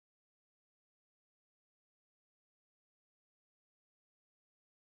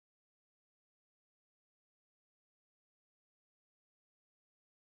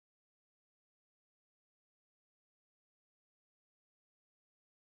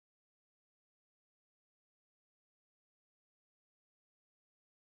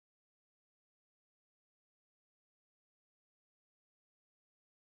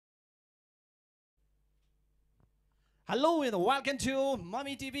Hello and welcome to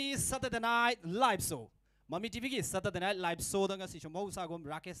MAMITV Saturday Night Live Show. MAMITV ki Saturday Night Live Show da ngasi chamo sagom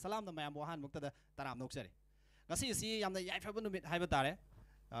Rakesh Salam da mayam bohan mukta da taram noksari. Ngasi si yamna yaipokpa numit haiba tare.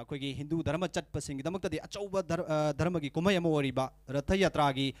 Koigi Hindu dharma chatpa singi damakta di achauba dharma gi kumai ama oriba ratha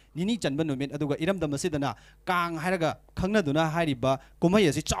yatra gi nini chanba numit aduga iram da masidana kang hairaga khangna duna hairiba kumai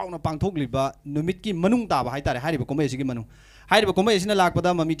asi chauna pangthokliba numit ki manung taba haitare hairiba kumai asi gi manung. Hairiba kumai asina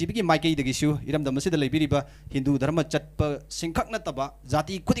lakpada MAMITV ki maikai da gisu iram da masida leibiriba Hindu dharma chatpa singkhak nataba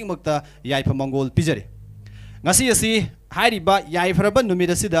jati khudingmakta yaipa mongol pijari. Ngasi asi hairiba yaifraba numit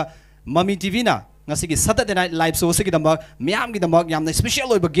asida MAMITV na ngasi ki Saturday Night Live Show se ki dambak miyam ki dambak yamna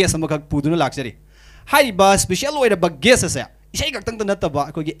special oiba guest amakak puduna laksari. Hairiba special oiba guest ase isai kaktang ta nataba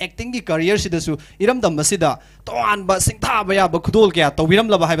ko ki acting ki career sida su iram dam masida toan ba singtha ba ya ba khudol kya towiram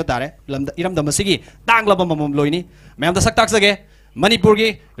laba haiba tare iram dam masigi tang laba mamam loini mayam da sak tak sage Manipur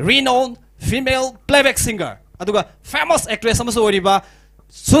ki renowned female playback singer aduga famous actress amasu oriba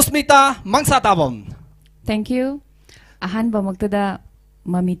Sushmita Mangshatabam. Thank you. Ahan ba magtada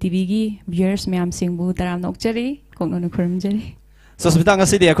MAMITV gi viewers mayam singbu taram nokchari kongno nukhurumjari. Sushmita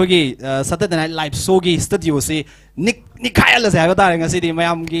ngasi di akogi Saturday Night Live Show gi studio si nikhaya la sa tare ngasi di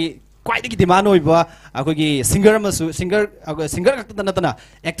mayam gi kwai di demand oiba akogi singer kakta natana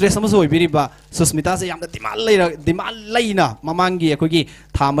actress amasu oibiriba Sushmita se yamda demand laina mamang gi akogi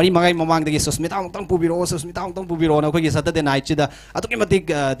thamari magai mamang dagi Sushmita ongtang pubiro na akogi Saturday Night chida atuki matik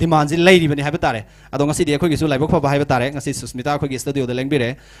demand ji lairi bani haiba tare ado ngasi di akogi su Yaipokpa ba haiba tare ngasi Sushmita akogi studio da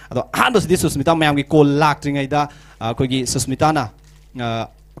lengbire ado han dos di Sushmita mayam gi call lak tringai da akogi Sushmita na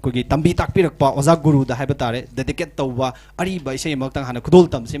akogi tambi takpirakpa oza guru da haiba tare dedicate tawwa ariba isei maktang hana khudol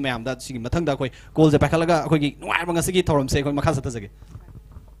tam se mayam da sigi mathang da koi call je pakhalaga akogi nuai banga sigi thorom se koi makha sata jage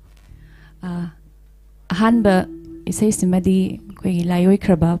Ahan ba isai simadi koi layoi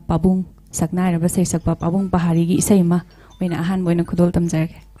khraba pabung saknai raba sei sakpa pabung pahari gi isai ma oina ahan boina khudol tam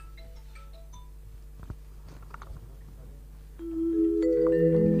jage.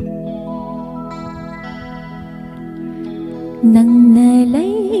 Nang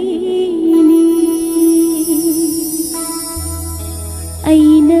laini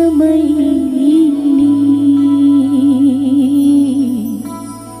aina maini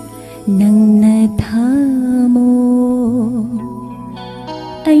nang thamo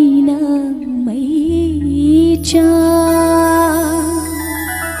aina mai cha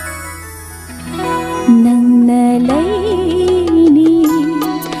nang laini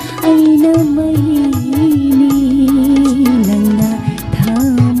aina maini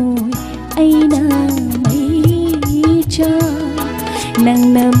nang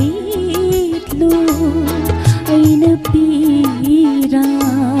namitlu ay napira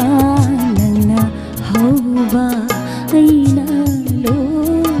nang nahawa ay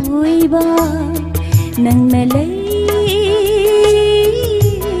naloiba nang nalaini.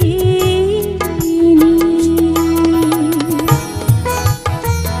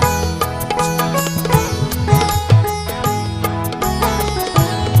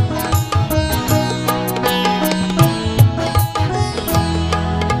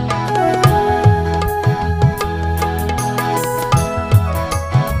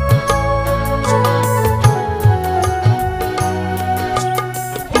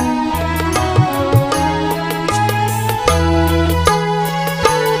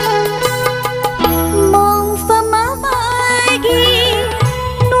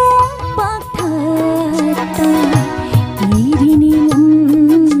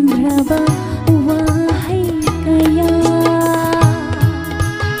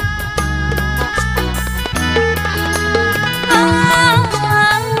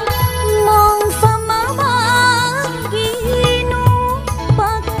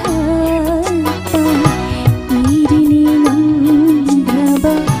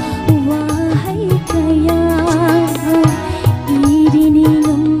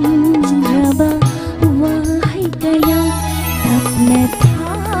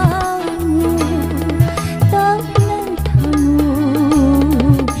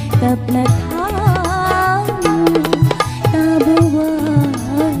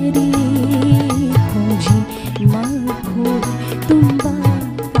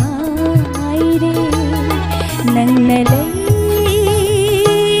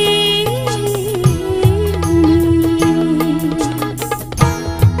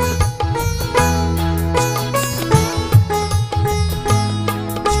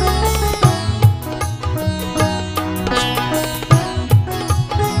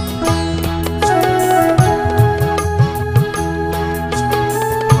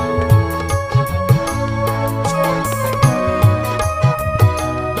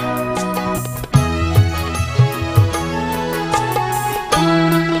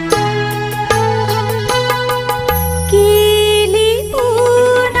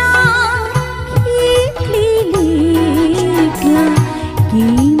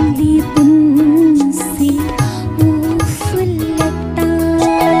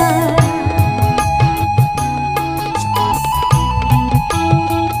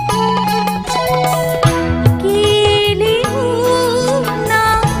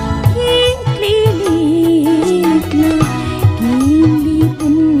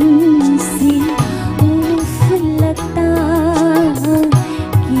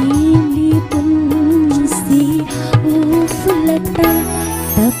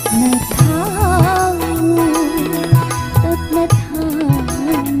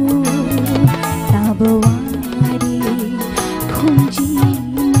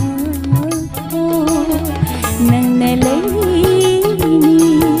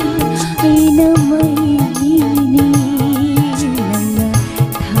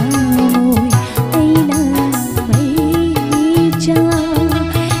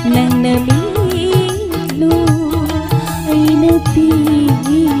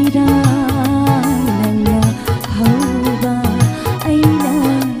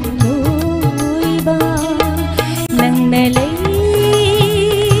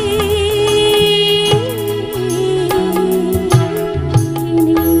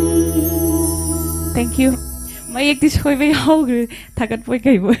 ꯃꯔꯛꯇꯤ ꯁꯣꯏꯕ ꯌꯥꯎꯈ꯭ꯔꯦ ꯊꯥꯒꯠꯄꯣꯏ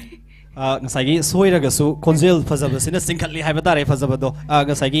ꯀꯩꯕꯣꯏ ngasagi soiragasu konjel fazabasina singkhatli haiba tare fazabado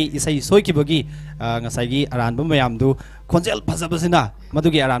ngasagi isai soikibagi ngasagi aranbu mayamdu konjel fazabasina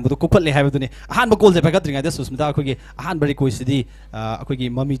madugi aranbu kokhatli haibaduni ahanba kolje pagatringa de Sushmita akogi ahanba request akogi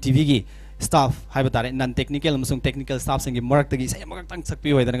Mami TV gi staff haiba tare non technical amasung technical staff singi maraktagi isai amaktang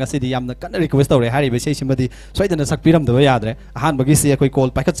sakpi hoidana ngasidi yamna kana request tawre hariba sei simadi soidana sakpiramdaba yadre ahanbagi si akoi call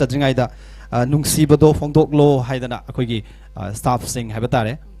pakat chadringa ida nungsibado fongdoklo haidana akogi staff sing haiba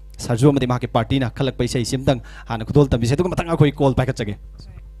tare Sarju mati mahake party na khalak paisa isimtang hana kudol tambi se matang akoi call packet chage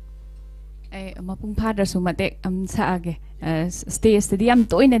ai mapung phadra su mate am saage stage stadi am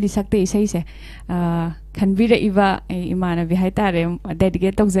toina di sakte isai se khanbira iwa imana bi haitare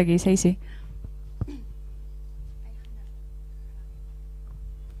dedicate tokjage isai se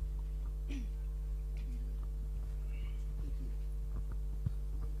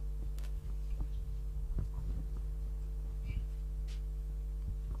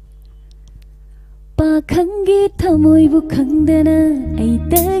Pakhangi thamoi bu khangdana ai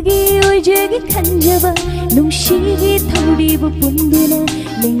tagi ojegi khanjaba nungshigi thauri bu punduna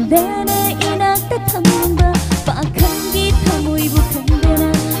lengdana inakta thamba pakhangi thamoi bu khangdana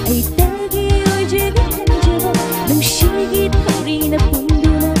ai tagi ojegi khanjaba nungshigi thauri na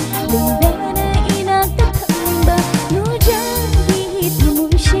punduna lengdana inakta thamba nujagi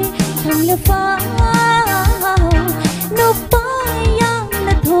thamushi thangla fa no payang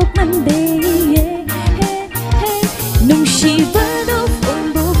na thok mande Nungshibado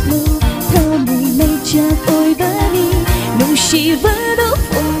fondoklo thamoi mai chak oibani Nungshibado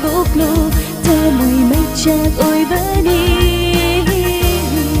fondoklo thamoi mai chak oibani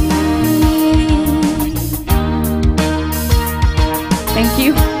Thank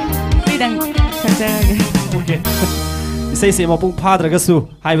you Sidang sakjage Okay Isai se mapung phadragasu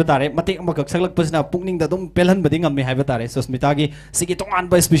haiba tare matek amakak saklak pasina pungning da dum pelhan badi ngamme haiba tare Sushmita gi sigi tongan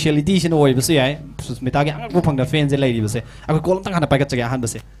ba speciality sin oi base yai Sushmita gi angak bu phangda fan je lai ri base akoi kolam tang hana paikat chage han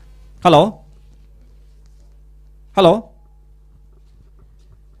base Hello Hello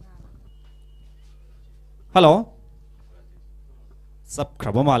Hello Sab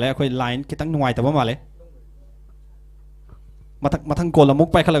khraba male akoi line kitang nuai taba male mathang call amuk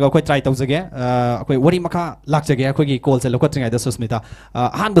pai khalaga khoi try tawjage akoi wari makha lakjage akoi gi call se lokatringa da Sushmita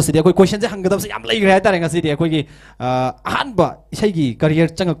han ba sidi akoi question je hangadam se yam lai gra tare ngasi di akoi gi han ba isai gi career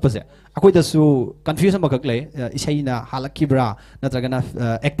changak pase akoi da su confusion makak lai isai na halakibra natraga na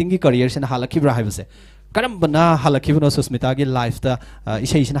acting gi career se na halakibra haibase karam bana halakibno Sushmita gi life da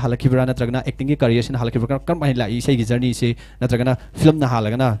isai se na halakibra natraga na acting gi career se na halakibra karam mai la isai gi journey se natraga na film na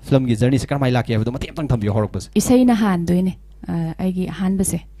halaga na film gi journey se karam mai la ki abdu mate tang thambi horok bas isai na han doine aigi han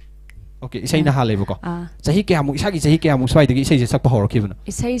base Okay, isai na halai bako. Sahi kaya mu isagi sahi kaya mu swai dagi isai se sakpa hor kibna.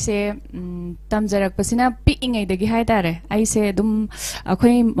 Isai se tamjarak pasina pi ingai dagi hai tare. Ai se dum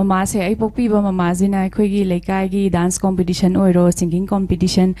akhoi mama se ai pokpi ba mama jina akhoi gi laikai gi dance competition oiro singing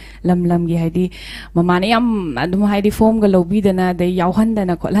competition lam gi haidi mama ne yam dum haidi form ga lobi dana dai yauhan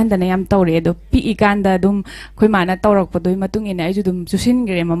dana khothan dana yam tawre do pi ikanda dum khoi mana tawrak podoi matung ina ai ju dum chusin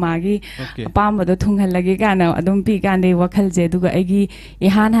gre mama gi apam do thunghal lagi kana adum pi kande wakhal je duga ai gi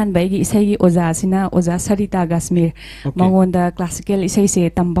ihan han bai gi isai oza sina oza Sarita Gasmir mangonda classical isai se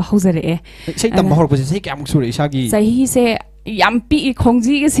tamba hozare isai tamba hor pose sai kyamuk sure isagi sahi se yam pi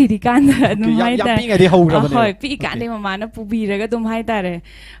khongji ge siri kan dum hai ta yam pi ngadi hora bane hoi pi kan de mama na pubi raga dum hai tare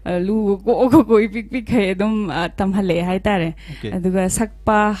lu ko pik khe dum tamhale hai tare aduga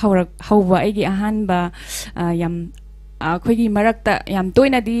sakpa hauba aigi ahan ba yam akhoi marakta yam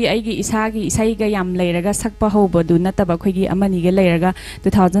toina di aigi isagi isai ga yam leiraga sakpa hobo du nataba khoi amani ga leiraga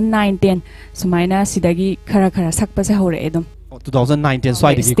 2019 sumaina sidagi khara sakpa se hore edum 2019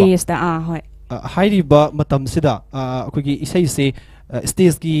 swai digi ko stage da hoi hairi ba matam sida akhoi isai se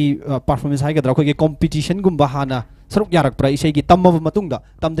stage ki performance hai ga dra khoi competition gumba hana saruk yarak pra isai gi tamma matungda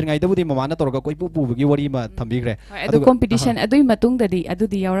tamdringai da budi mamana torga koi pu gi wari ma thambigre adu competition adui matungda di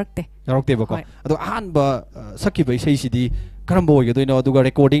adudi yaurakte bako adu han ba sakki ba isai sidi karambo ge doino aduga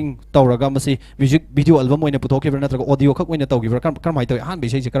recording tawraga masi music video album oina puthokibra natraga audio khak oina tawgibra karamai taw han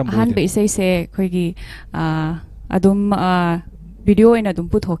ba isai se karambo han ba isai se khoi gi adum video oina dum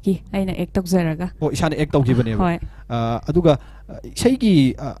puthoki aina ek tokjaraga isana ek tawgibane ba aduga isai gi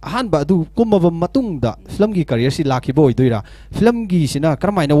han ba adu kumaba matungda film gi career si lakhibo oidoira film gi sina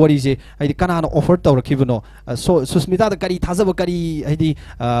karamaina wari je haidi kanana offer tawrakibno so Sushmita da kari thajaba kari haidi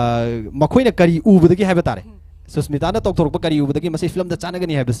makhoina kari ubudagi haiba tare Sushmita na toktorok kari ubudagi masi film da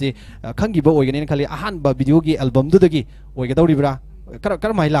chanagani haibase khangiba oigani khali ahan ba video gi album du dagi oiga dawribra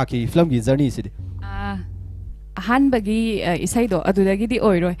karamai lakhi film gi journey si ahan bagi isai do adudagi di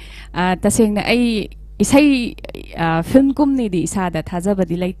oiroi tasengna ai isai film kumni di isa da thaja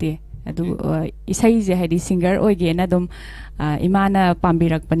badi laite adu isai je haidi singer oige na dum imana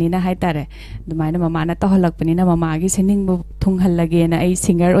pambirak panina haitare dumaina mama na tohalak panina mama gi sening bu thunghal lage na ai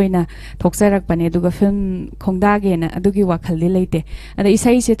singer oina thoksarak pane duga film khongda ge na adugi wakhal di laite ada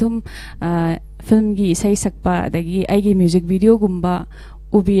isai se thum film gi isai sakpa adagi ai gi music video gumba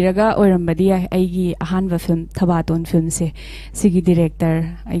ubiraga oirambadi ai gi ahanwa film thabaton film se sigi director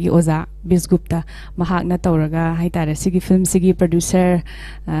ai gi oza bisgupta mahak na tawraga haitare sigi film sigi producer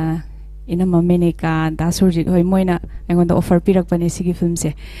ina mameneka dasurjit hoi moina engonda offer pirak pane sigi film se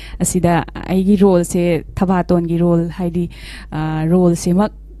asida ai gi role se thabaton gi role haidi role se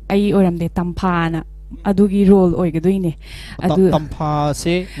mak ai oramde tamphana adugi role oigadoine adu tampha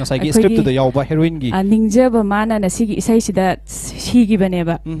se ngasai gi script to the yauba heroine gi ningjaba mana na sigi isai sida sigi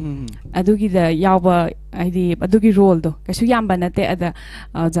baneba adugi da yauba aidi adugi role do kasu yamba nate ada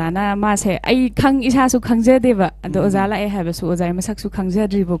jana ma se ai khang isa su khangja deba ado ojala ai haba su ojai masak su khangja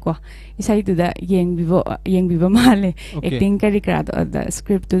dribo ko isai tu da yengbibo male acting kari kra da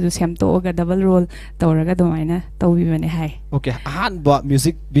script to sem to ga double role tawraga domaina tawbi bane hai okay ahan ba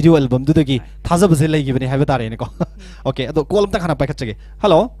music video album du dagi thaja base lai gi bane haba tare ne ko okay ado call ta khana paikhat chage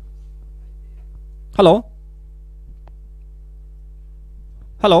hello hello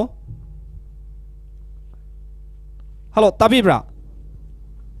hello hello tabibra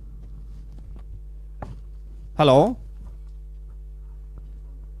hello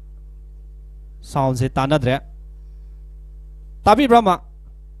sound se tanadre tabibra ma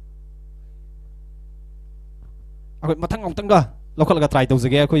akoi mathang ong tanga lokal ga try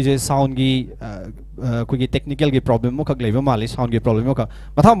tawjage akoi je sound gi koi gi technical gi problem mo khak leiba mali sound gi problem mo ka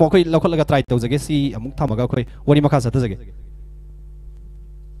mathang mo koi lokal ga try tawjage si amuk thamaga koi wani makha satajage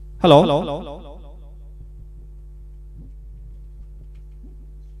hello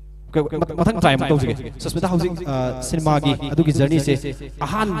mathang try mo tawjage Sushmita housing cinema gi adugi journey se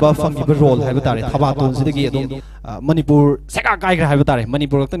ahan ba fangi ba role haiba tare thabaton sidagi adum Manipur seka kai gra haiba tare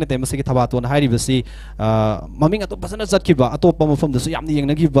Manipur tak ne tem segi thabaton hairi basi maming atu pasana jatkiba atop mafam dasu yamni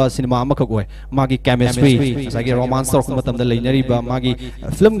yengnagi ba cinema amakak oi magi chemistry sagi romance tok matam da leinari ba magi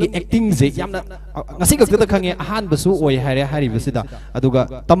film gi acting je yamna ngasi gak ta khange ahan basu oi haire hari basi da aduga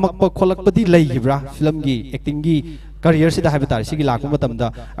tamak pa kholak padi leigibra film gi acting gi career sida haiba tare sigi lakku matam da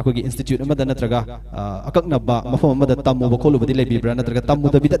akogi institute amada natraga akaknaba mafam amada tamu ba kholu badi leibibra natraga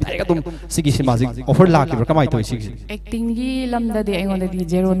tamu da bida direct tum sigi simaji offer lakibra kamai toy sigi acting gi lamda de aingonda di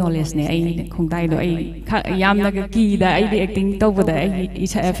zero knowledge ne ai khongdai do ai yamna ga ki da ai di acting tawbada ai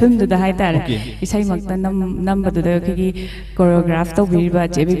film da hai tare isai makta number da ki choreograph tawbiriba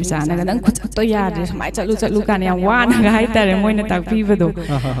jebi bisana ga nang khut to yadre samai chalu kan yam wana ga hai tare moina takpiba do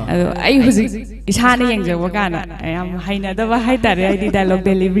ai huji isana yengjawa kana am haina da ba hai tare ai di dialogue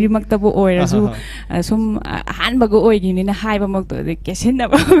delivery makta bo oirasu sum han ba go oigi ni na hai ba makta de kesin na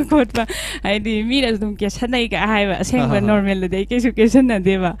ba khot ba ai di mi da dum kesan nai ga hai ba seng ba normal de kesu kesan na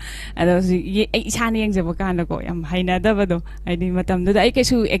de ba ado ai isana yengjawa kana ko am haina da ba do ai di matam da ai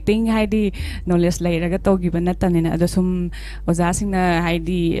kesu acting hai di knowledge lai raga togi ba na tanina ado sum oja sing na hai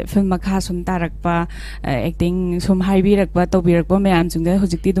di film makha sum tarak pa acting sum hai bi rak ba to bi rak ba mayam chung da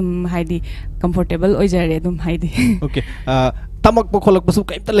hojikti dum hai di comfortable oi jare dum hai di okay tamak pa kholak basu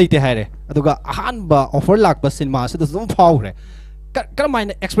kaimta leite haire aduga ahan ba offer lak ba cinema se dum phawre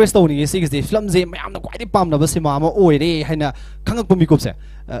karamaina express tawni sigis de film je mayam na kwai pamna ba cinema ma oire haina khangak pa mikop se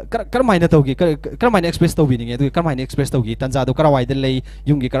karamaina tawgi karamaina express tawbi ni adu karamaina express tawgi tanja do karawai da lei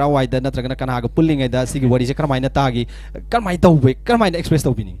yungi karawai da natraga kana ga pulling da sigi wari je karamaina tagi karamai tawbe karamaina express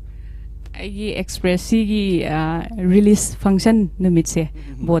tawbi ni ai express sigi release function numit se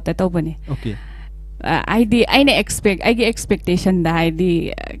bota tawbani okay aina expect aigi expectation da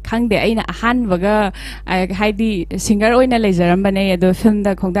haidi khangde aina ahan baga haidi singer oina lejaram bane ado film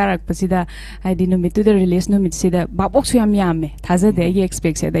da khongdarak pasida haidi numitu da release numit sida babok su yam yamme thaja de aigi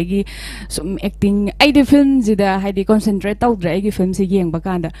expect se dagi sum acting aidi film jida haidi concentrate tawdra aigi film se yeng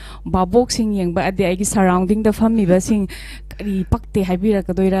bakanda babok sing yeng ba ade aigi surrounding da fammi ba sing kari pakte haibira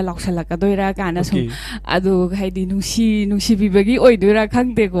ka doira laksala ka doira kana sum adu haidi nungsi bibagi oidura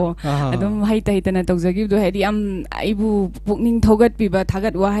khangde ko adum haita hitana tawjagi do haidi am aibu pukning thogat piba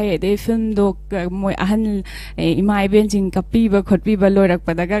thagat wa hai de film do moi ahan imai benjing kapi ba khotpi ba loirak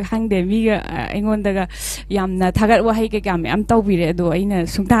padaga khangde mi ga engon daga yamna thagat wa hai ke kam am tawbire do aina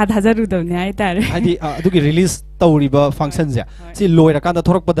sungta thajaru do ne ai tar haidi adugi release tawriba function ja si loira kanda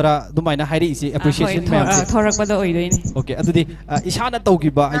thorak padara dumaina hairi isi appreciation ma'am thorak pada oidoin okay adudi isana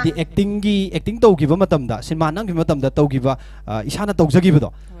tawgiba haidi acting tawgiba matamda cinema nang gi matamda tawgiba isana tawjagi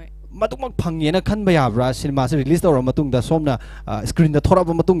do ꯃꯇꯨꯡꯃꯛ ꯐꯪꯉꯦꯅ ꯈꯟꯕ ꯌꯥꯕ꯭ꯔꯥ ꯁꯤꯅꯦꯃꯥꯁꯦ release ꯇꯧꯔꯕ ꯃꯇꯨꯡꯗ ꯁꯣꯝꯅ ꯁ꯭ꯀ꯭ꯔꯤꯟꯗ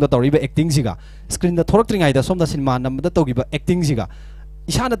ꯊꯣꯔꯛꯑꯕ ꯃꯇꯨꯡꯗ ꯇꯧꯔꯤꯕ ꯑꯦꯛꯇꯤꯡꯁꯤꯒ ꯁ꯭ꯀ꯭ꯔꯤꯟꯗ ꯊꯣꯔꯛꯇ꯭ꯔꯤꯉꯩꯗ ꯁꯣꯝꯅ cinema ꯅꯝꯕꯗ ꯇꯧꯈꯤꯕ ꯑꯦꯛꯇꯤꯡꯁꯤꯒ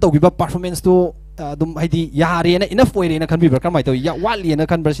ꯏꯁꯥꯅ ꯇꯧꯈꯤꯕ ꯄꯔꯐꯣꯔꯃꯦꯟꯁꯇꯨ ꯑꯗꯨꯝ ꯍꯥꯏꯗꯤ ꯌꯥꯔꯦꯅ ꯏꯅꯐ ꯑꯣꯏꯔꯦꯅ ꯈꯟꯕꯤꯕ꯭ꯔꯥ ꯀꯔꯝꯍꯥꯏꯅ ꯇꯧꯋꯤ ꯋꯥꯠꯂꯤꯅ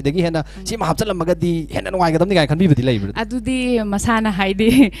ꯈꯟꯕ꯭ꯔꯥ ꯁꯤꯗꯒꯤ ꯍꯦꯟꯅ ꯁꯤꯃ ꯍꯥꯞꯆꯜꯂꯝꯃꯒꯗꯤ ꯍꯦꯟꯅ ꯅꯨꯡꯉꯥꯏꯒꯗꯕꯅꯤ ꯀꯥꯏꯅ ꯈꯟꯕꯤꯕꯗꯤ ꯂꯩꯕ꯭ꯔꯥ ꯑꯗꯨꯗꯤ ꯃꯁꯥꯅ ꯍꯥꯏꯗꯤ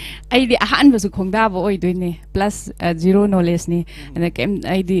ꯑꯩꯗꯤ ꯑꯍꯥꯟꯕꯁꯨ ꯈꯣꯡꯗꯥꯕ ꯑꯣꯏꯗꯣꯏꯅꯦ ꯄ꯭ꯂꯁ ꯖꯤꯔꯣ ꯅꯣꯂꯦꯖꯅꯤ ꯑꯗ ꯀꯩꯝ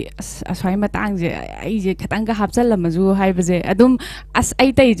ꯑꯩꯗꯤ ꯑꯁ꯭ꯋꯥꯏ ꯃꯇꯥꯡꯁꯦ ꯑꯩꯁꯦ ꯈꯤꯇꯪꯒ ꯍꯥꯞꯆꯜꯂꯝꯃꯁꯨ ꯍꯥꯏꯕꯁꯦ ꯑꯗꯨꯝ ꯑꯁ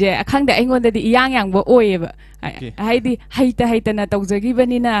ꯑꯩ ꯇꯩꯁꯦ ꯈꯪꯗꯦ ꯑꯩꯉꯣꯟꯗꯗꯤ ꯏꯌꯥꯡ ꯌꯥꯡꯕ ꯑꯣꯏꯌꯦꯕ ꯍꯥꯏꯗꯤ ꯍꯩꯇꯅ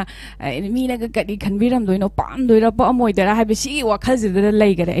ꯇꯧꯖꯈꯤꯕꯅꯤꯅ ꯃꯤꯅꯒ ꯀꯔꯤ ꯈꯟꯕꯤꯔꯝꯗꯣꯏꯅꯣ ꯄꯥꯝꯗꯣꯏꯔꯥ ꯄꯥꯝꯃꯣꯏꯗꯣꯏꯔꯥ ꯍꯥꯏꯕ ꯁꯤꯒꯤ ꯋꯥꯈꯜꯁꯤꯗ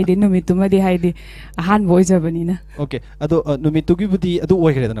ꯂꯩꯈꯔꯦ ꯑꯩꯗꯤ ꯅꯨꯃꯤꯠꯇꯨꯃꯗꯤ ꯍꯥꯏꯗꯤ ꯑꯍꯥꯟꯕ ꯑꯣꯏꯖꯕꯅꯤꯅ ꯑꯣꯀꯦ ꯑꯗꯣ ꯅꯨꯃꯤꯠꯇꯨꯒꯤꯕꯨꯗꯤ ꯑꯗꯨ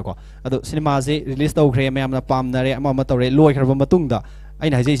ꯑꯣꯏꯈ꯭ꯔꯦꯗꯅꯀꯣ ꯑꯗꯣ ꯁꯤꯅꯦꯃꯥꯁꯦ ꯔꯤꯂꯤꯁ ꯇꯧꯈ꯭ꯔꯦ ꯃꯌꯥꯝꯅ ꯄꯥꯝꯅꯔꯦ ꯑꯃ ꯇꯧꯔꯦ ꯂꯣꯏꯈ꯭ꯔꯕ ꯃꯇꯨꯡꯗ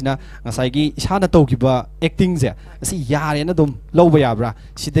ꯑꯩꯅ ꯍꯥꯏꯖꯩꯁꯤꯅ ꯉꯁꯥꯏꯒꯤ ꯏꯁꯥꯅ ꯇꯧꯈꯤꯕ ꯑꯦꯛꯇꯤꯡꯁꯦ ꯑꯁꯤ ꯌꯥꯔꯦꯅ ꯑꯗꯨꯝ ꯂꯧꯕ ꯌꯥꯕ꯭ꯔꯥ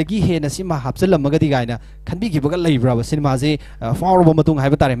ꯁꯤꯗꯒꯤ ꯍꯦꯟꯅ ꯁꯤꯃ ꯍꯥꯞꯆꯜꯂꯝꯃꯒꯗꯤ ꯀꯥꯏꯅ ꯈꯟꯕꯤꯈꯤꯕꯒ ꯂꯩꯕ꯭ꯔꯥꯕ ꯁꯤꯅꯦꯃꯥꯁꯦ ꯐꯥꯎꯔꯕ ꯃꯇꯨꯡ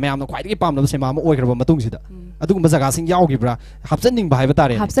ꯍꯥꯏꯕ ꯇꯥꯔꯦ ꯃꯌꯥꯝꯅ ꯈ꯭ꯋꯥꯏꯗꯒꯤ ꯄꯥꯝꯅꯕ ꯁꯤꯅꯦꯃꯥ ꯑꯃ ꯑꯣꯏꯈ꯭ꯔꯕ ꯃꯇꯨꯡꯁꯤꯗ ꯑꯗꯨꯒꯨꯝꯕ ꯖꯒꯥꯁꯤꯡ ꯌꯥꯎꯈꯤꯕ꯭ꯔꯥ ꯍꯥꯞꯆꯟꯅꯤꯡꯕ ꯍꯥꯏꯕ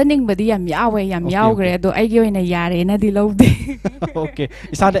ꯇꯥꯔꯦ ꯍꯥꯞꯆꯟꯅꯤꯡꯕꯗꯤ ꯌꯥꯝ ꯌꯥꯎꯋꯦ ꯌꯥꯝ ꯌꯥꯎꯈ꯭ರೆ ꯑꯗꯣ ꯑꯩꯒꯤ ꯑꯣꯏꯅ ꯌꯥꯔꯦꯅꯗꯤ ꯂꯧꯗꯦ ꯑꯣꯀꯦ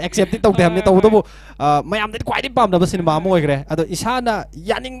ꯏꯁꯥꯅ ꯑꯦꯛꯁꯦꯞꯇꯤ ꯇꯧꯗꯦ ꯍꯥꯏꯕꯅꯤ ꯇꯧꯕꯇꯕꯨ ꯃꯌꯥꯝꯗꯗꯤ ꯈ꯭ꯋꯥꯏꯗꯒꯤ ꯄꯥꯝꯅꯕ ꯁꯤꯅꯦꯃꯥ ꯑꯃ ꯑꯣꯏꯈ꯭ꯔꯦ ꯑꯗꯣ ꯏꯁꯥꯅ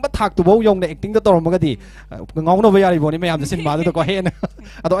ꯌꯥꯅꯤꯡꯕ ꯊꯥꯛꯇꯨꯐꯥꯎ ꯌꯧꯅ ꯑꯦꯛꯇꯤꯡꯗ ꯇꯧꯔꯝꯃꯒꯗꯤ ꯉꯥꯎꯅꯕ ꯌꯥꯔꯤꯕꯣꯅꯤ ꯃꯌꯥꯝꯁꯦ ꯁꯤꯅꯦꯃꯥꯗꯨꯗꯀꯣ ꯍꯦꯟꯅ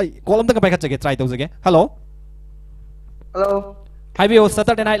ꯑꯗꯣ ꯑꯩ ꯀꯣꯜ ꯑꯝꯇꯪ ꯄꯥꯏꯈꯠꯆꯒꯦ ꯇ꯭ꯔꯥꯏ ꯇꯧꯖꯒꯦ ꯍꯜꯂꯣ ꯍꯜꯂꯣ ꯍꯥꯏꯕꯤꯌꯨ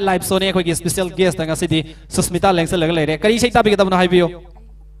ꯁꯦꯇꯔꯗꯦ ꯅꯥꯏꯠ ꯂꯥꯏꯚ ꯁꯣꯅꯤ ꯑꯩꯈꯣꯏꯒꯤ ꯁ꯭ꯄꯦꯁꯤꯌꯦꯜ ꯒꯦꯁꯇ ꯉꯁꯤꯗꯤ ꯁꯨꯁꯃꯤꯇꯥ ꯂꯦꯡꯁꯜꯂꯒ ꯂꯩꯔꯦ ꯀꯔꯤ ꯏꯁꯩ ꯇꯥꯕꯤꯒꯗꯕꯅꯣ ꯍꯥꯏꯕꯤꯌꯨ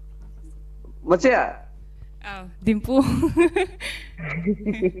ꯃꯆꯦ ꯗꯤꯝꯄꯨ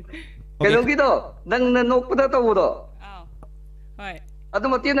ꯀꯩꯅꯣꯒꯤꯗꯣ ꯅꯪꯅ ꯅꯣꯛꯄꯗ ꯇꯧꯕꯗꯣ ꯍꯣꯏ ꯑꯗꯨ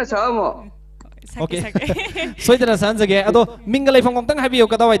ꯃꯇꯦꯡꯅ ꯁꯛꯑꯝꯃꯣ ओके सोइदना संजगे अदो मिंगल लेफंग अमतंग हाबियो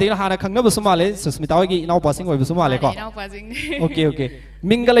कदावाइदगिनो हाना खंगनबसु माले सुस्मिता होगी इनाव पासिंग ओइबसु माले को ओके ओके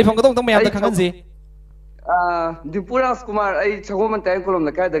मिंगल लेफंग गदों तंग मयाम दा खंगनजी दीपू राजकुमार आई सगोल मंताय कोलम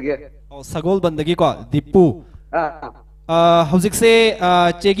न कायदगे सगोल बंदगी को दीपू हौजिक से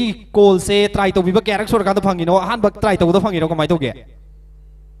चेगी कोल से ट्राई तो बिबा कैरेक्ट सोर का तो फंगिनो हान बक ट्राई तो दो फंगिनो कमाई तोगे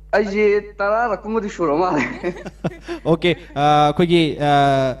आई जे तारा रकुमदि शुरो माले ओके कोई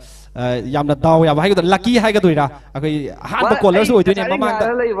यामना दाव या भाई को लकी है का दोइरा अखोई हान बक कॉलर से होइतोने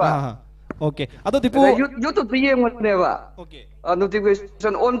ममांग ओके अदो दीपू यूट्यूब पे ये मनेबा ओके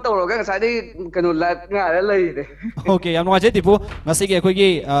नोटिफिकेशन ऑन तौरगा ngसाइदि कनो लाइव ngare leide ओके याम नवाजे दीपू ngasi ge अखोई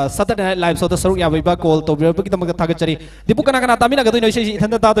Saturday night live show the सरुक याबैबा कॉल तो बिरबकी तमक थागचरी दीपू कना कना तामिना गदोइनो इसे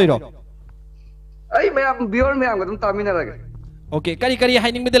इथंदा तादोइरो आई मैम बियर मैम गदम तामिना लगे ओके करी करी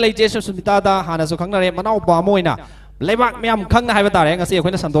हाइनिंग में लेजे सुस्मिता दा हाना सो खंगनरे मनाव बामोइना लेबाक मैम खंगना हाइबा तारे ngasi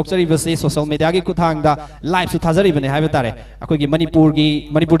अखोइना संदोकचरीबसे सोशल मीडिया की खुथांगदा लाइव सु थाजरीबने हाइबा तारे अखोइगी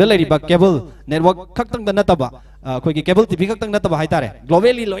मणिपुर दा लेरिबा केबल नेटवर्क खक्तंग दा नतबा अखोइगी केबल टीवी खक्तंग नतबा हाइ तारे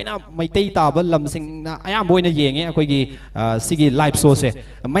ग्लोबली लोइना मैतै ताबा लमसिंगना अयाम बोइना येंगे अखोइगी सिगी लाइव शो से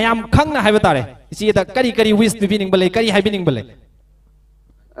मैम खंगना हाइबा तारे इसी दा करी करी विश बिबिनिंग बले करी हाइबिनिंग बले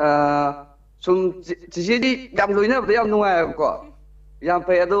सुम चिचिदी याम लोइना याम नुंगाय को याम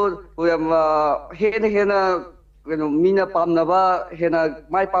फै अदो याम हेना हेना कनो मीना पामनबा हेना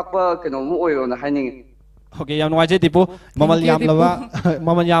माइ पापा कनो मु ओइरोना हाइनिंग ओके याम नवाजे दीपू ममल याम लबा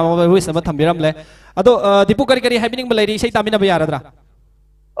ममल याम विश अमा थंबिरम ले अदो दीपू करी करी हाइबिनिंग बलेरी इसे तामिना यारद्रा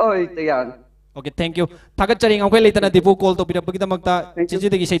ओइ तयार okay thank you थागत चरिंग अखोइ लेतना Deepu call तो बिरबकी दमकता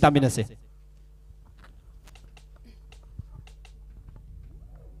चिचिदगी इसे तामिनसे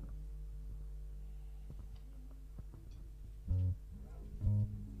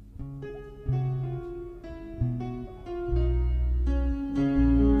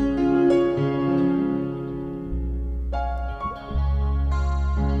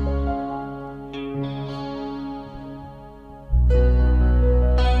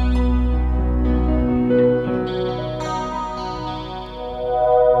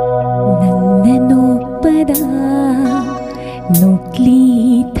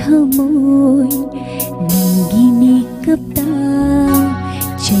नोकली थमोय नंगी मेकअपता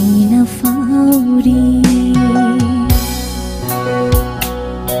चैना फाउरी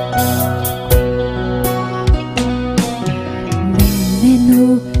नन्नो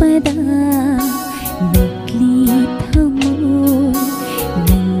पदा नोकली थमोय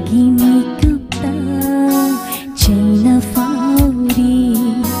नंगी मेकअपता चैना फाउरी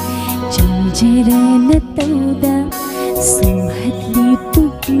जंजरन तौदा सुमहतली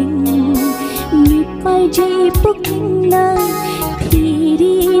पुकलिंग मिपाइजे पुकलिंगना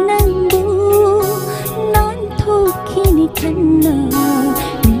theory नंबू naan थोखिनी Khanna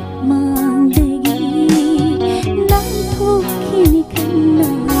मिमांगदगी naan थोखिनी Khanna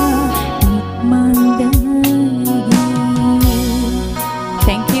मिमांगदगी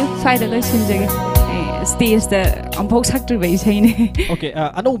Thank you. Swai da loi sunjage. stage da ampok saktu bai sai ne Okay,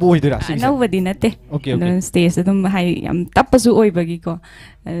 ano boy dira si. no badi nate Okay, okay. stage dum hai am tapasu oi bagi ko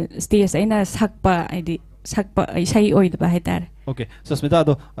stage aina sakpa id sakpa sai oi da hai tar. Okay, Sushmita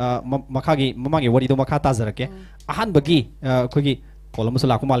do makagi mamagi wari do makha ta zarake. Ahan bagi khogi kolom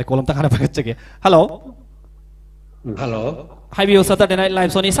sula ko male kolom ta khana bagachage. Hello. Hello. Haibio Saturday Night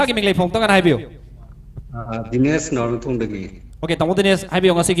Live Sony sagi minglay phone tanga haibio. Dinesh Norm Thungdagi. Okay, tamo Dinesh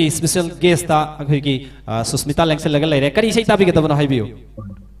haibio ngasi ki special guest ta khogi Sushmita lengsel laga laire kari sei tabi gadabano haibio.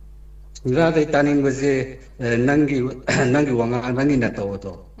 Ira dai taning baje nangi wanga nangi na to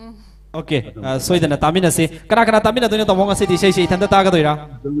to. Okay, soidana tamina se kana tamina do tamo ngasi di sei thanda ta ga doira.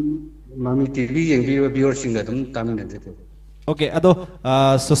 MAMITV yang viewer singa dum tamina de. Okay, ado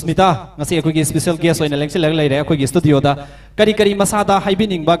Sushmita ngasi akogi special guest oina lengsel laga laire akogi studio da kari masada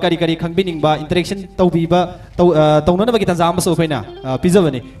haibining ba kari khangbining ba interaction tawbi ba tawnana bagi tanza amaso koina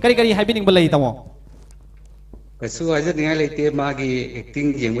pizabani kari haibining ba lai tamo. Kasu aja ningai leite magi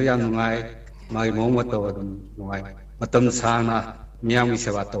acting yang ba yang ngai magi mo mo to dum ngai matam sana miyang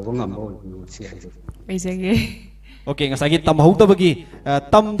sewa to ngam bo si ai. Aisage Okay, ngasagi tamhautabagi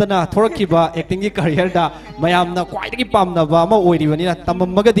tamdana thorakiba acting gi career da mayamna kwaidagi pamna ba ma oiribani na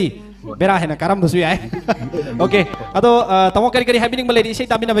tamamagadi bera hena karam dusu yai. Okay, ado tamo kari happening ba lady sei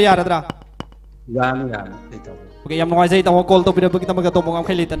tamina ba yaradra. Yan Okay, yam noi sei tamo call to pira bagi tamaga to mongam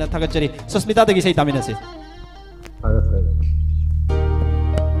kheli tana thagachari Sushmita dagi sei tamina se.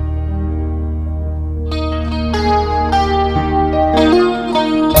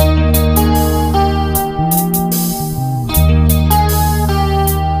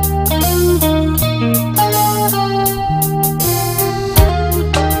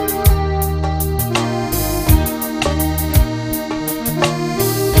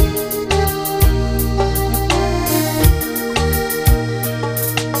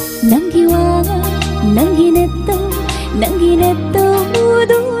 Nangi netto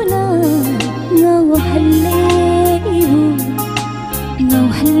udula ngau halli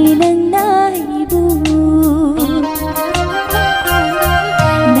nang naibu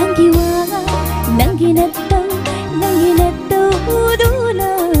nangi netto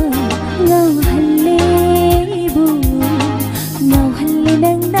udula ngau halli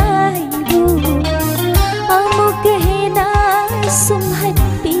nang naibu amuk hena sumhat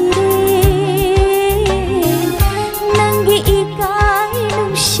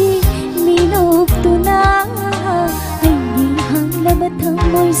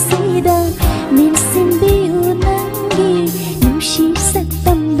môi sida min simbiu nangi nushi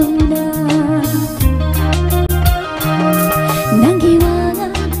satam duna nangi wanga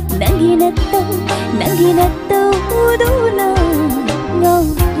nangi natto uduna ngau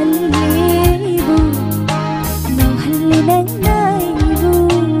halli nang naibu.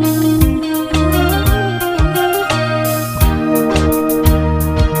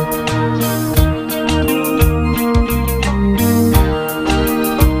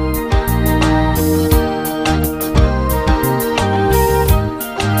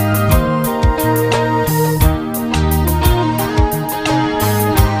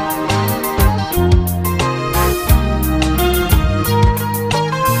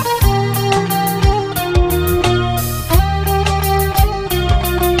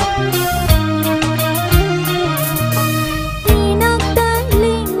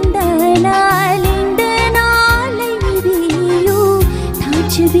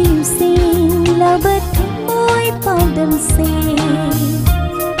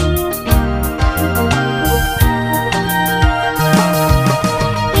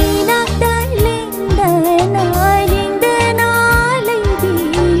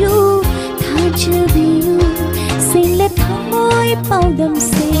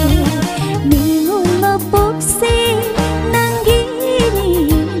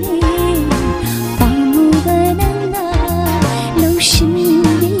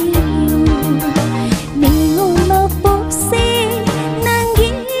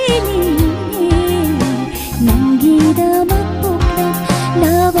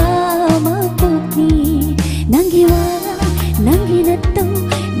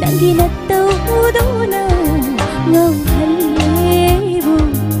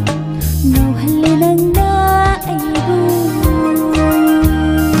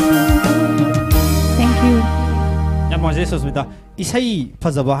 Sushmita isai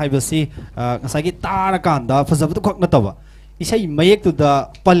fazaba haibasi ngasagi tara kanda fazaba tu khakna taba isai mayek tu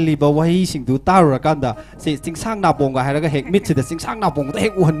da palli ba wahi sing tu tarura kanda se singsang na ponga hairaga hek mit se da singsang na ponga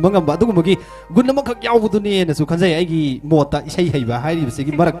hek uhan mangam ba dugum gi gunna mak khak yaw bu ne na su khanjai ai gi mota isai haiba hairi basi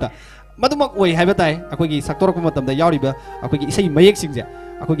gi marakta madumak oi haiba tai akoi gi saktor ko matam da yawri ba akoi gi isai mayek sing ja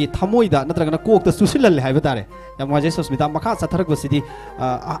ꯑꯩꯈꯣꯏꯒꯤ ꯊꯃꯣꯏꯗ ꯅꯠꯇ꯭ꯔꯒꯅ ꯀꯣꯛꯇ ꯆꯨꯁꯤꯜꯍꯜꯂꯦ ꯍꯥꯏꯕ ꯇꯥꯔꯦ ꯌꯥꯝ ꯅꯨꯡꯉꯥꯏꯖꯩ ꯁꯨꯁꯃꯤꯇꯥ ꯃꯈꯥ ꯆꯠꯊꯔꯛꯄꯁꯤꯗꯤ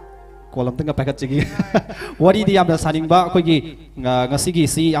call ꯑꯝꯇꯪꯒ ꯄꯥꯏꯈꯠꯆꯒꯦ ꯋꯥꯔꯤꯗꯤ ꯌꯥꯝꯅ ꯁꯥꯅꯤꯡꯕ ꯑꯩꯈꯣꯏꯒꯤ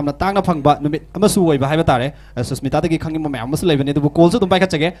ꯉꯁꯤꯒꯤꯁꯤ ꯌꯥꯝꯅ ꯇꯥꯡꯅ ꯐꯪꯕ ꯅꯨꯃꯤꯠ ꯑꯃꯁꯨ ꯑꯣꯏꯕ ꯍꯥꯏꯕ ꯇꯥꯔꯦ ꯁꯨꯁꯃꯤꯇꯥꯗꯒꯤ ꯈꯪꯅꯤꯡꯕ ꯃꯌꯥꯝ ꯑꯃꯁꯨ ꯂꯩꯕꯅꯤ ꯑꯗꯨꯕꯨ ꯀꯣꯜꯁꯨ ꯑꯗꯨꯝ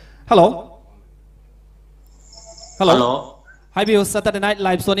ꯄꯥꯏꯈꯠꯆꯒꯦ ꯍꯜꯂꯣ ꯍꯜꯂꯣ ꯍꯥꯏꯕꯤꯌꯨ Saturday Night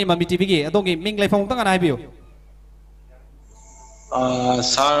Live Show ꯅꯤ ꯃꯃꯤ ꯇꯤꯚꯤꯒꯤ ꯑꯗꯣꯝꯒꯤ ꯃꯤꯡ ꯂꯩꯐꯝ ꯑꯃꯇꯪ ꯍꯥꯟꯅ ꯍꯥꯏꯕꯤꯌꯨ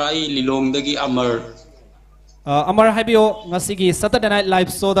ꯁꯥꯔ ꯑꯩ ꯂꯤꯂꯣꯡꯗꯒꯤ ꯑꯃꯔ ꯑꯃꯔ ꯍꯥꯏꯕꯤꯌꯨ ꯉꯁꯤꯒꯤ Saturday Night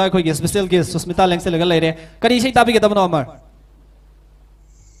Live Show ꯗ ꯑꯩꯈꯣꯏꯒꯤ ꯁ꯭ꯄꯦꯁꯤꯌꯦꯜ ꯒꯦꯁ ꯁꯨꯁꯃꯤꯇꯥ ꯂꯦꯡꯁꯤꯜꯂꯒ ꯂꯩꯔꯦ ꯀꯔꯤ ꯏꯁꯩ ꯇꯥꯕꯤꯒꯗꯕꯅꯣ ꯑꯃꯔ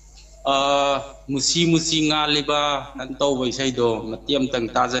musi musi ngaliba tauba isaido matiam tang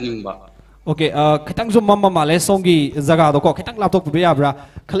tajaningba Okay khitang zum mamma male songi jaga do ko khitang laptop be yabra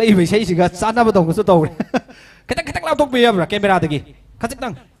khalai be sei siga chana ba dong su tawre khitang laptop be yabra camera dagi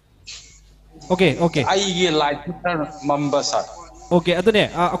khachitang Okay ai ge light mamba sir Okay adune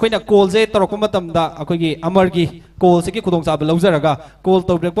akoina call je torok matam da akoigi amar gi call se ki khudong chaba laujaraga call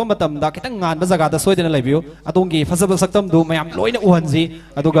tawrek pa matam da khitang ngan ba jaga da soidena laibiu adongi fazaba saktam du mayam loina uhanji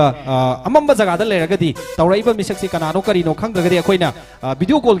aduga amamba jaga da leragadi tawraiba misak si kanano karino khangdagadi akoina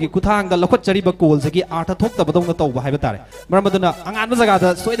video call gi kuthang da lakhot chari ba call se gi artha thokta badong na tawba haiba tare maramaduna angan ba jaga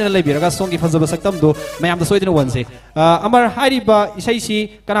da soidena laibiraga songi fazaba saktam du mayam da soidena uhanji amar hairiba isai si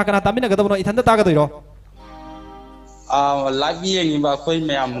kana kana tamina gadabno ithanda taga doiro live yengi ba khoi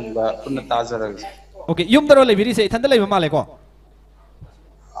mayam ba punna tajara Okay yum daro lebiri se ithanda leiba male ko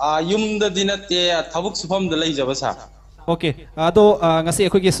yum da dinate thabuk sufam da lei jaba sa Okay ado ngasi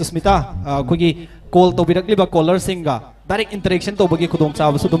akogi Susmita akogi call to birakliba caller singa direct interaction to bagi khudong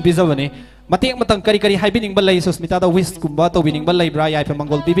chaw su dum bizabane matek matang kari kari haibining ba lei Susmita da wish kumba to bining ba lei bra yai fa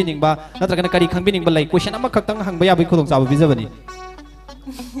mangol bibining ba natragana kari khangbining ba lei question ama khaktang hangba ya bai khudong chaw bizabane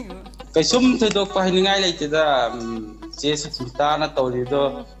kaisum thedok pa hiningai leite da je Susmita na tawrido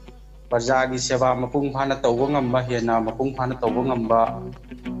Barjagi seba mapung phana tawba ngamba hena mapung phana tawba ngamba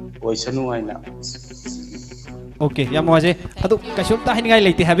oisanu aina Okay yam waje adu kaisum ta hiningai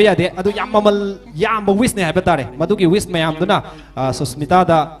leite habe yade adu yam mamal yam ba wish ne habe tare madugi wish mayam duna Susmita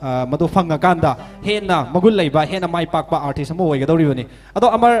da madu phanga kanda hena magul leiba hena mai pakpa artist mo oiga dawribani ado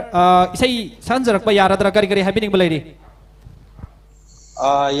amar isai sanjarak pa yaradra kari kari happening ba leiri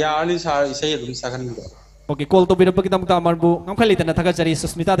yani sar isai dum sakan do Okay call to bira pakita mukta amar bu ngamkhali tana thaga chari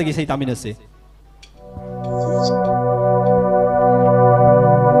Susmita dagi sei taminase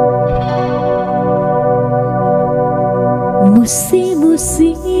musi musi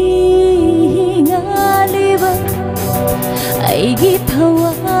ngaliba aigi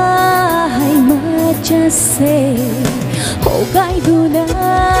thawa hai machase hogai duna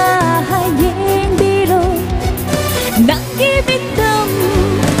hai yeng biro nangi bitam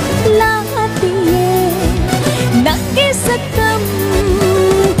latiye nangi sakam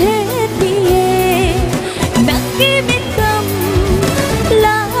thetiye nangi bitam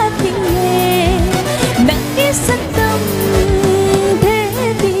latiye nangi sakam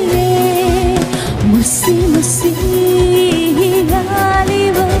thetiye musi musi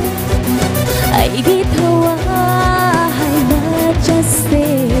ngaliba aigi thawa hai machase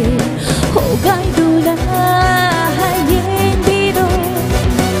hogai dula hai yeng biro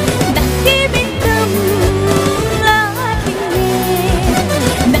nangi bitam latiye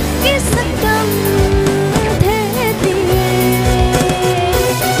nangi sakam thetiye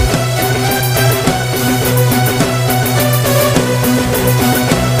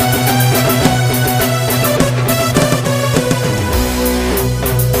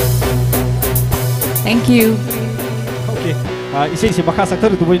Thank you. Okay isai si makha sakthar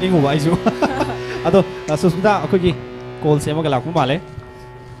du boi ningu ba isu ado Susmita akogi call se ma galak male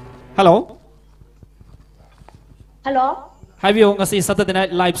Hello Hello Haibiu ngasi Saturday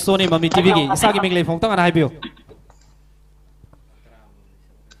Night Live Show ni Mami TV gi isagi ming lei phong tang ana haibiu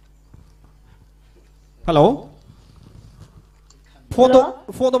Hello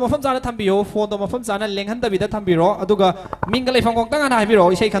phone do mafam jana thambiyo phone do mafam jana lenghan da bida thambiro aduga ming lei phong tang ana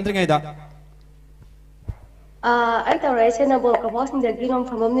haibiro isai khandri ngai da I tawrai sena bo kabos ndagi ngam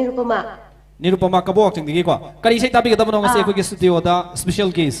famam Nirupama kabok chingdigi ko kari sei tabi gadabno ngasi akogi studio da special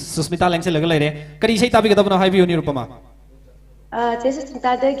case Susmita lengse laga leire kari sei tabi gadabno haibiu Nirupama je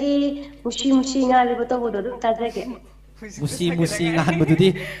Susmita dagi mushi mushi ngali bo to bodo tajage musi ngan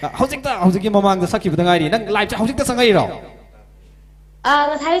madudi hojikta mamang da sakhi budangai ri nang live cha hojikta sangai ro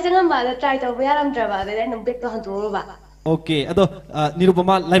ngasai jangam ba da try to yaram draba da nang bek to hantu ba Okay ado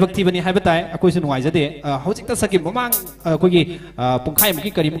Nirupama laibak thibani haibatai akoi su nuai jade hojikta sakhi mamang akogi pungkhai muki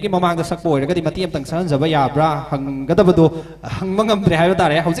kari muki mamang da sakpo oiragadi mati am tang san jaba ya bra hanggadabado hangmangam dre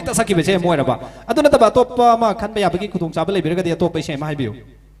haibatare hojikta sakhi beche moiraba aduna taba top ma khanba ya bagi khudung chaba leibiragadi top pai se ma haibiu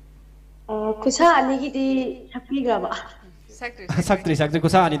kusa ani gi di sakpi ga ba Sakti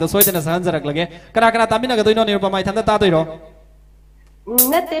kusa ani to soidana sahan jarak lage kana tamina ga doino Nirupama ithanda ta doiro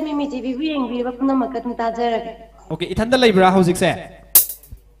Natte MAMITV viewing bi bapna makat ta jaraga. Okay ithanda leibra hojik se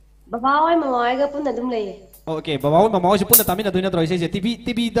Baba oi mama oi ga punna dum lei. Okay baba oi mama oi se punna tamina doina troi se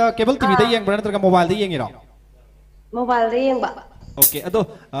TV da cable TV da yeng brana tra mobile da yengiro Mobile da yeng ba. Okay ado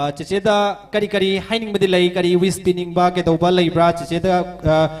cheche da kari haining badi lei kari wish pinning ba ke doba leibra cheche da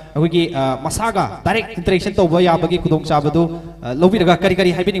akogi masaga direct interaction to ba ya bagi kudong sabadu lobi daga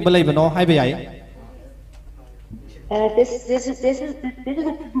kari haining ba leibano haiba yai This is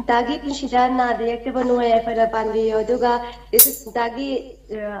Dagi Pinshida na director banu hai pada pandi yoduga this is Dagi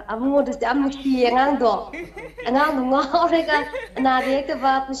amu this amushi angang do ngorega na director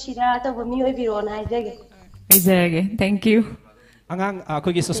ba Pinshida to bami oi biro na Izarage thank you Angang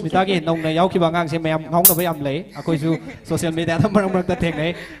akogi Sushmita gi nong na yauki ba angang se mayam ngaung na ba yam lei akoi su social media da marang ta theng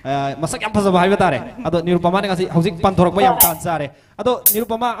nei masak yam phajaba haiba tare ado Nirupama ne ngasi hojik pan thorak ba yam tan sare ado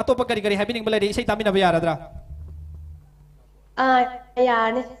Nirupama atopa kari happening ba lei isai tamina ba yaradra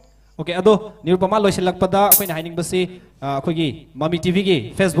yani Okay ado Nirupama loisilakpada akoina haining basi akogi MAMITV gi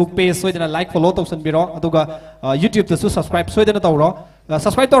Facebook page soidana like follow tawsan biro aduga YouTube ta su subscribe soidana tawro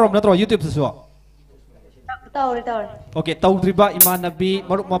subscribe tawrom natro YouTube ta su Taur. Okay tawdriba imanabi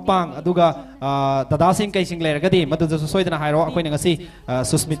maruk mapang aduga dada sing kai sing leragadi madu su soidana hairo akoina ngasi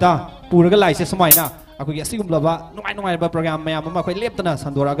Sushmita puraga laise sumaina akogi asigumlaba nungai ba program mayam ma akoi leptana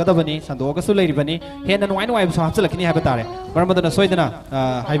sandora gadabani sandoga su leiribani hena nungai bu hapchalakini haba tare baramadana soidana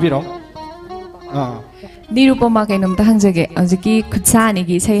haibiro Nirupama kainom ta hangjage ajiki khutsani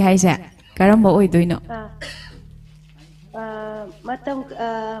gi sei haise karamba oidoino matam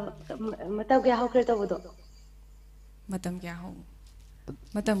kya hokre to bodo matam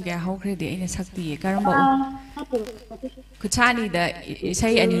kya hokre de ina sakti karamba khutsani da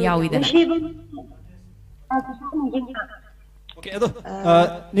sei ani yawi da Okay ado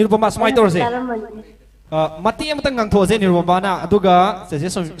Nirupama smai torse mati amatang ngang those Nirupama na aduga se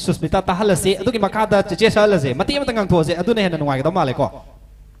Sushmita tahalase adugi makada cheche salase mati amatang ngang those adu ne hena nuai ga male ko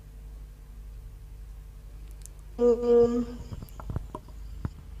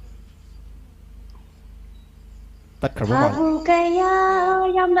tat kharba kaya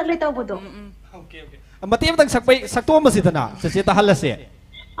yam nak le taw bodo Okay mati amatang sakto masidana cheche tahalase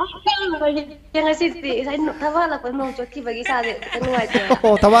yang ngasih saya tawala ko nong chokki bagi sa de nuai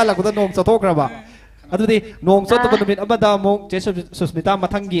oh tawala ko nong chotokraba adudi nong chot ko numit abada mo che Sushmita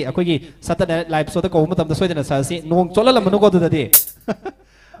mathangi akogi Saturday live show ta ko matam da soidana sa si nong cholala manu ko dadi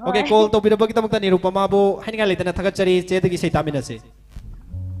Okay call to birabagi tamukta Nirupama bu haninga letana thagachari chedagi sei tamina se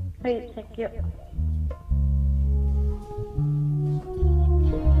thank you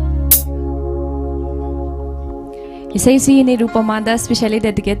Isai si Nirupama da specially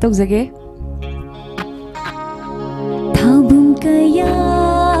dedicate tawjage Thabum kaya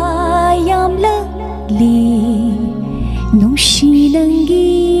yamla li nushi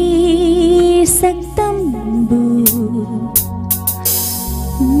nangi saktambu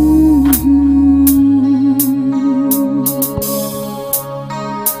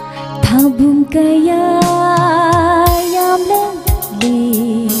Thabum kaya yamla li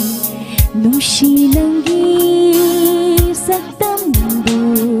nushi nangi saktambu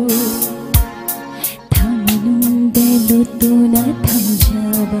thaminunde lutuna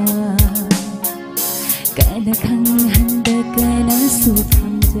thamjaba kana khanghanda kana su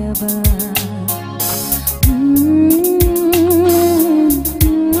thamjaba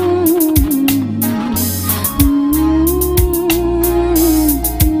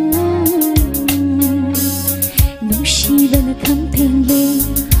nushibana khamthengle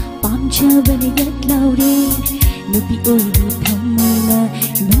pamjabana yatlaure nupi oidu thamana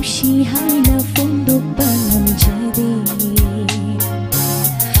nushi haina fondokpa ngamjade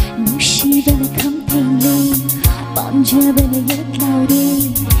nushibana khamthengle pamjabana yatlaure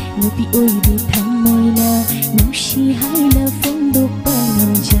nupi oidu thamana nushi haina fondokpa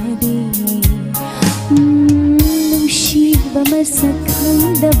ngamjade nushiba masak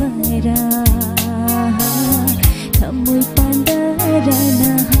khandabara thamoi pandara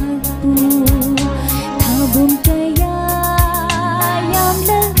na hapu thabum kaya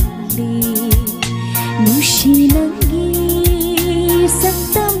yamla li nushi nangi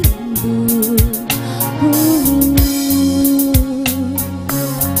saktambu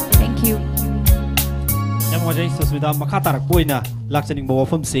thank you yam wajai Sushmita makha tarak poina lakchaning bo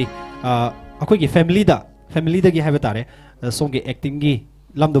wafam se akogi family da gi haiba tare song gi acting gi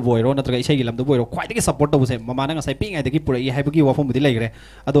lamdo boy ro natraga isai gi lamdo boy ro khwai dagi support to se mamana nga sai ping ai dagi pura i haiba gi wafam budi laigre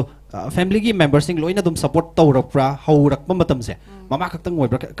ado family gi members sing loina dum support tawrakra haurak matam se mama kaktang oi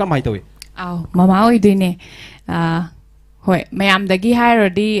kam hai tawi aw mama oidoine Hoi, mayamdagi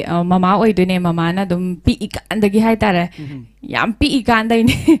hairodi mama oidune mama na dum pi ikandagi haitare. Yam pi ikandai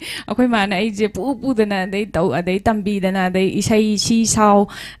ni. Akoi mana aije pu dana dai tau adai tambi dana dai isai si sao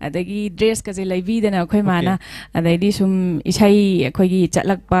adagi dress ka je laibi dana akoi mana adai di sum isai akoi gi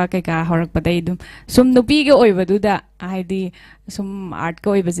chatlakpa kai ka horak padai dum sum nupi ge oibadu da haidi sum art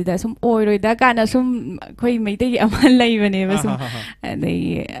ko oibasida sum oiroi da kana sum khoi meitei aman laibane ba sum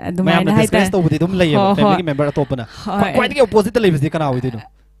adai adumai haita discuss to budi dum lai family member atopana quite the opposite laibasi kana oidino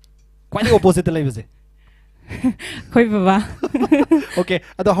quite the opposite laibasi Khoi baba. Okay,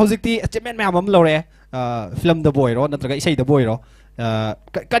 ado hojikti achievement ma'am am lore film the boy ro natraga isai the boy ro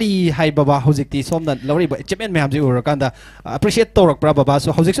kari hai baba hojikti somna lore ba achievement ma'am ji ur kanda appreciate torok pra baba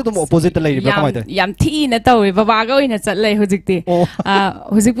so hojik su dum opposite lai ba kamai ta yam thi na tawi baba ga oina chatlai hojikti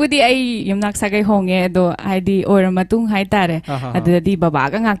hojikpudi ai yumnak sagai honge do haidi oira matung hai tare adadi baba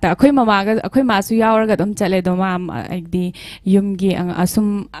ga ngakta akhoi mama ga akhoi ma su yaur ga dum chale do mam aidi yumgi asum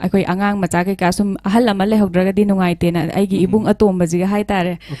akhoi angang macha kai ka sum ahal ama le hokdra ga di nungai te na ai gi ibung atom ba ji ga hai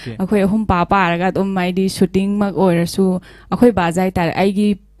tare akhoi hum pa pa ga dum mai di shooting mak oira su akhoi ba jai tare ai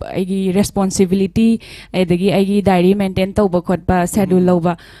gi responsibility adagi ai gi diary maintain tawba khotba schedule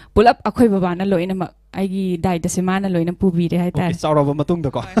loba pulap akhoi baba na loina ma ai gi dai da semana loina pubi re hai tare sauro ba matung da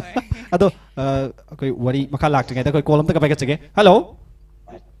ko ado akhoi wari makha lak tenge da koi column ta ka ba chege hello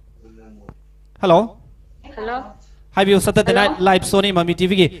hello Hello. Hi view Saturday night live Sony Mami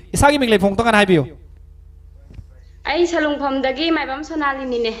TV gi isagi ming lei phong tong kan hi view Ai salung phom dagi mai bam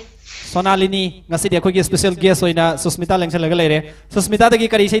Sonalini ne. Sonalini ngasi dia khoi gi special guest oina Sushmita lengchal laga leire Sushmita dagi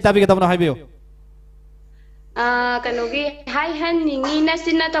kari sei tabi ga tamna hi view Kanogi hai han ningi na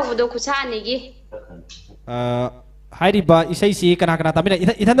sinna tawdo khusa ni gi. Hai riba isai si kana kana tamina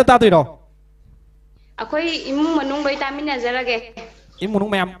ithan da ta toiro Akoi imung manung bai tamina jarage.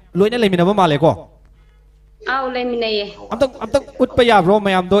 Imunung mayam loina leimina ba male ko Aw lemina ye. amtang utpa ya bro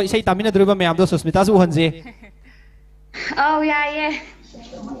mayam do isai tamina driba mayam do Sushmita su hanje Aw ya ye.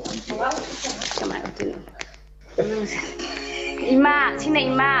 Ima, sina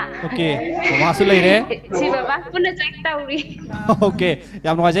ima. Okay, mama su leire Si baba punna check tauri. Okay,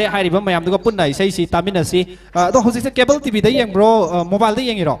 yam no jai hai riba mayam do ko punna isai si tamina si do hojik se cable TV da yang bro mobile da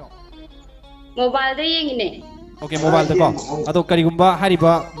yang iro Mobile da yengi ne. Okay, mobile da ko ado karigumba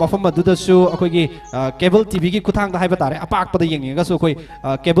hariba bafam adu da su akoi gi cable TV gi kuthang da haiba tare apak pa da yengi ga su koi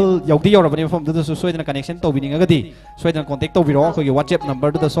cable yaudi yorabani bafam da su soidana connection to bininga ga di soidana contact to biro akoi gi WhatsApp number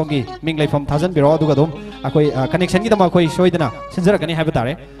da songi ming lai fam 1000 biro adu ga dum akoi connection gi da ma koi soidana sinjara kani haiba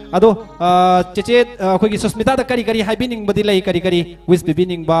tare ado cheche akoi gi Sushmita da kari kari haibining badi lai kari kari wish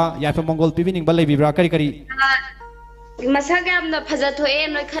bibining ba ya fa mongol bibining ba lai bibra kari kari Masagam na phajato e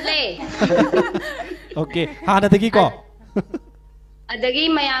noi khale. Okay, hana dagi ko Adagi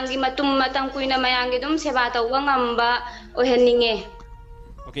mayangi matum matang kuina mayangi dum seba tawwa ngamba oheninge.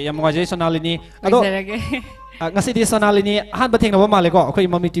 Okay, yam ngajai Sonalini ado ngasi di Sonalini han ba thengna ba male ko akoi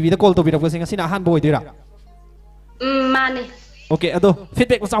Mami TV da call to bi rakwa singa sina han bo idira Mane. Okay, ado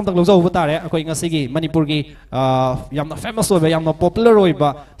feedback masam tang lozo butare akoi ngasi gi Manipur gi yamna famous oiba yamna popular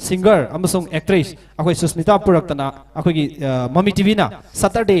oiba singer amasung actress akoi Sushmita Puraktana akoi gi Mami TV na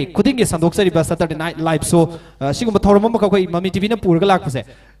Saturday khuding gi sandok sari ba Saturday night live show sigum thorom ma akoi Mami TV na purga lak pase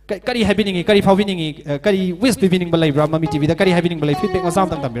kari happening kari fawing kari wish beginning ba libra Mami TV da kari happening ba lai feedback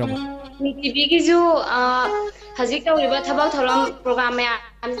masam tang tambiram Mami TV gi ju Hazik tawriba thabak thoram program ya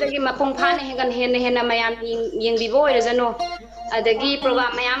amjagi mapung phane hegan hena mayam yengbibo irajano adagi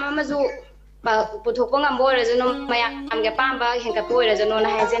program mayam amaju puthokpa ngambo irajano mayam ge pamba henka po irajano na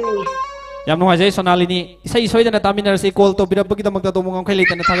hajeningi yam no hajai Sonalini isai soidana taminar se call to birab gi damak da to mongam khailai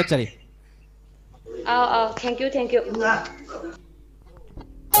tana thagat chari thank you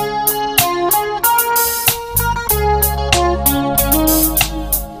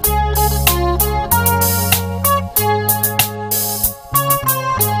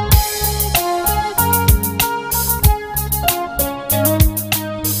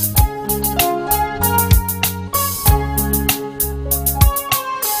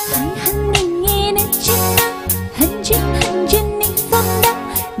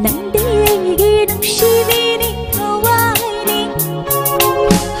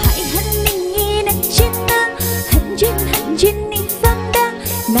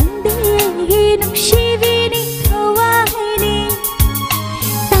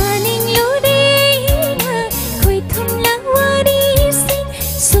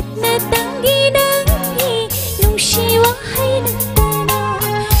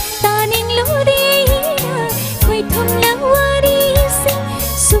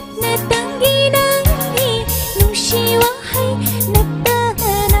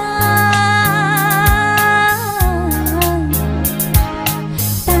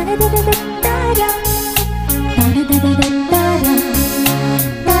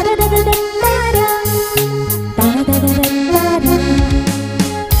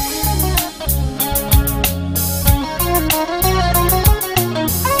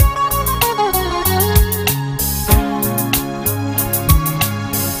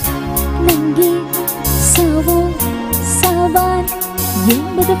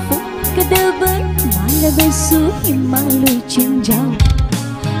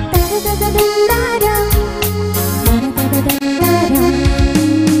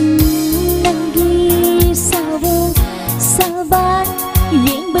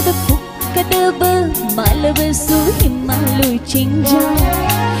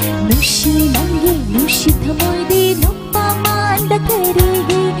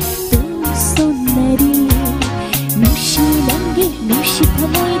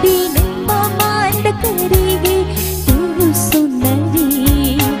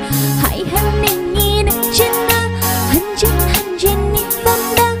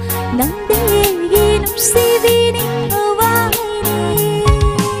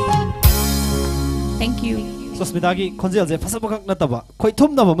Sushmita's conceal the Pasabak Nataba, quite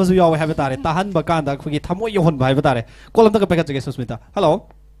Tom Nava Mazuya have a tare, Tahan Bakanda, Kuki Tamo Yohon by Batare, Column the package Susmita. Hello.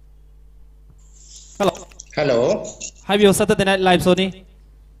 Hello. Hello. Have you Saturday Night Live, Sony?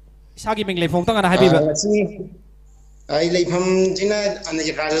 Shaggy Mingley from Tonga, have you? I live from Gina and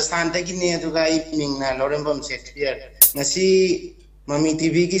the Rajasthan taking near to Guy Ming, Lorenbam Shakespeare. Nasi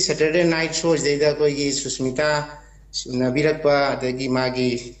MAMITV Saturday night shows, they are going to Sushmita. Nabirakpa, the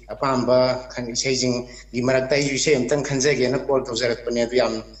Gimagi, Apamba, and chasing the Marakta, you say, and Tankanzag and a port of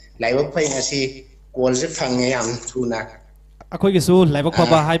Zarapanadiam, Live playing as he calls it Fangayam, Tuna. Akoigisu,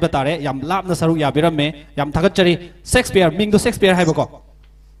 Yaipokpa Hybatare, Yam Lap Nasaru Yabirame, Yam Takachari, Shakespeare, Mingo Shakespeare Hypoko.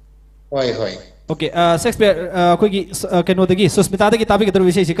 Hoi. Okay, Shakespeare, Kogi, Kanodagi, Sushmita, the topic of the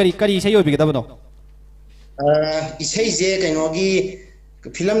Vishari, Kari, Sayo, Bigabano. It says, Kanogi.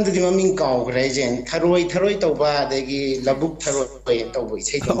 Film the Maming Cow, Rajan, Taroi Toba, the Labuk Taroi, Tobo,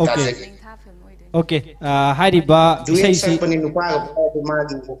 say okay, Heidi Ba, do you say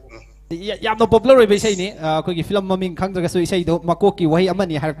Yam no popular Visani, Kogi film Maming Kanga, so say, Makoki, Way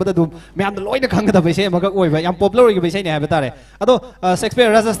Amani, Harpadum, Mam the Lloyd Kanga, Visay, Magawa, Yam popular Visani Habatare. Although Shakespeare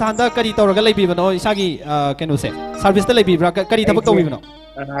Razastanda, Karito Galabi, no Shaggy, can you say? Service the Labi, Karita.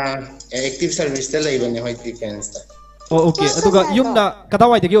 Active service the labor in the white defense. Oh, okay. Aduga yumna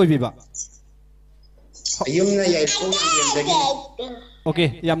katawai dagi oibiba. Yumna Yaipokpa dagi.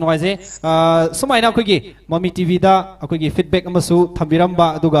 Okay, yam noise. Sumaina kugi MAMITV da kugi feedback amasu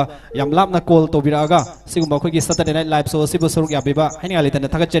thambiramba aduga yam lapna call tobiraga sigumba kugi Saturday Night Live so sibu suruk yabiba haninga litana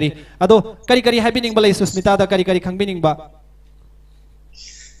thagachari ado kari happening balai Sushmita da kari khangbining ba.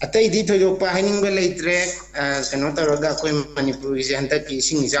 Atai di thoyokpa haning balai tre senota roga koi Manipur gi hanta ki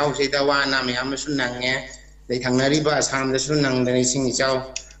sing jaw se da wa na me amasu nange. They Tanariba, Sam the Sunang, the Nation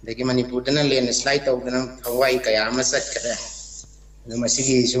Chow, the Manipur, the Lane slide of the Hawaii Kayama Sat. The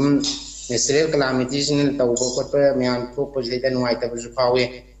Masigi Sum, the Serial Calamities in the Tawako, Mian Propos, they then white of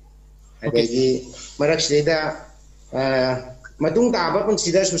Zupawe. Marak Seda Matung Taba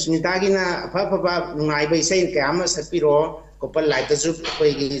considers Sushmitagina, Papa, Naiba say Kayama Sapiro, Copal like the Zup,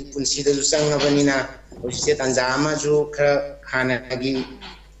 consider Sangavanina, which said Anzama, Zu Hanagi,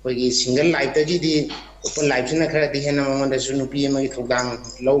 single light the open lives in a credit and among the Sunupi and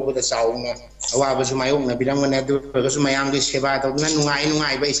Maitodang, low with the sound. I was my own, I belong when I do because my young Shiva of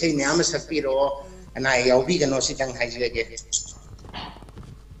Nanai by saying Yamas Sapiro and I'll be no sit and hide again.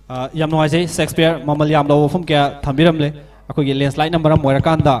 Yamnoise, Shakespeare, Mamaliam Low from Kia, Tambiramle, Akogi landslide number of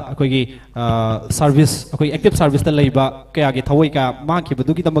Morakanda, Akogi service, Akogi active service the labor, Kayagi Tawika, Maki,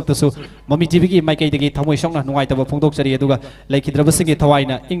 Buduki Tamakasu, MAMITV, Mike the Tamoshong, no white of a Pondoxari Eduga, like Drabasing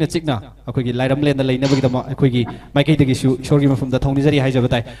Tawaina, in the Signa, Akogi Liram Land, the Lane, Akogi, Mike the issue, showing from the Tonizari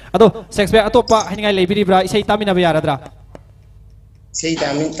Hajabatai. Ado, Shakespeare Atopa, Hanga Labibra, say Tamina Viaradra. Say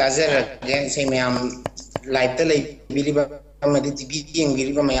Tamin Tazer again, say me am like the late Biliba, MAMITV, and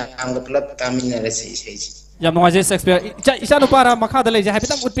Biliba, my am the club Tamina, say. Yamnoise Shakespeare, Isano para Makadale,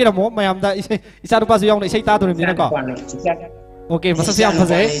 Habitam would be a more, my amda, Isano Pass young, say Tatu in okay, Masasiam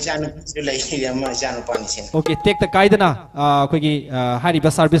okay, take the Kaidana, Quiggy,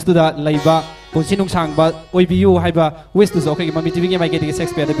 Hariba service to the Laiba, Punsinung Sang, but OBU, Hiba, Wistus, okay, MAMITV, my getting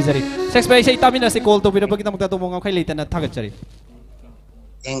Shakespeare, the Bizarre. Shakespeare, say Tamina, say call to be a book of the Monga and a Tagachari.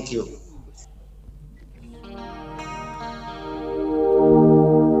 Thank you.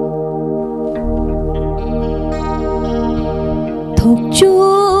 Thok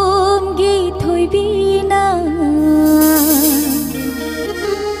chum gi thoi bina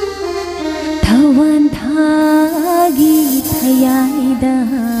Thawan thagi thayaida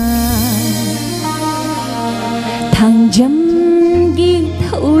Thangjam gi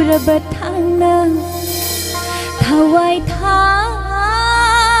thora raba thangna thawai thage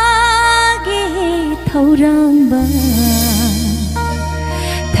thaurangba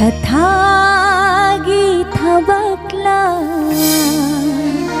thagi thabakla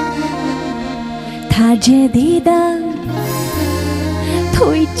thaje dida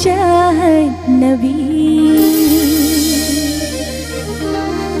thoi nabi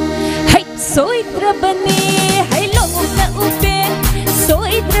hai soitra bane hai longna upen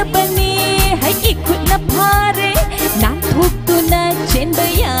soitra bane hai ikut na phare nan thuk tu na chenba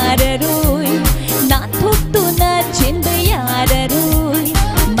yararoi nan thuk tu na chenba yararoi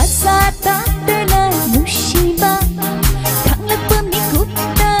masa tatala nushiba khanglakpa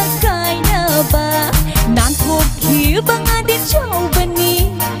mikupta kaina ba nan thuk khiba ngadi chawbani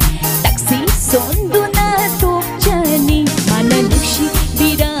taxi sonduna tokchani mana nushi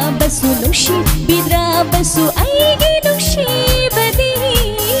bira basu aigi nushi badi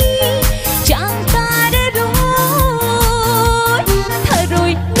chantara roi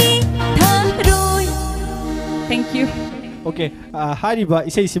tharoi ni tharoi. Thank you. Okay, hariba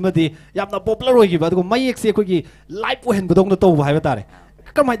isai simadi yamna popular oigiba adugo mayek se akogi live ohen bodong to ba haiba tare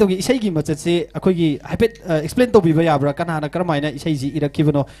karamai togi isai gi machat se akogi haipet explain to biba yabra kanana karamai na isai ji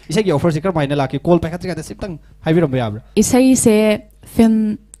irakibano isai gi offer se karamai na laki call packet ga siptang haibiram yabra Isai se film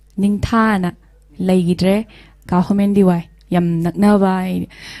ningthana laigidre ka homen diwai yam nakna ba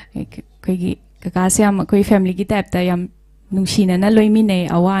koigi kaka se am koi family gi type ta yam nungshina na loimine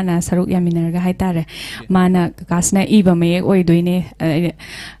awana saruk yaminarga haitare mana kakasna iba mayek oidoine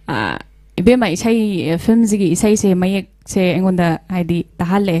ibema isai film zigi isai se mayek se engonda haidi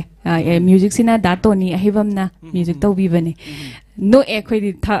tahale music sina datoni ahibamna music tawbibane no ekhoi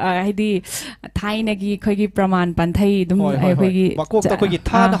haidi thaina gi khoi praman panthai dum khoi gi bakok ta khoi gi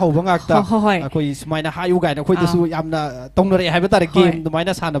thana hobanga ta khoi sumaina hayu ga na khoi dasu yamna tongnore haiba tare game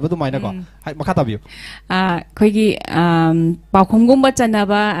dumaina sanaba dumaina ko makha tabiu khoi gi paukhom gumba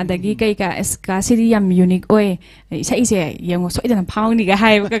chanaba adagi kai ka ska siri yam unique oi isai se yengo soidana phawni ga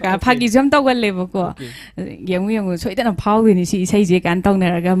haiba ka phagi jam tawgal lebo ko yengo soidana phawni ni si isai je kan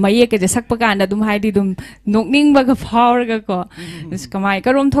tongnaraga maye ke je sakpa kan dum haidi dum nokning ba ga phawra ko kamai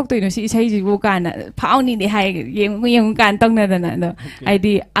karom thok toino si isai ji bu kan phawni ni hai yengo kan tongnadana do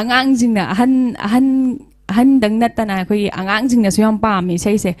aidi angang jingna ahan dang natana khoi angang jingna su yam pam mi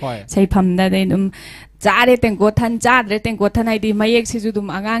sai se sai phamda dei dum chare tengko than chadre tengko than aidi mayek si ju dum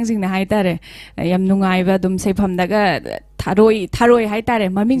angang jingna hai tare yam nungai ba dum sai phamda ga tharoi hai tare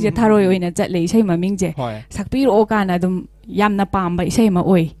maming je tharoi oina chatle isai maming je sakpir o kana dum yamna pamba isai ma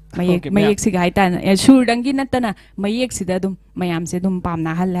oi mayek si ga hai tan sur dangi natana mayek si da dum mayam se dum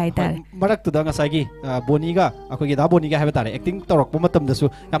pamna hal hai tare marak tu da ngasai gi boni ga akoi gi da boni ga haiba tare acting torok pa matam da su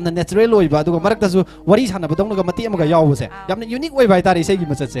yamna natural oi ba du marak da su wari sana ba dong ga mati am ga yaw se yamna unique oi bai tare isai gi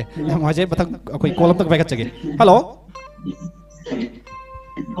machat se yam haje bathang akoi column tak bai ka chage hello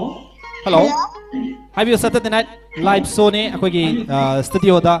hello have you Saturday night live show ne akoi gi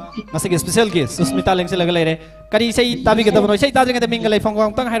studio da ngasai gi special guest Sushmita lengse laga lere kari sei tabi ga da no sei ta jeng da ming ga lai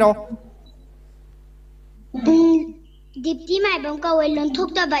phong tang hai ro Dipti mai bang ka wai lon thok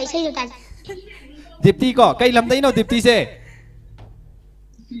ta bai sei ta Dipti ko kai lam dai no Dipti se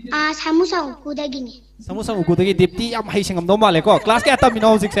samusa ku da gini samusa ku da gi Dipti am hai singam no male ko class ka tam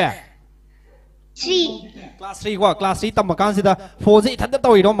no sik se 3 class 3 ko class 3 tam kan sida phone se thanda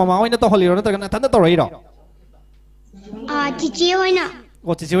toi ro mama hoina to holi ro na thanda to roi ro chichi hoina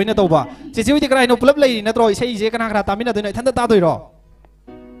o chichi hoina to ba chichi hoi krai no pulap lai na tro sei je kana kra tamina doi na thanda ta doi ro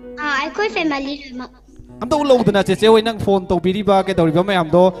ai khoi family ma am to lo duna chichi hoi nang phone to biri ba ke dori ba mayam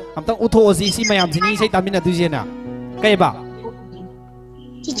do am tang utho si mayam sini sei tamina du je na kai ba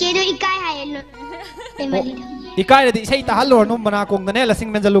chichi do ikai hai lo family ikai de sei ta halor no mana kong da ne la sing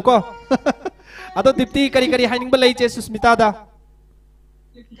men jalu ko ado Dipti kari haining ba lai che Sushmita da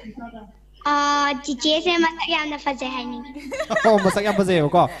chichi se masak yam na faje haining oh masak yam faje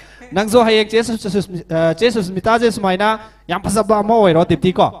ko nang zo hayek che Sushmita je sumaina yam phasaba mo oi ro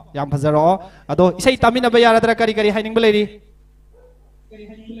Dipti ko yam phazaro ado isai tamina ba yara dra kari haining ba lai ri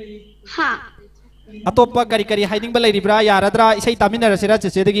ha atoppa kari haining ba lai ri bra yara dra isai tamina ra sira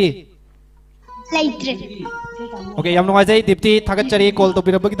che degi laitre okay yam nungai jai Dipti thagat chari call to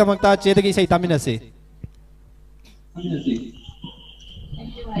birabagi tamakta che degi isai tamina se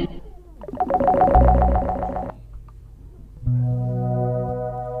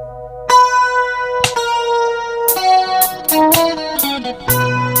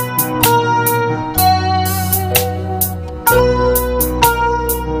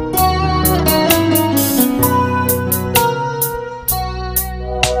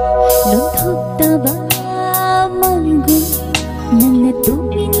Lon thok ta ba malgu nang na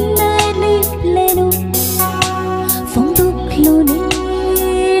tumin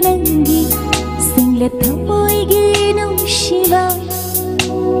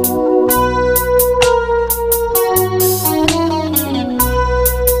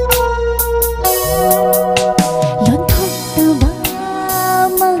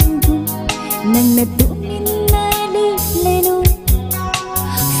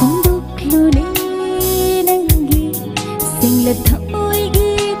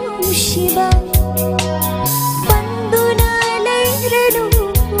nungsiba panduna leiranu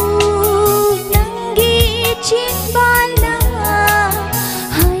nangi chimbala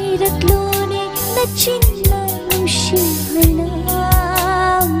hayratlone nachinna nungshihana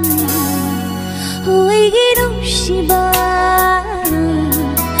hoigi nungsiba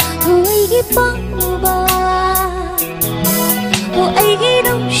hoigi pangba hoigi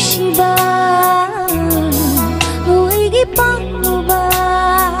nungsiba hoigi pangba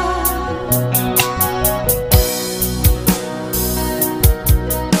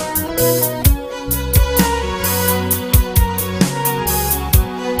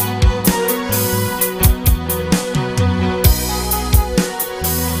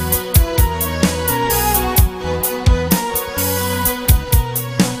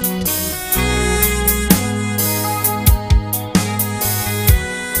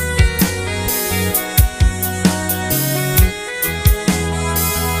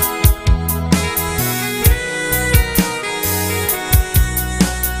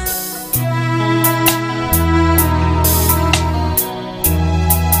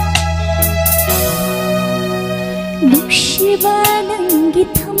nungsiba nangi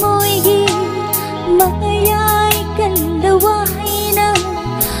thamoigi mayai kandawa haina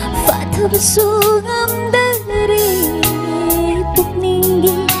fathabsu ngamdare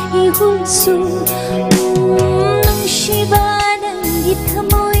pukningi ihulsu nungsiba nangi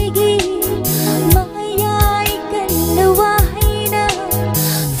thamoigi mayai kandawa haina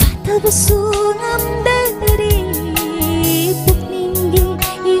fathabsu ngamdare pukningi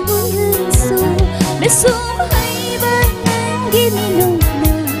ihulsu mesum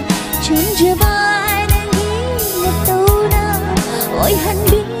Giminuna chanjaba nangi natona oi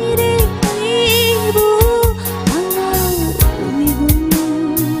hanbire ibu angau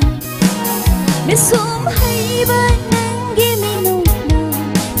mihun mesum haiba nangi minuna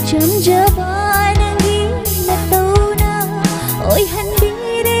chanjaba nangi natona oi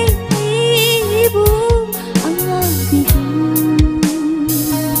hanbire ibu angau mihun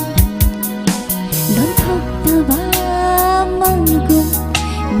non thokta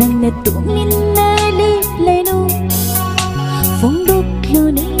nang natumin na liplano fondok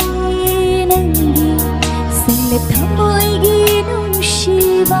lone nangi sanglet thamoy ginung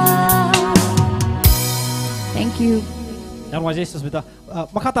shiba. Thank you. Yan wajay Sushmita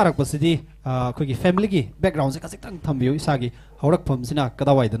makatarak pasidi kogi family gi background se kasik tang thambiyo isagi haurak pham sina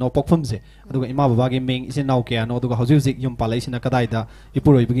kadawai da no pokpham se aduga ima baba gi ming isin naw ke ano aduga hauji hauji yum palai sina kadai da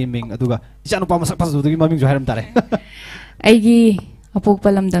ipuroi bagi ming aduga isanu pa masak pasu dugi maming jo haram tare aigi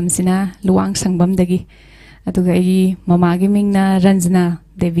apokpa lamdam sina Luwang sangbam dagi aduga aigi mama gi ming na Ranjana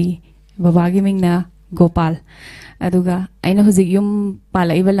Devi baba gi ming na Gopal aduga aina hujik yum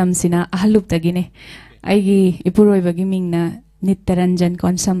palai balam sina ahalup dagi ne aigi ipuroi bagi ming na Nitaranjan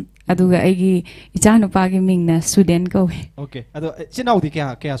Konsam aduga aigi ichanu pa gi ming na Suden ko okay ado chinau di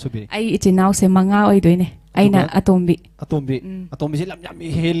kya subi ai ichinau se manga oi doine aina atombi se lam yam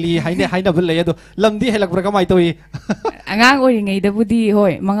heli haina bul le ado lam di helak bra kamai toi angang oi ngai da budi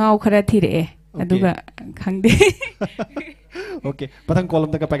hoi mangau khara thire aduga khangde okay patang kolom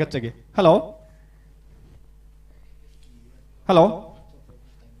da ka packet chage hello hello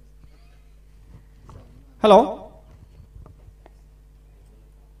hello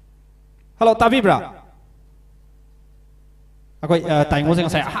hello tabibra akoi taingo se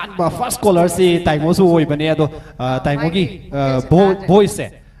ngasai han ba first caller si taingo su oi bane ado taingo gi voice se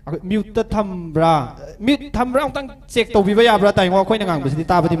akoi mute thambra tang check to bi ba ya bra taingo akoi na ngang ba si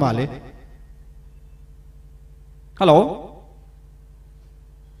ta ba di male hello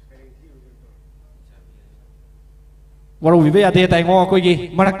waru bi ba ya de taingo akoi gi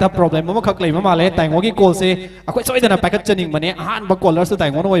marak ta problem ma khak lei ma male taingo gi call se akoi soi dana packet chaning bane han ba caller su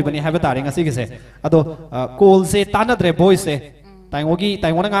taingo no oi bane ha ba tari ngasi gi se ado call se tanadre voice se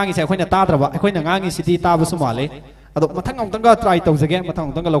taingo na ngangi se akoi na ta draba akoi na ngangi si ti ta ba su male ado mathang ong tang ga try tau jage mathang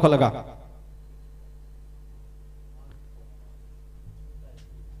ong tang ga lokhalaga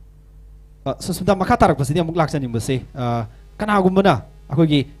Sushmita makha tarak pasidi amuk laksan ning base kana gumbana akoi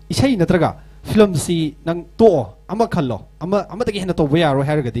gi isai natraga film si nang to ama khallo ama tagi hena to boya ro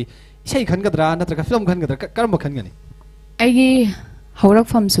haragadi isai khan gadra natraga film khan gadra karam khan gani aigi haurak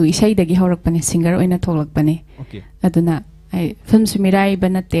pham su isai dagi haurak pane singer oina tholak pane okay aduna ai film su mirai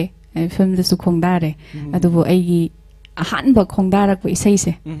banate ai film da su khongdare adubu aigi ahan ba khongdarak bu isai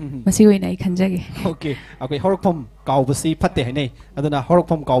se masi oina ai khanjage okay akoi haurak pham kaw basi phatte hai nei aduna haurak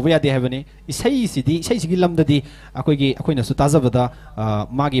pham kaw ya de habani isai sigi lamdadi akoi na su tajabada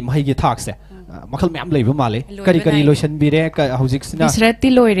magi mahi gi thak se makhal myam leiba male kari lotion bire hojik sina israti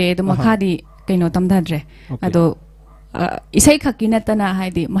loire do makhadi kaino tamdadre ado isai khaki natana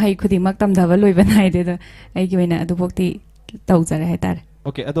haidi mahai khudimak tamdaba loiba naide ai gi wena adu bokti tawjare hai tar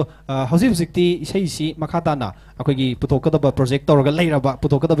Okay, ado hausi husik isai si makhatana akogi putokadaba project tawraga leiraba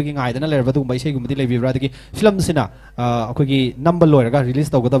putokadaba gi ngaidana leiraba dugumba isai gumdi leibibra dagi film sina akogi number loiraga release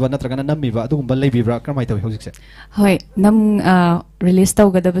tawgadaba natragana nammiba dugumba leibibra kramai tawi hausikse hoi nam release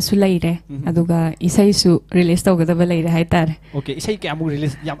tawgadaba su leire aduga isai su release tawgadaba leire hai tar Okay, isai kyamu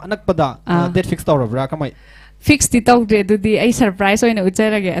release yam anakpada date fix tawrabra kamai fix ti tawdre dudi ai surprise oina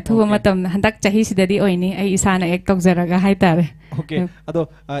ujarage athuba matam handak chahi sidadi oini ai isana ek tawjaraga hai tar Okay, ado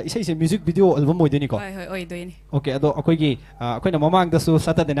isai se music video album oideni ko oi doini Okay, ado akoigi akoina mamang da su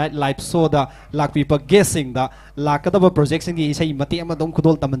Saturday night live show da lakpi pa guessing da lakadaba project singi isai mati ama dom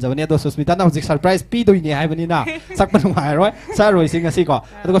khudol tamanjabani ado Sushmita na hojik surprise pi doini haibani na sakpan mai roi saroi sing asi ko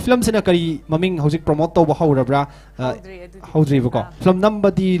ado film sina kari maming hojik promote to ba haurabra haudri ko film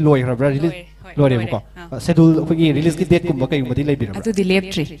number di loi rabra release loi ko schedule akoigi release ki date kumba kai umadi lei birabra adu di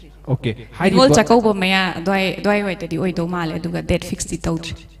leptri Okay, hol chakauba maya doi wai tadi oi do male aduga date fix ti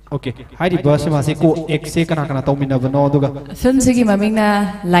tawdri Okay, haidi bus ma se ko ek se kana kana tawmina bano aduga film sigi maming na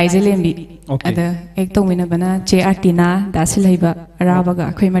laijelembi ada ek tawmina bana che artina dasilaiba arabaga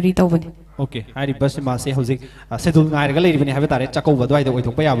akhoi mari tawbani Okay, haidi bus ma se hojik schedule ngai ga leiribani habe tare chakauba doi da oi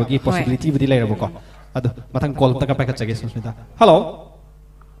thokpa yabagi possibility budi leirabo ko adu mathang call ta ka packet chage Sushmita hello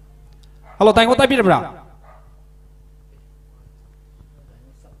hello tango ta birabra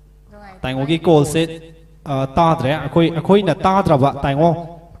tango gi call se tadre akoi na tadraba tango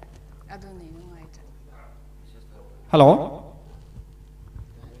hello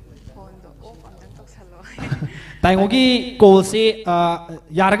tango gi call se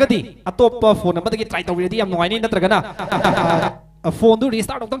yaragadi atop phone number gi try tawiradi yam noini natragana phone du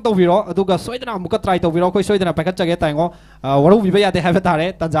restart tang tawiro aduga soidana amuka try tawiro koi soidana packet chage tango waru biba yade have tare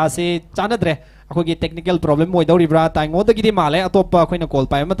tanja se chanadre akogi technical problem moi dawribra tango da gidi male atop akoina call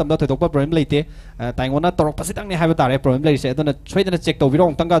pai matamda thoidokpa problem leite tango na torok pasitang ne have tare problem leise aduna soidana check tawiro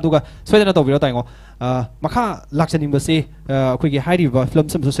tanga aduga soidana tawiro tango makha lakchaning base akogi hairiba film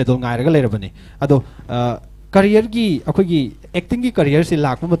sam su sedol ngairaga leirabani ado career gi akogi acting gi career se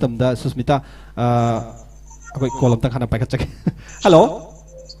lakpa matamda Sushmita akoi call amta khana paikhat chake hello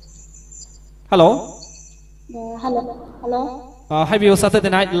hello hello hi view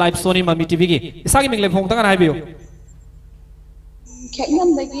Saturday night live Sony MAMITV gi isagi mingle phong tanga hi view kheknam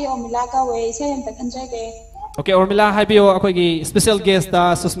dagi omila ka we se yam ta khanjage Okay, Ormila hi view akoi gi special guest da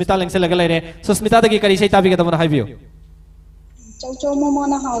Sushmita lengse laga leire Sushmita dagi kari sei tabi ga tamana hi view chow momo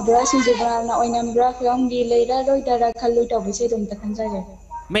na haubra si jibra na oinam bra film gi leira roi dara khallu ta bise dum ta khanjage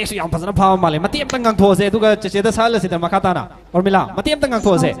me su yam phasana phawa male mati am tangang those duga cheche da sal sida makata na Ormila mati am tangang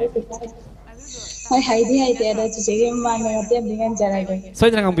those hai haidi haidi ada cheche ge ma me mati am dingan jarai ge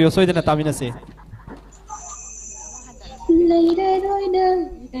soidana ngang bio soidana tamina se leira roi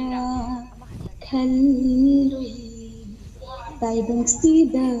dara khallu tai bang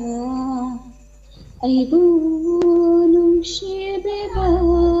sida ai bu nung shi beba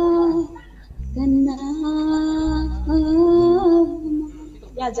kana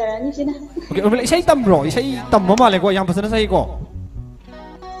ya jarani sina Okay, Ormila isai tamro isai tamma male ko yam phasana sai ko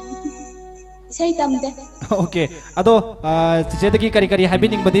isai tamde Okay, ado cheche dagi kari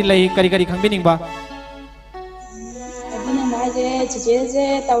happening badi lai kari khangbining ba adina maje cheche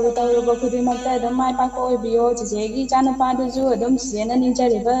tawu ba khudi makta dam mai pa ko bio cheche gi chana pa du ju dam sena nin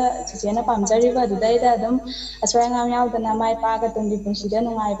jari ba cheche na pam jari ba du dai da dam aswai ngam yaw dana mai pa ka tum di punsida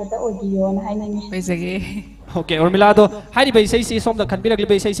nungai ba ta o bio na hainangi paisage Okay, Ormila do hari bai sei som da khanbirak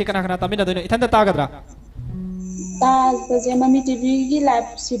libai sei kana kana tamina do ithanda tagadra ta je MAMITV gi live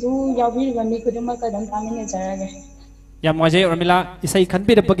sidu yawbir ba mi khuduma ka dam tamine jarage yam waje Ormila isai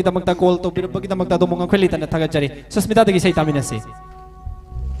khanbira bagi damakta call to bir bagi damakta do monga kheli tan thaga jari Sushmita dagi sei tamina se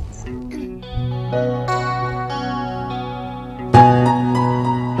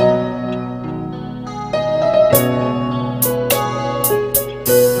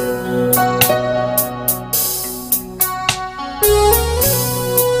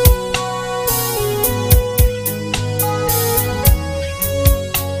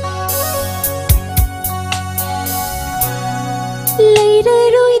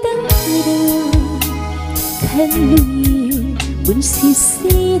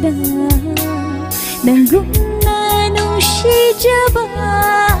Bunsisida Nanguna nung shijaba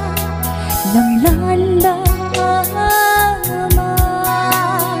Lamlala ma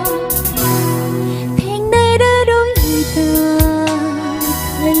Tengnara roida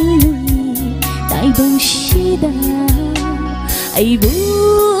Kalui Tai bang shida Ai bu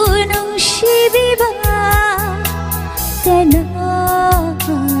nung shibiba Kana ma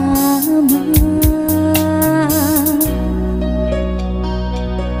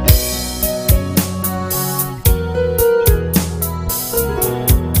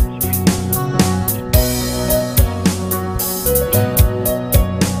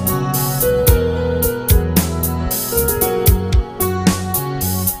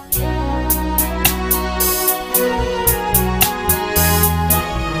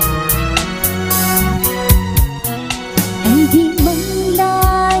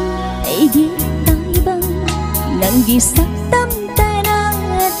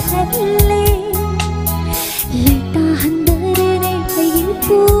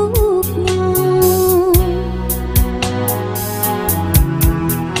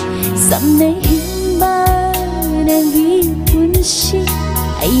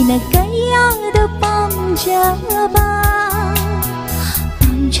ꯃꯤꯅ ꯀꯌꯥꯗ ꯄꯥꯝꯖꯕ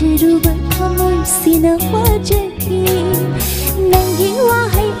ꯄꯥꯝꯖꯔꯨꯕ ꯊꯃꯣꯏꯁꯤꯅ ꯋꯥꯖꯈꯤ ꯅꯪꯒꯤ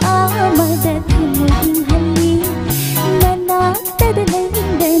ꯋꯥꯍꯩ ꯑꯃꯗ ꯊꯃꯣꯏ ꯏꯪꯍꯜꯂꯤ ꯅꯅꯥꯛꯇꯗ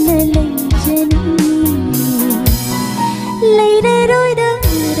ꯂꯩꯗꯅ ꯂꯩꯖꯅꯤꯡꯉꯤ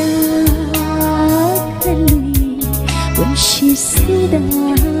ꯂꯩꯔꯔꯣꯏꯗꯔꯥ ꯈꯜꯂꯨꯏ ꯄꯨꯟꯁꯤꯁꯤꯗ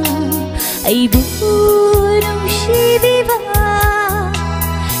ꯑꯩꯕꯨ ꯅꯨꯡꯁꯤꯕꯤꯕ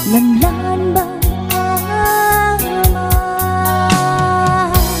ꯂꯝꯂꯥꯟꯕ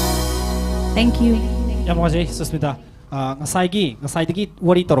Thank you. Yam wajay Sushmita. Ngasai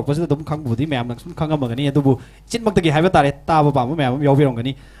wari torokpasida dum khangbudi mayam nang sum khangamagani adubu chinmakdagi haiba tare taba pamma mayam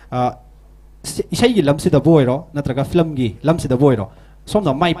yawbirongani isai gi lamsida boiro natraga film gi lamsida boiro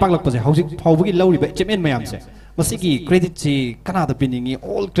somna mai paklakpase hojik phawbugi lawriba chemen mayam se masigi credit si kanada piningi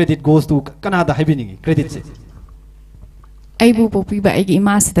all credit goes to kanada haibiningi credit se Aibu popiba aigi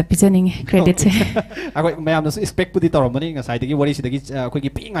imasida pijaning credit se akoi mayam nasu expect pudi toromani ngasai dagi wari sidagi akoi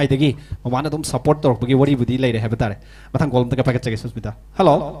gi pingai dagi mamana dum support torokpagi wari budi leire haiba tare mathang kolom taka paket chage Sushmita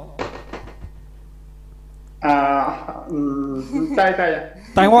hello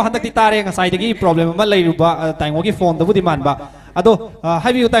Taiwo handak ti tare ngasai dagi problem ma leiruba taiwo gi phone da budi manba ado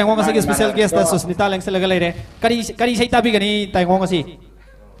haibiu taiwo ngasi gi special guest da Sushmita lengselaga leire kari sei tabi gani taiwo ngasi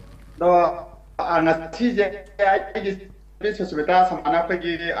do ngati je ai Sushmita samana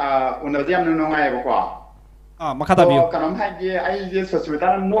pagi unajam nungai bako makata biu kanam hagi ai je Sushmita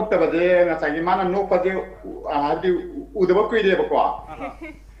nok ta bade ngasai mana nok pade hadi udaba kuide bako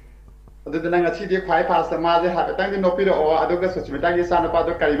adudana ngati de khai pasta ma je ha tang de nopi ro aduga Sushmita gi sana pa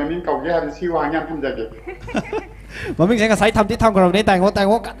do kari mamin kauge ha si wa ngam thamjage maming senga sai thamti thamgaram ne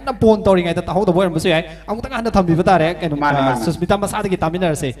taiwo kanna pon tori ngai ta hodo boiram busu yai amuk tang handa thambi batare kaino Sushmita masada gi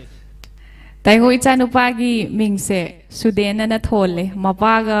taminar se Taigo ichanupagi mingse Sudena na thole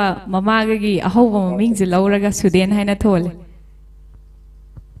mapaga mamaga gi ahoba mingse lauraga Suden haina thole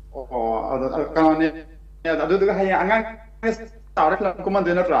kanone aduga hay angang tawra kuman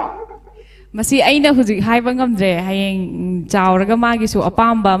dena tra Masi aina hujik haiba ngamdre hayeng chawraga magi su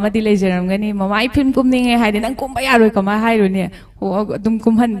apamba amadi leijaramgani mamai film kumninge haide nang kumba yaroi kama hairune ho dum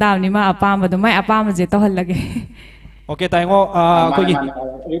kumhan dawni ma apamba do mai apamba je tohallage Okay, taiwo kogi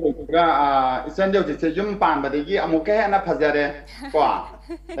isan jauh je jum pan badegi amuke ana phajare kwa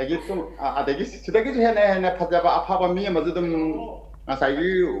lagi tu adegi sidagi je na phajaba aphaba mi amazudum asai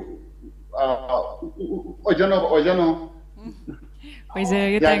ojono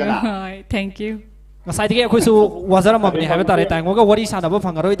thank you ngasai digi akhoi su wazaram apni haiba tare taiwo ga wari sana ba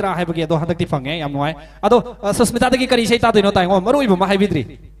phangaroi dra haiba ge do hadakti phange yam noi ado Sushmita dagi kari sei ta doino taiwo maroi ba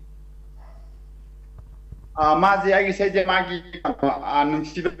haibidri Mazi agi seje magi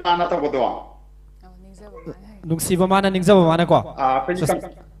nungsiba mana ta bodo nungsiba mana ningzaba mana ko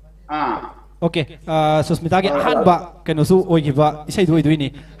Okay Sushmita gi ahanba keno su oigiba isai duini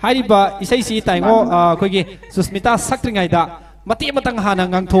hariba isai si taiwo kogi Sushmita saktringai da mati matang hana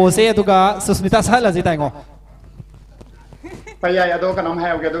ngang those aduga Sushmita sala ji taiwo Paya ado kanam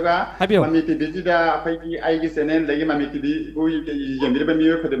hayo gaduga MAMITV da pagi aigi channel lagi MAMITV go yemir ba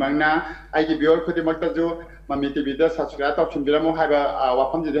miyo khudimangna aigi bior khudimakta jo MAMITV da subscribe option biramo haiba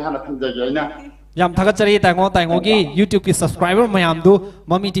wafam ji hana thamjagi aina Yam thagachari taiwo gi YouTube ki subscriber mayam du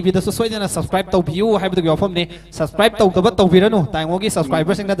MAMITV da so soidana subscribe tawbiu haiba du wafam ne subscribe tawdaba tawbiranu taiwo gi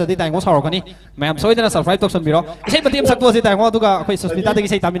subscriber sing da dadi taiwo sarokani mayam soidana subscribe tawson biro isai batim sakto si taiwo duga khoi Sushmita dagi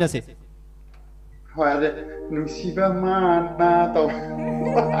sei tamina se Hoade nungsiba mana to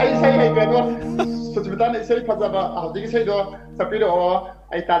ai sai hai gado Sushmita ne sai phajaba hadi sai do sapiro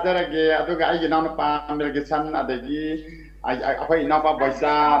ai tajarage aduga ai gina pa melge chan adagi ai apai na pa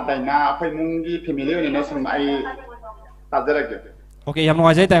boisa daina apai mungi family ne no sum ai tajarage Okay yam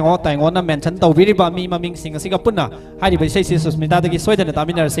nuai jai taiwo na mention tawbiri ba mi maming sing asiga punna hari ba sei Sushmita dagi soidana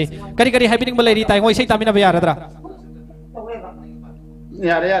taminar se kari haibining ba leiri taiwo sei tamina ba yaradra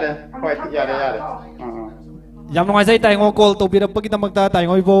Yare Yam nuai jai taiwo call tawbirapagi damakta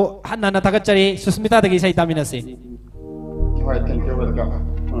taiwo ibo hanna na thagachari Sushmita dagi sei tamina se Thank you welcome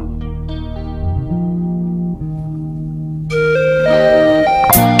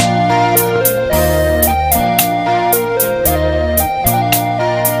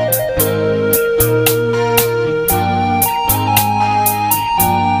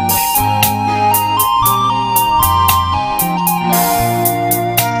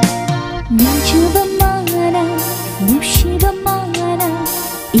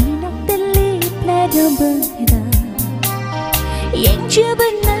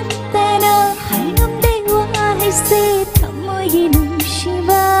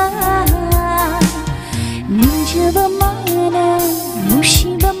Ninja ba mana,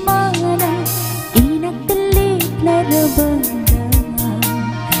 mushiba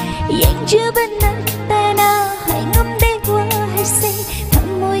ꯌꯦꯡꯖꯕ ꯅꯠꯇꯅ ꯍꯥꯏꯉꯝꯗꯦ ꯋꯥꯍꯩꯁꯦ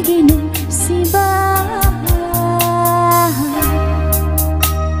ꯊꯃꯣꯏꯒꯤ ꯅꯨꯡꯁꯤꯕ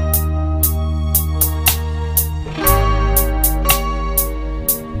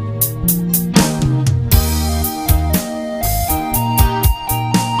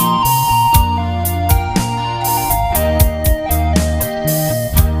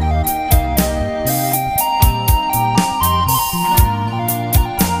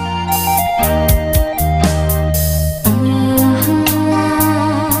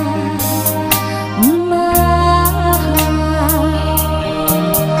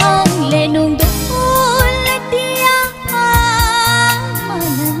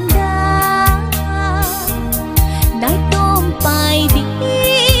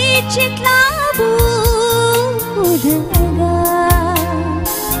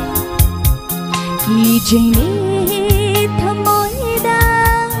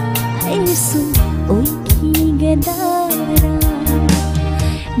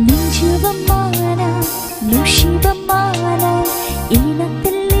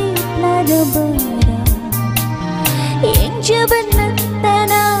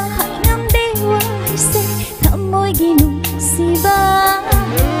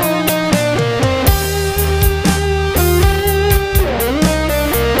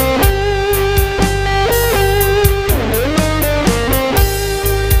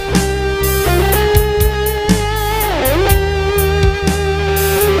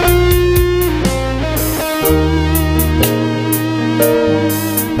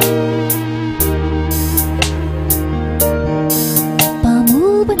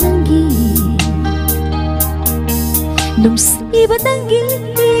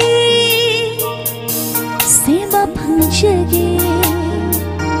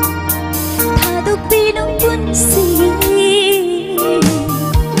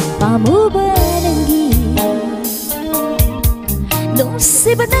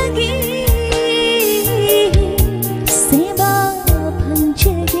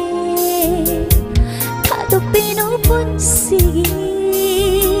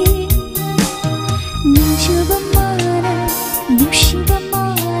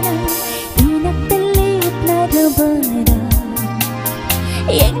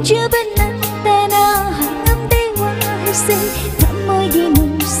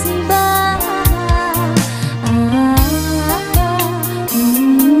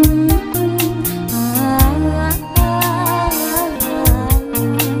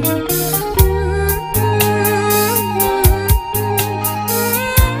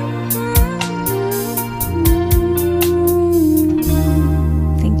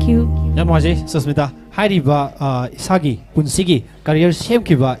Sushmita, Hariba, Sagi, Punsigi, career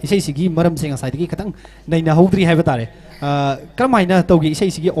Shemkiba, Isagi, Madam Sing aside, Katang, Naina Hodri Havatare. Kamaina Togi,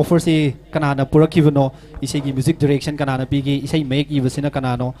 Isagi offers a Kanana Purakivano, Isagi music direction, Kanana Pigi, Isai make Ivasina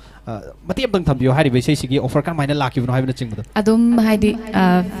Kanano, Matiabang Tambio, Hariba, Isagi offer Kamina Laki, having a ching. Adum Heidi,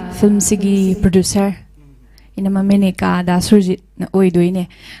 film Sigi producer. In a Mamenika, da Surjit, Oiduine,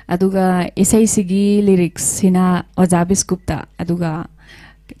 Aduga, Isai Sigi lyrics, Hina, Ozabis Gupta, Aduga.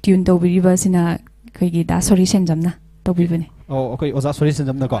 Tune to be reverse in a Kagi da solution jamna to be vene. Oh, okay, Oza solution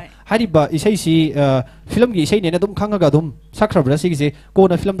jamna go. Hariba is a film gi say Nedum Kangagadum, Sakra Brassi, go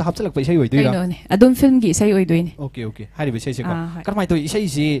on a film the Hapsel by say we do. I don't film gi say we doing. Okay, okay. Hariba says Carmito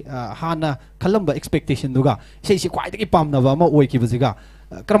says Hana Kalamba expectation duga. Says quite a pam Navama Wakibuziga.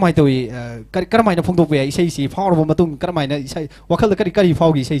 Carmito Carmina Ponto says power of Matum Carmina say Wakal the Kari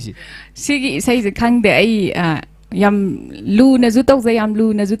Foggy says. Sigi says the Kang de Yam Lu Nazuto, the Yam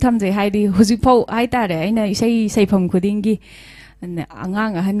Lu Nazutam, the Heidi, Huzipo, Haitare, I say from Kudingi, and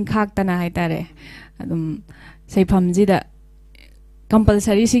Angang, a hen kaktana Haitare, say Pamzida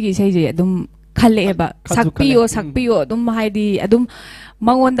compulsory Sigi says, Dum Kaleba, Sakpio, Dum Heidi, Adum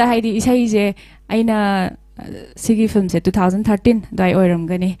Mangwanda Heidi, says, Aina Sigi films 2013, Dai Oram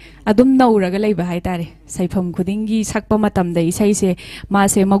Gani, Adum no Ragaleba Haitare, say from Kudingi, Sakpamatam, they say,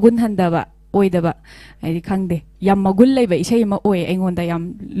 Mase Magun Handaba. Oidaba, I can't de Yamagula, but say my oi, and one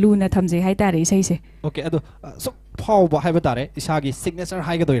Yam Luna Tamse Haitari, says. Okay, so Paul Havatare, Isagi, signature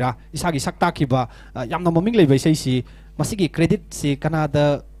Haigadora, Isagi Saktakiba, Yamamingli, by say she, Masiki credit, see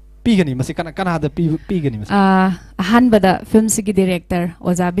Canada Pigani, Masicana Canada Pigani. Hanbada, film Sigi director,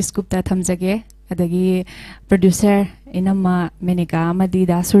 Ozabis Gupta Tamsage, Adagi producer, Inama Menika,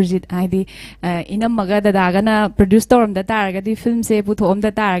 Madida, Surjit, ID, Inamaga, the Dagana, produced on the target, the film say put home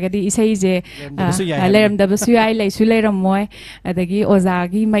the target, the Isaze, Alarm WI, like Sulera Moy, Adagi,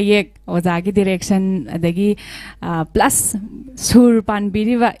 Ozagi, Mayek, Ozagi direction, Adagi, plus Sur Pan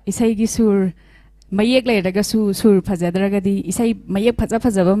Biriva, Isagi Sur. mayek leiragasu sur phajadragadi isai mayek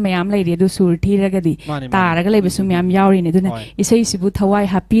phajaba mayam leiri adu sur thiragadi taraga leibasu mayam yauri ne duna isai sibu thawai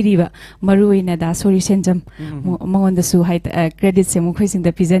hapiriba maruina da sori senjam mongonda su hai credit se mu khoising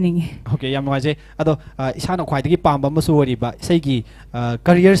da pijaning okay yam waje ado isana khwaidagi pamba masu wariba isai gi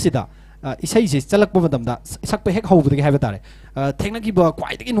career sida isai ji chalak badamda isak pe hek hobudagi haiba tare thengna gi ba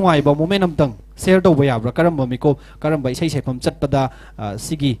kwaidagi nuai ba moment amtang share to ba yabra karamba miko karamba isai saifam chatpada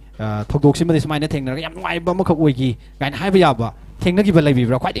sigi thogdok simadi sumaina thengna yam nuai ba makak oigi gain haiba yaba thengna gi ba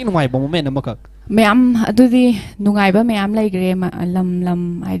laibibra kwaidagi nuai ba moment amakak mayam adudi nungai ba mayam laigre lam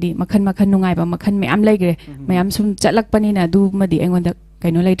haidi makhan nungai ba makhan mayam laigre mayam sum chalak pani na du madi engonda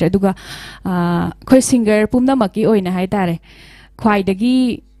kaino laitra duga khoi singer pumna maki oina hai tare khwaidagi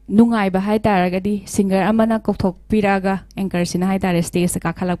nungai ba hai taragadi singer amana kokthok piraga anchor sina hai tare stage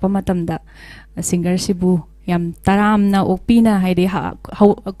ka khalakpa matamda singer sibu yam taramna okpina haide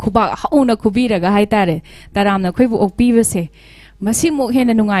khuba hauna khubiraga hai tare taramna khoibu okpibase masimuk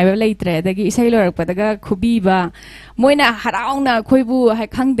hena nungai ba leitre dagi isai lorakpadaga khubiba moina harauna khoibu hai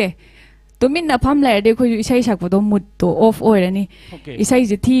khangde tuminna pham lairde khoi isai sakpado mood to off oirani isai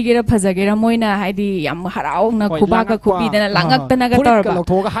je thigera phajagera moina haidi yam harauna khuba ka khubidana langaktana ga torba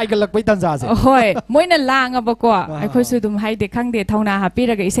lokhoga haigalak bai tanza se hoi moina langa ba ko ai khoi su dum haide khangde thauna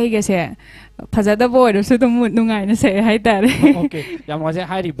hapiraga isai ge se phajada boy ro su dum mood nungai na se hai tare okay yam waje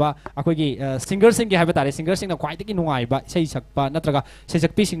hairi ba akoi gi singer sing ge haiba tare singer sing na khwaiti gi nungai ba isai sakpa natraga isai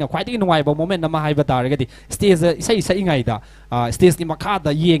sakpi sing na khwaiti gi nungai ba moment na ma haiba tare gadi stage isai sai ngai da stage ni makha da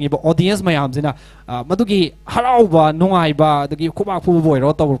yengi ba audience mayam jina madugi harauba nungai ba dagi kuba fu boy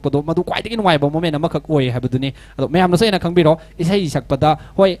ro tawrpado madu kwaidagi nungai ba moment amakak oi habaduni ado mayam na sai na khangbiro isai sakpada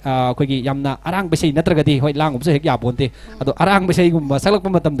hoi khoi gi yamna arang ba sei natragadi hoi langum se hek ya bonte ado arang ba sei gumba saklak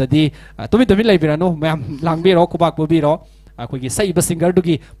matam dadi tumi laibirano mayam langbiro kuba fu biro khoi gi sai ba singer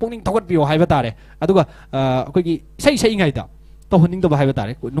dugi pungning thogat bio haiba tare aduga khoi gi sai ngai da to honing da ba haiba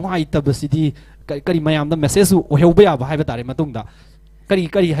tare nungai tabasidi kari mayam da message o heuba ya ba haiba tare matungda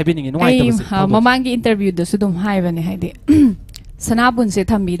kari haibining nungai tabasi mamangi interview da sudum haibane haide sanabun se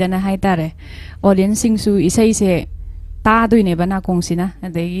thambi dana hai tare audience sing su isai se ta doine bana kongsina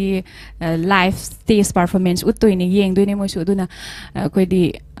adagi live stage performance uttoine yeng doine moi su duna koidi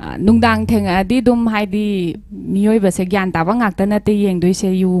nungdang thenga di dum haidi miyoi ba se gyan ta ba ngak ta na te yeng doi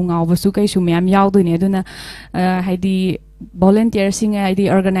se yu ngau ba su kai su myam yaw doine duna haidi volunteer sing haidi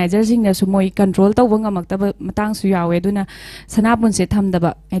organizer sing na su moi control taw bang amak ta matang su yawe duna sanabun se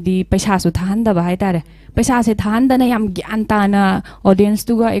thamdaba haidi paisa su than daba hai tare paisa se than dana yam gyan ta na audience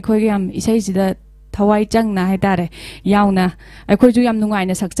tu ga ekhoi yam isai sida thawai chang na hai tare yauna akhoi ju yam nungai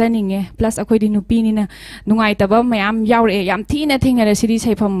na sakchaninge plus akhoi di nupi ni na nungai taba mayam yaure yam thina thengare sidi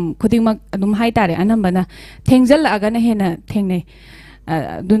saifam khudingmak adum hai tare anambana thengjal aga na hena thengne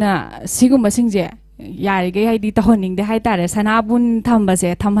duna sigum singje yarige haidi tahoning de hai tare sanabun thamba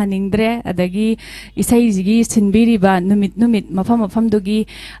se thamhaningdre adagi isai jigi sinbiriba numit mafam dugi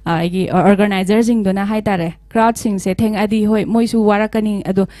agi organizer jing dona hai tare crowd sing se theng adi hoi moisu warakani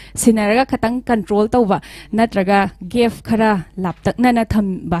ado sinaraga khatang control tawba natraga gef khara laptakna na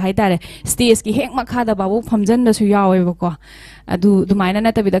tham ba hai tare stage ki hek makha da babu phamjan da su yawe bako adu dumaina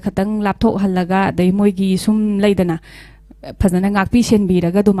na tabida khatang lapthok halaga dai moigi sum leidana fazana ngakpi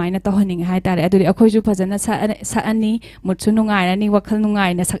senbiraga dumaina tahoning hai tare aduri akhoju fazana sa ani mutsu nungai ani wakhal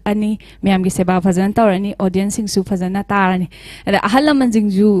nungai na sak ani myam gi seba fazana tawrani audience sing su fazana tarani ada ahalaman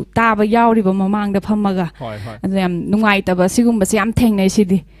jingju taba yauri ba mamang da phammaga adu yam nungai taba sigumba se yam thengnai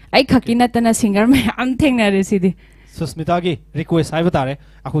sidi ai khakina tana singer me am thengnare sidi Sushmita gi request haiba tare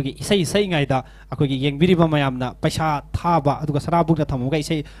akoi gi isai ngai da akoi gi yengbiriba mayamna paisa thaba aduga sarabu na thamuga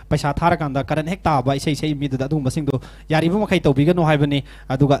isai paisa thara kanda karan hek taba isai mi da adum basing do yariba makai tawbiga no haibani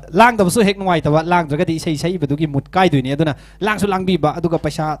aduga lang da su hek nuai taba lang draga di isai badugi mut kai duini aduna lang su lang bi ba aduga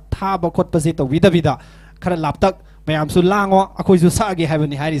paisa thaba khot pasi tawida bida khara laptak mayam su lango akoi ju saage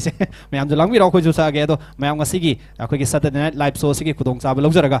haibani hairi se mayam ju langbi ro akoi ju saage ado mayam ngasigi akoi gi Saturday night live show sigi kudong chaba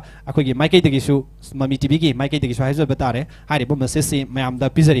lojaraga akoi gi maikai degi su mami tv gi maikai degi su haizo betare hari bo message si mayam da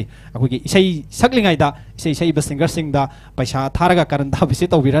pizari akoi gi isai saklingai da isai ba singer sing da paisa tharaga karan da bisi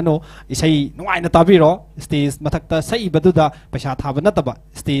tawbirano isai nuai na tabiro stage mathakta sai badu da paisa thaba na taba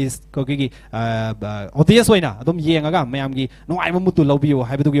stage ko gi audience waina adum yengaga mayam gi nuai mamutu lobio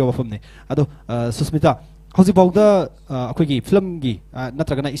haibadu gi wafamne ado Sushmita hojibauda akoi gi film gi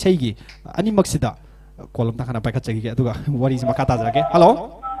natragana isai gi ani maksida kolam ta khana paikhat chagi aduga wari ma kata jarage hello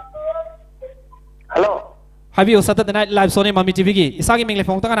habiyo Saturday night live sone mami tv gi isagi mingle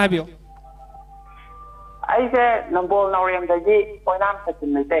phone ta kana habiyo ai se nambol naurem da gi oinam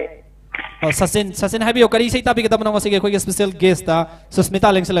satin mete Sasin habiyo kari say tabi kita manong sige ko special guest ta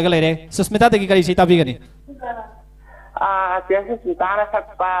Sushmita leng sila galere Sushmita dagi kari say tabi gani Sushmita na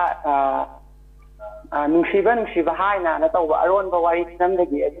sakpa nungsiba hai na tawba aron ba wari nam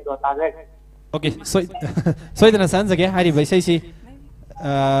dagi ado tagek Okay so idana san jage hari bai say si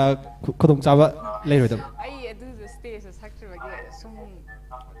khudong chawa leiroi dam ai adu stage saktre bagi sum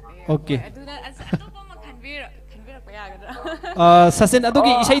Okay adu na adu ma khanbir pa yagadra Sasin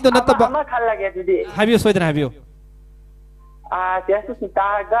adugi isay do nataba ama khallage didi habiyo so idana habiyo Sushmita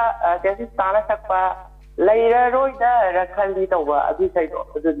ga Sushmita na sakpa leira roida rakhaldi tawba adu sai do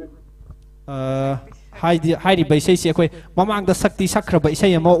adu haidi bai say si akoi mamang da sakti sakraba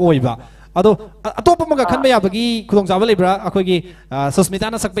isay ama oiba ado atopa maga khanba yabagi khudong jaba lebra akoi gi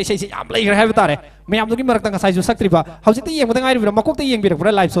Sushmita na sakpa isay si yam leigra haiba tare mayam dugi marakta ngasai ju saktriba haujiti yengba ngai ribra makokta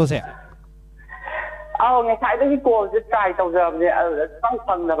yengbirakbra live show se ngày sai cái cô rất trai tàu giờ này tăng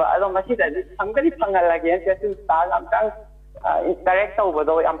phần là vậy rồi mà khi đấy thằng cái phần là cái sẽ chúng ta làm tăng interact tàu vào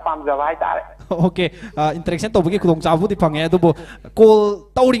rồi am farm giờ vai ta Okay interaction tàu bagi khudong chabu di phange adubo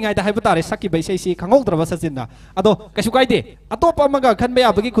call tauringai ta haiba tare sakki bai sei si khangau traba sachinna ado kasu kai de atopa amaga khanbe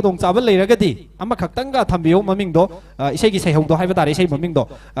abagi khudong chabal leiragadi ama khaktanga thambiyo maming do isai gi sai hong do haiba tare isai maming do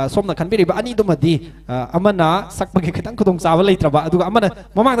somna khanbiri ba ani do madi amana sakbagi khitang khudong chabal leitraba aduga amana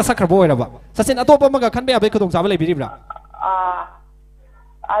mamang da sakrabo oiraba sachin atopa amaga khanbe abagi khudong chabal leibiribra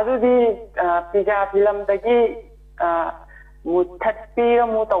adudi pija film dagi Mutatpira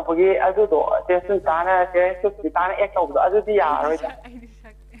mu tawbagi adu do Sushmita na ek tawbdo adu di yaroi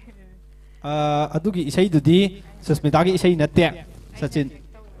adugi isai dudi Sushmita gi isai natte Sachin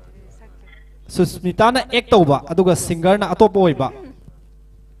Sushmita na ek tawba aduga singer na atopa oiba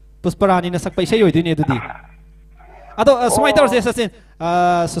Pusparani na sakpa isai oiduni adudi ado sumai tawse Sachin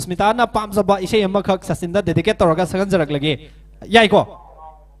Sushmita na pamjaba isai ama khak Sachin da dedicate tawraga saganjarak lage yai ko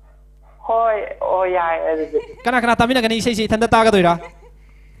Hoi, oh yai. Kana tamina gani isai thanda taga doira.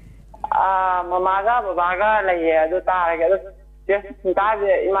 Mamaga babaga lai adu ta ga Sushmita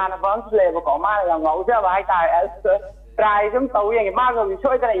je imana bam le ba ko ma la ngau ja ba ta try jum tau yang ma go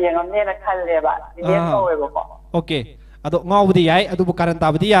choi ta yang am ne na khal le ba ye ko we ba ko Okay ado ngaubudi yai adu bu karan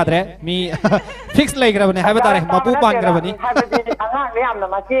tabdi yadre mi fix lai grabane haiba tare mapu ban grabani anga le am na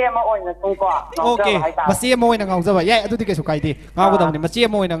ma che ma oina sung ko Okay masi mo oina ngauja ba yai adu di kesu kaidi ngaubu damni masi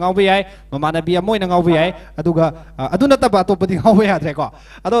mo oina ngaubu yai mamana bi mo oina ngaubu yai aduga aduna taba to padi ngaubu yadre ko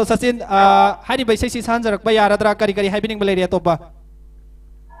ado Sachin hari bai sei sanjarak ba yaradra kari kari haibining baleria topa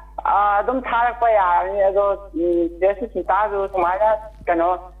dum tharak pa ya ni ado Sushmita jo sumaya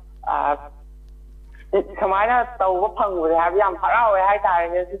kano Samana tàu có phần của hai em phải rồi hai tài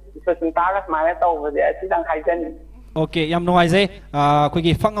chúng ta là Samana tàu của để đang khai chân. Okay yam no aize khoi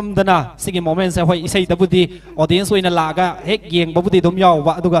gi fangam dana sigi moment se hoi isai tabudi audience oina laga hek yeng babudi dum yaw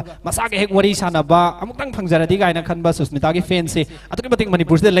ba aduga masa ge hek wari sana ba amuk tang phangjara di gaina khan ba Sushmita gi fan se atuki bating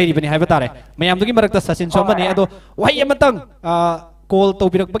Manipur se leiri bani haiba tare mayam dugi marakta Sachin somani ado wai amatang call to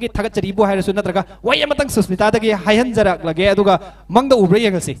birak bagi thagat chari bo haira su natraga wai amatang Sushmita dagi haihan jarak lage aduga mangda ubra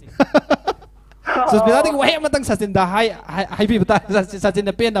yengasi Sushmita dagi wai amatang Sachin da hai bi bata Sachin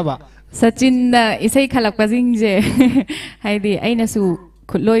da pen ba Sachin na isai khalak pa jing je haidi aina su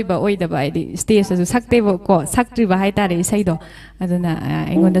khuloi ba oi da ba haidi stage su sakte ba ko saktri ba hai tare isai do aduna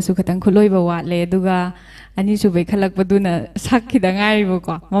aingonda su khatang khuloi ba wa le duga ani su be khalak pa duna sakhi da ngai ba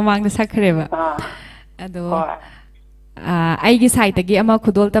ko mamang da sakhre ba ado aigi side tagi ama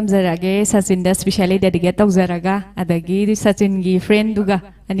khudol tamjarage Sachin da specially dedicate tawjaraga adagi Sachin gi friend duga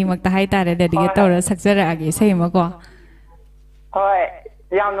ani makta hai tare dedicate tawra sakjarage sai ma ko Hoi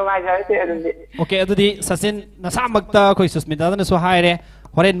yam nungai jai te adu Okay adudi Sachin nasa makta khoi Sushmita na so haire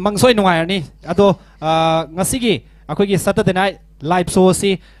horen mangsoi nungai ni ado ngasigi akoi gi Saturday night live show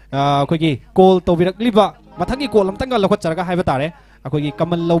si akoi gi call tobirak liba mathangi call amtanga lokhat charga haiba tare akoi gi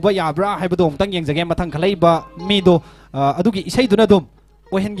kamal loba yabra haiba do amtang yengjage mathang khalai ba mi do adugi isai duna dum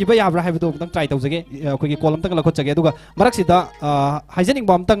ohen gi ba yabra haiba do amtang try tawjage akoi gi call amtang lokhat chage aduga marak sida haijening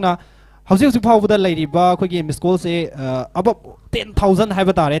ba amtang na hausi hausi phawda lairiba akoi gi miss call se above 10,000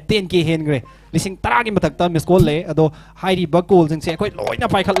 haiba tare 10k hengre lising taragi mathakta miss call le ado hairi ba call jing se akoi loina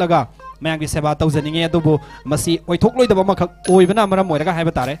paikhat laga mayang gi seba tawjaninge adubu masi oithok loidaba makak oibana maram moiraga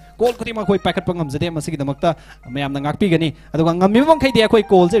haiba tare call khudi ma khoi paikhat pangam jade masi gi damakta mayam na ngakpi gani aduga ngami bang khai de akoi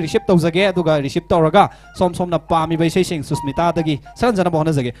call je receive tawjage aduga receive tawraga som som na pami bai sei sing Sushmita dagi saran jana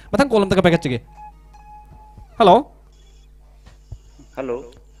bona jage mathang call amta ka paikhat chage hello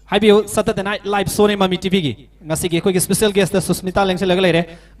Habiyo Saturday night live show ni MAMITV gi ngasi gi khoi gi special guest Sushmita leng se laga leire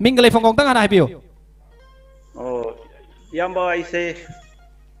mingle phongong tang ana habiyo yamba ise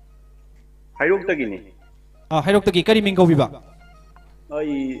hairok tagi ni hairok tagi kari mingo biba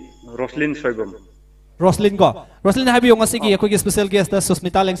Roslyn Soibam. Roslyn ko. Roslyn habi yung asigi ako special guest na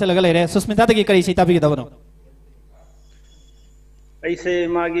Sushmita lang sa laga lere. Sushmita tagi kari si tabi kita bano. Ay se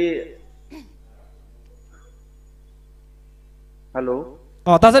magi. Hello.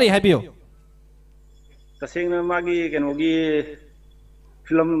 Oh, tasari habi yo. Kasi na magi kenogi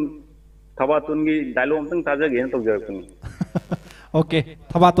film Thabatun gi dialogue tang taja gen to jar kun. Okay,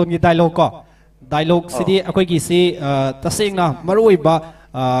 Thabatun gi dialogue ko. Dialogue sidi ako gi si tasing na marui ba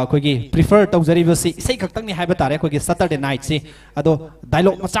akogi prefer tawjariba si sei khakhtang ni haiba tare akogi Saturday night si ado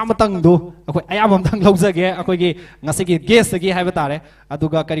dialogue macha matang du akoi ayam amtang lawjage akogi ngasi gi guest gi haiba tare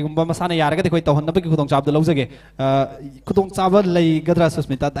aduga karigumba masana yaraga koi tawhonna bagi khudong chab lawjage khudong chaba lei gadra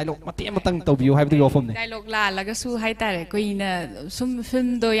Sushmita dialogue mate matang tawbiu haiba di ofom ne dialogue la laga su hai tare koi na sum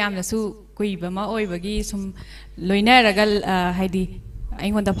film do yamna su koi ba ma oi bagi sum loina ragal haidi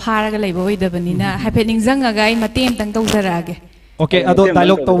aingonda pharaga leiba oidabanina happening zangaga ai matem tang tawjarage. Okay, ado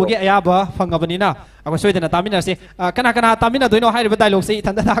dialogue to wagi ayaba fangabani na ako soidena tamina si kana tamina doino hairiba dialogue si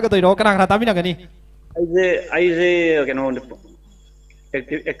thanda daga doino kana tamina gani I keno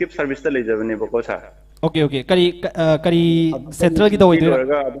active service ta lejabane bako sa. Okay, kari central gi doi do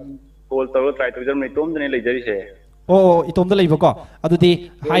call to try to jam itom dane lejari se itom da leiba ko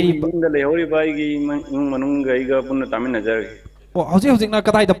adudi hairi da lehori bai gi manung gai ga punna tamina jar hauji na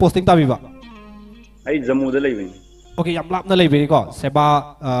katai da posting tabiba ai jamu da leibini. Okay, yam lap na leibiri ko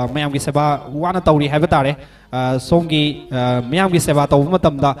seba mayam gi seba wana tawri haiba tare songi mayam gi seba taw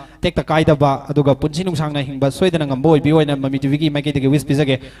matamda tekta kaida ba aduga punchi nung sang na hingba soidana ngamboi bi oina MAMITV gi mai ke de wis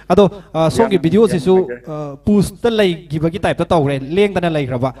pisage ado songi video sisu push ta lei gi bagi type ta tawre leng dana lei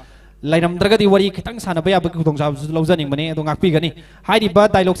graba lainam dragadi wari khitang sana ba ya ba khudong sa lawjaning mane ado ngakpi gani haidi ba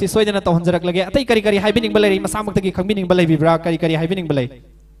dialogue si soidana taw hanjarak lage atai kari haibining balai masamak tagi khangbining balai bibra kari haibining balai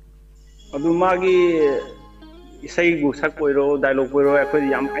adu magi isai gu sak poiro dialogue poiro akoi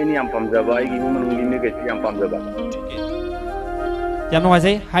yam aini yam pamjaba ai gi manung gi ge yam pamjaba yam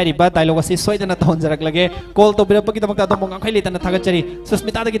noise hairi ba dialogue si soidana ton jarak lage call to bira pagi tamak ta mong ankhai litana thagachari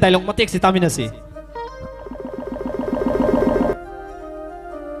Sushmita da gi dialogue matek si tamina si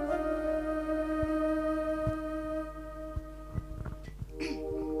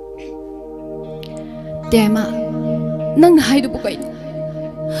Tema nang haidu bukai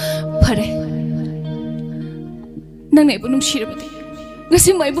pare nang nei bunung shirabati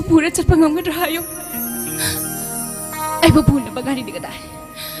ngasi mai bu pura chat pangam ga rayo ai bu bun bagari di gadai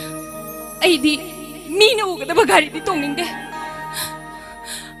ai di mina u ga bagari di tongning de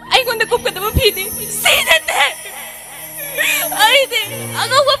ai gonda kup ga ba phi di season de ai de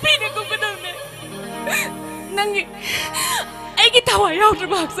aga wa phi de kup ga ne nang ai gi tawai yaw tra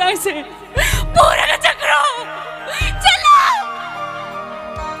bak sai se pura ga chakro chala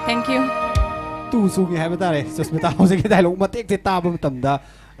thank you tu sugi haiba tare Sushmita hausi ki dialogue matek te ta ba matamda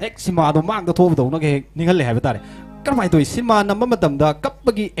ek sima do mang da thob do na ge ningal le haiba tare karmai toi sima nam matamda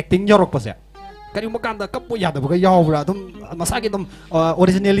kapagi acting yorok pase kari makan da kapu yada ba yawra dum masagi dum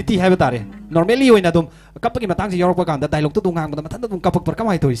originality haiba tare normally oina dum kapagi matang si yorok pa kan da dialogue tu ngang da mathan dum kapak par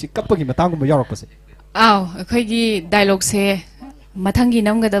kamai toi si kapagi matang gum yorok pase aw akhoi gi dialogue se mathangi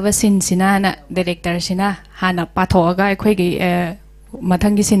nam ga da ba sin sina na director sina hana pathoga akhoi gi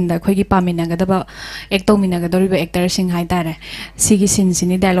matangi sin da khoi gi pamina ga da ba actor mina ga dori ba actor sing hai tare sigi sin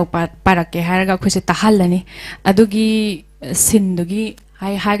sini dialogue parak ke har ga khoi se tahalani adugi sin dugi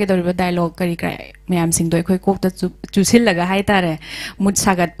hai ga dori ba dialogue kari krai mayam sing doi khoi kok ta chusil laga hai tare mut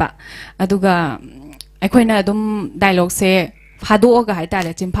sagat pa aduga akhoi na dum dialogue se phado ga hai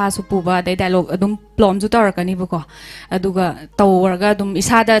tare chimpha su pu ba dai dialogue adum plom ju tar ka ni bu ko aduga tawar ga dum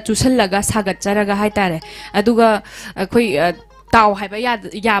isa da chusil laga sagat chara ga hai tare aduga khoi tau haiba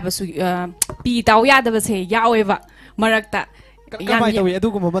ya basu pi tau ya da base yawe ba marakta kamai tawi adu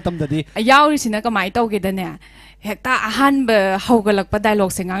gum matam dadi yauri sina kamai tau ge da ne hekta ahan ba haugalak pa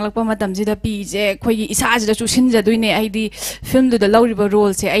dialogue se nganglak pa matam ji da pi je khoi gi isa ji da chu sin ja duine ai di film du da lauri ba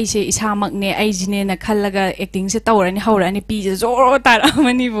role se ai se isa mak ne ai ji ne na khallaga acting se tawrani haurani pi je zoro tar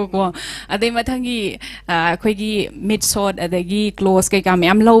amani bu ko adai mathangi khoi gi mid shot adagi close kai kam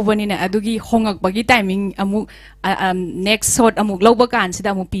yam lobani na adugi hongak bagi timing amu next shot amuk loba kan sida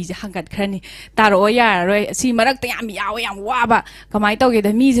amuk pi je hangat khrani taro ya roi si marak ta yam yawe yam wa ba kamai tau ge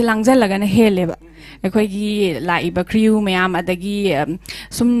da mi je langjal laga na hele ba akhoi gi laiba crew mayam adagi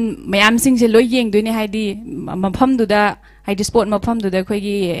sum mayam sing se loi yeng duine haidi mafam du da haidi sport mafam du da khoi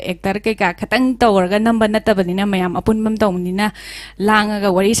gi actor kai ka khatang tawrga number natabani na mayam apun bam tawni na langaga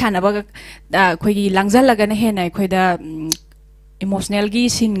wari sana ba khoi gi langjal laga na he nai khoi da emotional gi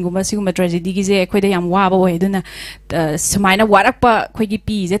sin guma siguma tragedy gi je khoi da yam wa ba oi duna samaina warak pa khoi gi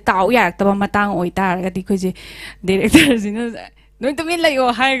pi je taw yak ta ba matang oi tar ga di khoi je director jina Noi to min lai o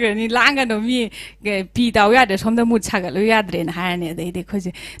hai ga ni langa no mi pi taw ya de som da mut saga lo ya dre na ha ne dei de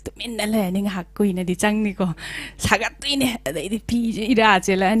khoje to min na le ni ha kui na di chang ni ko saga tui ne dei de pi je ira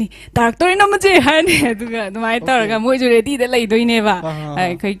che la ni director no ma je ha ne du ga mai tar ga moi ju ready de lai doi ne ba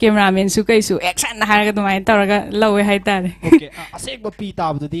khoi cameraman su kai su action na ha ga du mai tar ga lo we hai ta de okay asek ba pi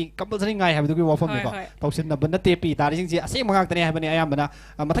ta bu di compulsory ngai ha bu gi wa phom ni ko tausin na ban na te pi ta ri sing ji asek mangak tane ha bani ayam bana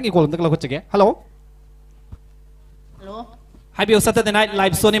mathang ki kolom tak lo chege hello hello Habiyo Saturday Night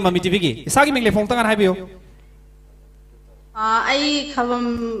Live Sony Mami TV gi isagi ming le phong tangan habiyo ai khabam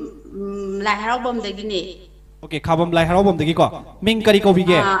lai harobam dagi ne okay khabam lai harobam dagi ko ming kari ko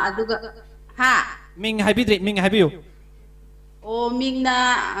bige aduga ha ming habidre ming habiyo o ming na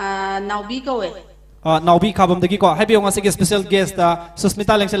naubi ko we naubi khabam dagi ko habiyo ngasi ge special guest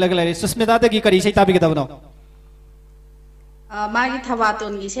Sushmita lengse lagalare Sushmita dagi kari sei tabi ge dabno magi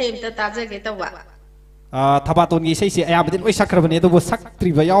thabaton gi sei imta taja ge tawa Thabaton gi sei se ayam din oi sakrabane do bo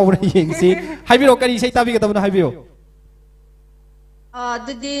saktri ba yaw ra yeng si haibiro kari sei tabi ge dabno haibiro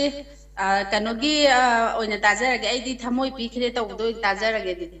dudi kanogi oina taja ge ai di thamoi pi khre taw do taja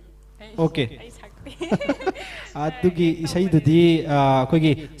ge di okay adugi isai dudi koi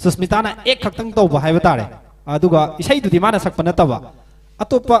gi Sushmita na ek khaktang taw ba haiba tare aduga isai dudi mana sakpa na tawa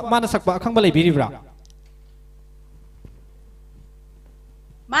atopa mana sakpa akhang ba lei biribra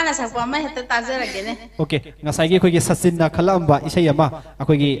mana sakpa ma heta taja ge ne okay ngasai gi koi gi sasin na khalam ba isai ama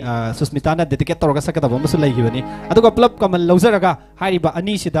akoi gi Sushmita na dedicate torga sakada ba musu lei gi bani aduga club kamal lauzaraga hairi ba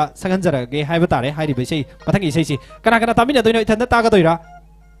ani sida sanganjara ge haiba tare hairi ba isai pathang isai si kana kana tamina doino ithanda taga doira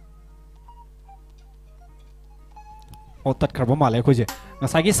tat kharba male khoi je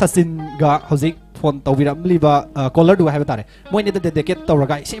ngasai gi sasin ga hozik phone tawira mliba caller du haiba tare moi ne dedicate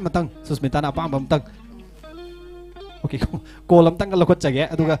torga isai matang Sushmita na apam matang okay kolam tang lo khot chage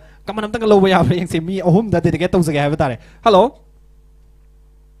aduga kamanam tang lo ba ya yeng se mi ahum da de ge tong sage ha tare hello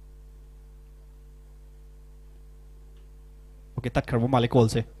okay tat kharbo male call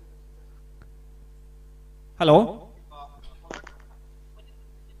se hello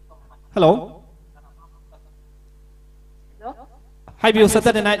hello hi view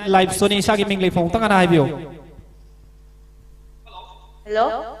Saturday Night Live Sony shagi ming le phone tang ana hi view hello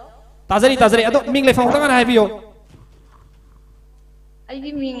tazari ado ming le phone tang ana hi view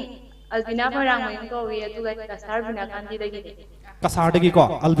Aigi ming Albina Parang mayong ko wi atuga kasar bina kandi dagi kasar dagi ko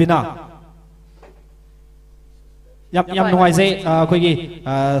Albina yam nuai je koi gi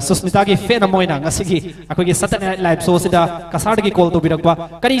Sushmita gi fan moina ngasi gi akoi gi Saturday Night Live show sida kasar dagi call to birak ba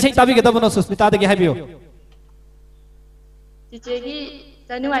kari sei tabi ge dabno Sushmita dagi habiyo Chichegi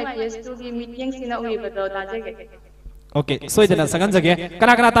January PS2 gi meeting sina ui bado tajege okay soidana sagan jage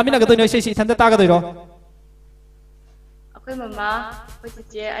kana tamina ga doino sei thanda ta ga doiro Akoy mama akoy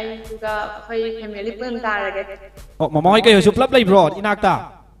chiche ai juga akoy family pun tarage oh mama hoi kai hosu plap lai bro inakta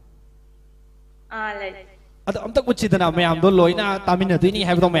lai ado amtak uchidana mayam do loina tamina doini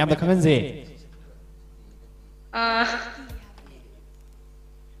haibdo mayam da khangan je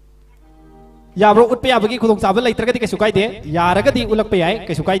ya bro utpe ya bagi khudong sabal lai tragadi kai sukai de yaraga di ulak pe ai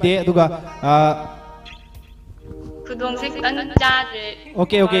kai sukai de aduga khudong sik tan ja je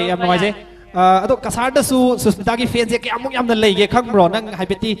okay yam noi je ado kasar da su Sushmita gi fans ke amuk yam na lei ge khang bro nang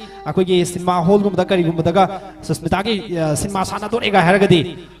haibeti akoi gi cinema hall gum da kari gum da ga Sushmita gi cinema sana to ega haragadi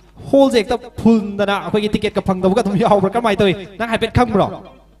hall je ekta full dana akoi gi ticket ka phang da ga thum yaw bra kamai toi nang haibet khang bro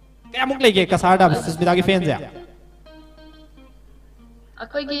ke amuk lei ge kasar da Sushmita gi fans ya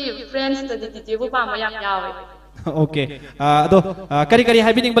akoy gi friends to di bu pa ma yam yawe okay ado kari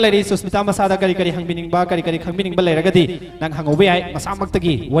haibining balai Sushmita masada kari hangbining ba kari khangbining balai ragadi nang hangobe ai masamak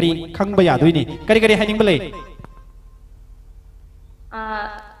tagi wari khangba ya doini kari haining balai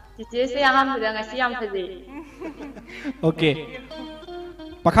chiche se aham da ngasi yam phaji okay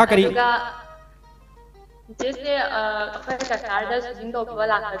pakha kari chiche se akoy ka sarda sujing do ba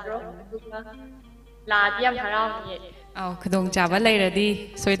la kadro la diam haram ni au khudong chaba lai radi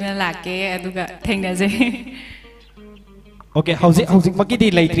soidana lakke aduga thengna je okay housing makidi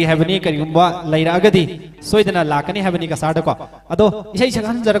laitri habani karigumba laira agadi soidana lakani habani ka sarda ko ado isai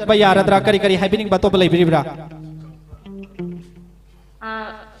sagan jarak ba yaradra kari habining ba to ba laibiribra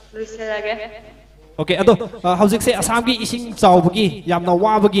luisage okay ado housing se asam gi ising chawbagi yamna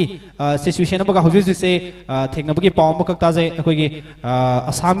wabagi situation abaga housing se thengnabagi pawm makak ta je akoi gi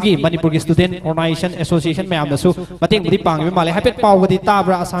asam gi Manipur gi student organization association mayam nasu mateng budi pang me male hapet paw gadi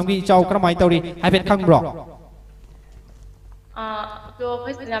tabra asam gi chaw kramai tawri hapet khangbro do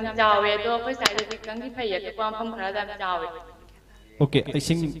phai lam jawe do phai sai de kang gi phai ya kwam pham khara dam jawe okay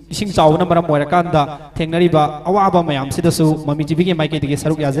ising chaw na maram moira kanda thengnari ba awaba mayam sidasu MAMITV gi maike dige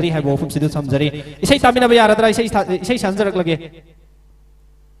saruk yazari haibo fum sidu samjari isai tamina ba yaradra isai sanjarak lage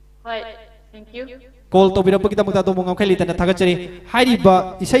Right. Thank you. Call to Bidapakita to Mongakali and Tagachari,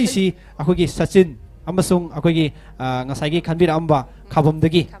 Haiba, Isaishi, Akogi Sachin, Amasung, Akogi, Nasagi, Kanbira Amba, Kabum the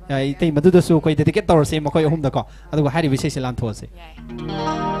Gi, I think Maduda Su, quite the ticket or same Makoy home the car, and Hari Vishalan to us.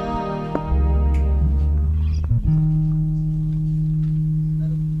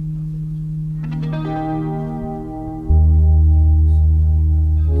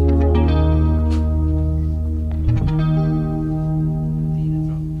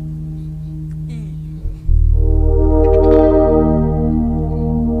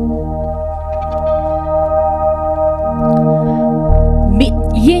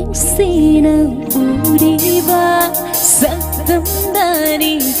 Sina uriba sakam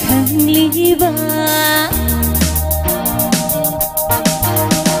dari khangliba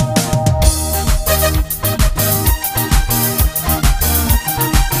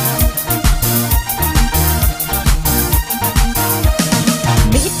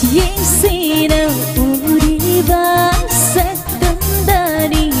mit yeng sina uriba sakam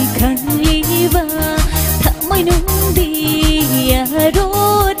dari khangliba thamai nundi yarot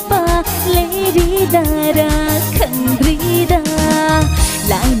Lady Dara Kandrida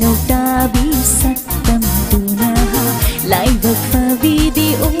Line of Dabi Satam Tuna Live of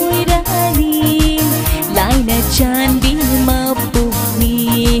Favidi Oirani Line of Chandi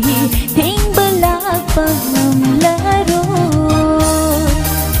Mapuni Ting Balapa Mamlaro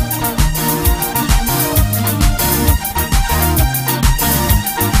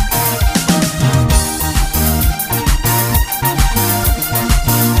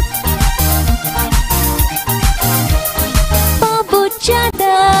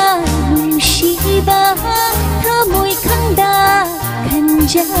Thamoy khanda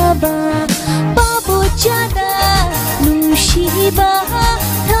khanjaba Babu jada nungsiba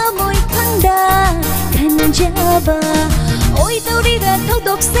Thamoy khanda khanjaba Oi daurira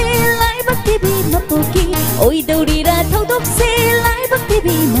thodok se lai bakti bi mapoki Oi daurira thodok se lai bakti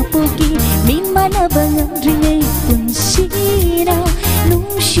bi mapoki Mimana bangamdringai punsina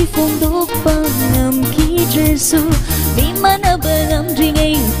Nungsi fondok pangam ki dresu Mimana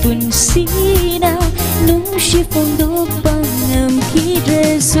bangamdringai punsina Nungsi fondok pangam ki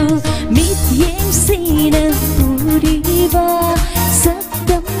dresu Mit yeng sina puriba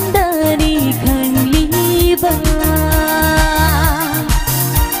Sakam dari khangliba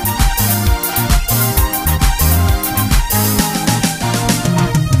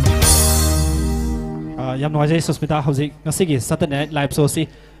Yam Noise Sushmita Housing, Nasigi, Saturday Night Live Soci,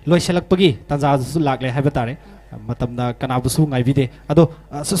 Loishalak Pagi, Tanza Sulak, Habatare, Matamna Kanabusu, I vide, Ado,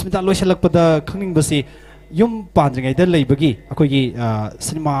 Sushmita Loishalak Pada, Kung Bussy, Yum Pandring, the Labagi, Akogi,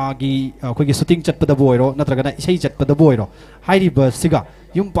 Cinema, Akogi shooting chat Pada Boiro, Natragana, Shay Pada Boiro, Heidi Bursiga,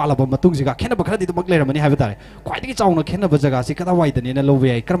 Yum Palaba Matunziga, Canabacadi to Maclair, Mani Habatare, quite a town of Canabazaga, Sikata White and in a low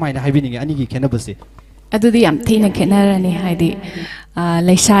way, Carmine having any Canabussy. Adudi am thina khenarani haidi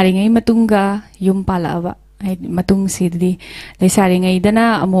leisari ngai matunga yum palaba matung siddi leisari ngai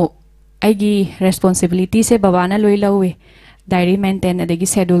dana amu aigi responsibility se babana loi lawe diary maintain adegi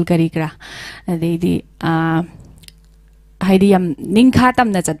schedule kari kra adedi haidi am ningkha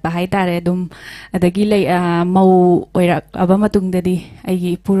tamna chatpa haitare dum adegi lei mau oira aba matung dadi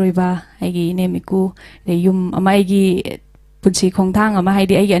aigi puroiba aigi nemiku le yum ama aigi Punsi Kongtang ama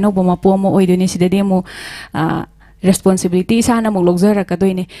haidi ai ano boma pomo oidoni sidade mo responsibility sana mo logjara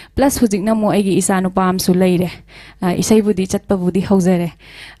kadoini plus hujikna mo ai isa no pam su leire isai budi chatpa budi haujare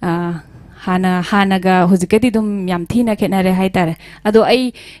hana ga hujikati dum yam thina khenare haitare ado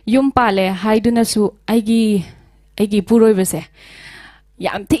ai yum pale haiduna su ai gi puroi bese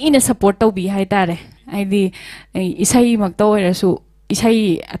yam thina support to bi haitare ai di isai mak to su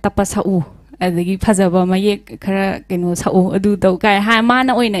isai atapa sau adagi phajaba mayek khara keno sau adu to kai ha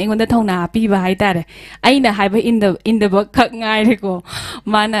mana oina ingonda thongna piba haitare aina haiba in the bak khak ngai reko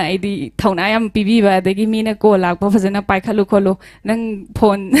mana aidi thongna yam pibiba adagi mina ko lakpa phajana paikhalu kholo nang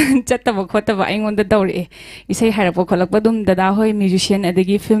phone chattaba khotaba ingonda dawre isai hairapo kholakpa dum dada hoi musician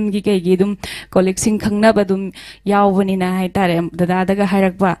adagi film gi kai gi dum collection khangna ba dum yawbani na haitare dada daga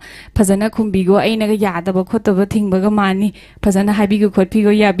hairakpa phajana khumbigo aina ga yadaba khotaba thingba ga mani phajana haibigo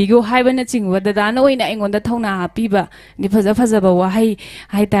khotpigo yabigo haibana ching Dada no ina ingonda thongna hapiba ni phaja phajaba wahai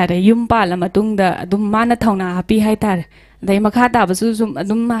haitare yum pala matungda dum mana thongna hapi haitare dai makha ta basu sum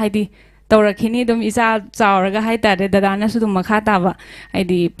dum haidi tawrakhini dum isa chawraga haitare dada na su dum makha ta ba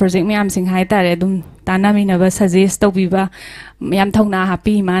haidi project myam sing haitare dum tanami na ba suggest tawbiba myam thongna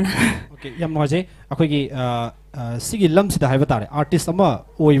hapi man okay yam noje akogi sigi lam sida haiba tare artist ama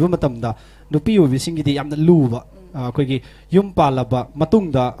oiba matamda nupi obi singi di yamna luba ꯑꯩꯈꯣꯏꯒꯤ ꯌꯨꯝ ꯄꯥꯜꯂꯕ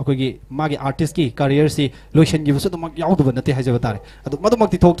ꯃꯇꯨꯡꯗ ꯑꯩꯈꯣꯏꯒꯤ ꯃꯥꯒꯤ ꯑꯥꯔꯇꯤꯁꯀꯤ ꯀꯔꯤꯌꯔꯁꯤ ꯂꯣꯏꯁꯤꯟꯈꯤꯕꯁꯨ ꯑꯗꯨꯃꯛ ꯌꯥꯎꯗꯕ ꯅꯠꯇꯦ ꯍꯥꯏꯖꯕ ꯇꯥꯔꯦ ꯑꯗꯨ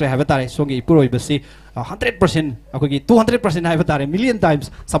ꯃꯗꯨꯃꯛꯇꯤ ꯊꯣꯛꯇ꯭ꯔꯦ ꯍꯥꯏꯕ ꯇꯥꯔꯦ ꯁꯣꯝꯒꯤ ꯏꯄꯨꯔꯣꯏꯕꯁꯤ 100% ꯑꯩꯈꯣꯏꯒꯤ 200% ꯍꯥꯏꯕ ꯇꯥꯔꯦ million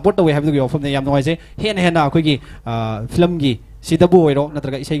times ꯁꯄꯣꯔꯠ ꯇꯧꯋꯦ ꯍꯥꯏꯕꯗꯨꯒꯤ ꯋꯥꯐꯝꯅ ꯌꯥꯝ ꯅꯨꯡꯉꯥꯏꯖꯩ ꯍꯦꯟꯅ ꯑꯩꯈꯣꯏꯒꯤ ꯐꯤꯂꯝꯒꯤ ꯁꯤꯗꯕꯨ ꯑꯣꯏꯔꯣ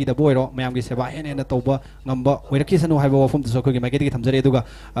ꯅꯠꯇ꯭ꯔꯒ ꯏꯁꯩꯒꯤꯗꯕꯨ ꯑꯣꯏꯔꯣ ꯃꯌꯥꯝꯒꯤ ꯁꯦꯕꯥ ꯍꯦꯟꯅ ꯇꯧꯕ ꯉꯝꯕ ꯑꯣꯏꯔꯛꯈꯤꯁꯅꯨ ꯍꯥꯏꯕ ꯋꯥꯐꯝꯗꯨꯁꯨ ꯑꯩꯈꯣꯏꯒꯤ ꯃꯥꯏꯀꯩꯗꯒꯤ ꯊꯝꯖꯔꯤ ꯑꯗꯨꯒ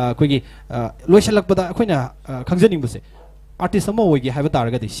ꯑꯩꯈꯣꯏꯒꯤ ꯂꯣꯏꯁꯤꯜꯂꯛꯄꯗ ꯑꯩꯈꯣꯏꯅ ꯈꯪꯖꯅꯤꯡꯕꯁꯦ ꯑꯥꯔꯇꯤꯁ ꯑꯃ ꯑꯣꯏꯒꯦ ꯍꯥꯏꯕ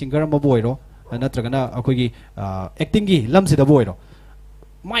ꯇꯥꯔꯒꯗꯤ ꯁꯤꯡꯒꯔ ꯑꯃꯕꯨ ꯑꯣꯏꯔꯣ ꯅꯠꯇ꯭ꯔꯒꯅ ꯑꯩꯈꯣꯏꯒꯤ ꯑꯦꯛꯇꯤꯡꯒꯤ ꯂꯝꯁꯤꯗꯕꯨ ꯑꯣꯏꯔꯣ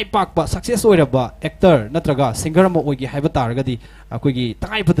ꯃꯥꯏ ꯄꯥꯛꯄ ꯁꯛꯁꯦꯁ ꯑꯣꯏꯔꯕ ꯑꯦꯛꯇꯔ ꯅꯠꯇ꯭ꯔꯒ ꯁꯤꯡꯒꯔ ꯑꯃ ꯑꯣꯏꯒꯦ ꯍꯥꯏꯕ ꯇꯥꯔꯒꯗꯤ ꯑꯩꯈꯣꯏꯒꯤ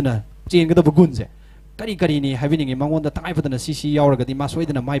ꯇꯉꯥꯏꯐꯗꯅ ꯆꯦꯟꯒꯗꯕ ꯒꯨꯟꯁꯦ ꯀꯔꯤꯅꯤ ꯍꯥꯏꯕꯤꯅꯤꯡꯉꯤ ꯃꯉꯣꯟꯗ ꯇꯉꯥꯏꯐꯗꯅ ꯁꯤ ꯌꯥꯎꯔꯒꯗꯤ ꯃꯥ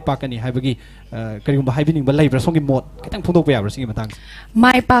ꯁꯣꯏꯗꯅ ꯃꯥꯏ ꯄꯥꯛꯀꯅꯤ ꯍꯥꯏꯕꯒꯤ ꯀꯔꯤꯒꯨꯝꯕ ꯍꯥꯏꯕꯤꯅꯤꯡꯕ ꯂꯩꯕ꯭ꯔꯥ ꯁꯣꯝꯒꯤ ꯃꯣꯠ ꯈꯤꯇꯪ ꯐꯣꯡꯗꯣꯛꯄ ꯌꯥꯕ꯭ꯔꯥ ꯁꯤꯒꯤ ꯃꯇꯥꯡꯁꯦ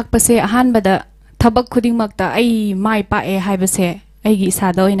ꯃꯥꯏ ꯄꯥꯛꯄꯁꯦ ꯑꯍꯥꯟꯕꯗ ꯊꯕꯛ ꯈꯨꯗꯤꯡꯃꯛꯇ ꯑꯩ ꯃꯥꯏ ꯄꯥꯛꯑꯦ ꯍꯥꯏꯕꯁꯦ ꯑꯩꯒꯤ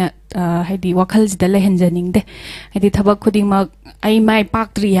ꯏꯁꯥꯗ ꯑꯣꯏꯅ ꯍꯥꯏꯗꯤ ꯋꯥꯈꯜꯁꯤꯗ ꯂꯩꯍꯟꯖꯅꯤꯡꯗꯦ ꯍꯥꯏꯗꯤ ꯊꯕꯛ ꯈꯨꯗꯤꯡꯃꯛ ꯑꯩ ꯃꯥꯏ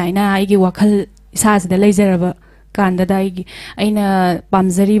ꯄꯥꯛꯇ꯭ꯔꯤ ꯍꯥꯏꯅ ꯑꯩꯒꯤ ꯋꯥꯈꯜ ꯏꯁꯥꯁꯤꯗ ꯂꯩꯖꯔꯕ ꯀꯥꯟꯗꯗ ꯑꯩꯅ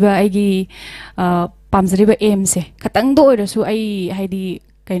ꯄꯥꯝꯖꯔꯤꯕ ꯑꯦꯝꯁꯦ ꯈꯇꯪꯗ ꯑꯣꯏꯔꯁꯨ ꯑꯩ ꯍꯥꯏꯗꯤ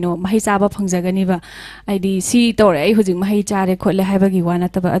ꯀꯩꯅꯣ ꯃꯍꯩ ꯆꯥꯕ ꯐꯪꯖꯒꯅꯤꯕ ꯍꯥꯏꯗꯤ ꯁꯤ ꯇꯧꯔꯦ ꯑꯩ ꯍꯧꯖꯤꯛ ꯃꯍꯩ ꯆꯥꯔꯦ ꯈꯣꯠꯂꯦ ꯍꯥꯏꯕꯒꯤ ꯋꯥ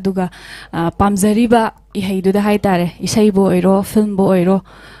ꯅꯠꯇꯕ ꯑꯗꯨꯒ ꯄꯥꯝꯖꯔꯤꯕ ꯏꯍꯩꯗꯨꯗ ꯍꯥꯏꯇꯥꯔꯦ ꯏꯁꯩꯕꯨ ꯑꯣꯏꯔꯣ ꯐꯤꯜꯝꯕꯨ ꯑꯣꯏꯔో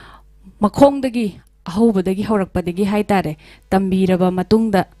ꯃꯈꯣꯡꯗꯒꯤ ꯑꯍꯧꯕꯗꯒꯤ ꯍꯧꯔꯛꯄꯗꯒꯤ ꯍꯥꯏꯇꯥꯔꯦ ꯇꯝꯕꯤꯔꯕ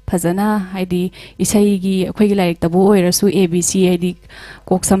ꯃꯇꯨꯡꯗ ꯐꯖꯅ ꯍꯥꯏꯗꯤ ꯏꯁꯩꯒꯤ ꯑꯩꯈꯣꯏꯒꯤ ꯂꯥꯏꯔꯤꯛꯇꯕꯨ ꯑꯣꯏꯔꯁꯨ ABC ꯍꯥꯏꯗꯤ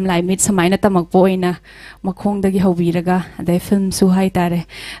ꯀꯣꯛ ꯁꯝ ꯂꯥꯏ ꯃꯤꯠ ꯁꯨꯃꯥꯏꯅ ꯇꯝꯃꯛꯄ ꯑꯣꯏꯅ ꯃꯈꯣꯡꯗꯒꯤ ꯍꯧꯕꯤꯔꯒ ꯑꯗꯩ ꯐꯤꯜꯝꯁꯨ ꯍꯥꯏꯇꯥꯔꯦ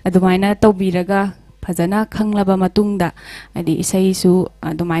ꯑꯗꯨꯃꯥꯏꯅ ꯇꯧꯕꯤꯔꯒ ꯐꯖꯅ ꯈꯪꯂꯕ ꯃꯇꯨꯡꯗ ꯍꯥꯏꯗꯤ ꯏꯁꯩꯁꯨ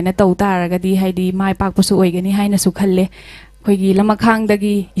ꯑꯗꯨꯃꯥꯏꯅ ꯇꯧ ꯇꯥꯔꯒꯗꯤ ꯍꯥꯏꯗꯤ ꯃꯥꯏ ꯄꯥꯛꯄꯁꯨ ꯑꯣꯏꯒꯅꯤ ꯍꯥꯏꯅꯁꯨ ꯈꯜꯂꯦ ꯑꯩꯈꯣꯏꯒꯤ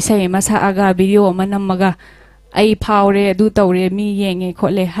ꯂꯃꯈꯥꯡꯗꯒꯤ ꯏꯁꯩ ꯑꯃ ꯁꯛꯑꯒ ꯚꯤꯗꯤꯑꯣ ꯑꯃ ꯅꯝꯃꯒ ꯑꯩ ꯐꯥꯎꯔꯦ ꯑꯗꯨ ꯇꯧꯔꯦ ꯃꯤ ꯌꯦꯡꯉꯦ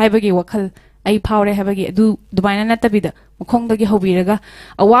ꯈꯣꯠꯂꯦ ꯍꯥꯏꯕꯒꯤ ꯋꯥꯈꯜ ꯑꯩ ꯐꯥꯎꯔꯦ ꯍꯥꯏꯕꯒꯤ ꯑꯗꯨꯃꯥꯏꯅ ꯅꯠꯇꯕꯤꯗ ꯃꯈꯣꯡꯗꯒꯤ ꯍꯧꯕꯤꯔꯒ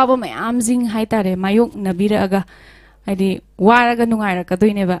ꯑꯋꯥꯕ ꯃꯌꯥꯝꯁꯤꯡ ꯍꯥꯏꯇꯥꯔꯦ ꯃꯥꯌꯣꯛꯅꯕꯤꯔꯛꯑꯒ ꯍꯥꯏꯗꯤ ꯋꯥꯔꯒ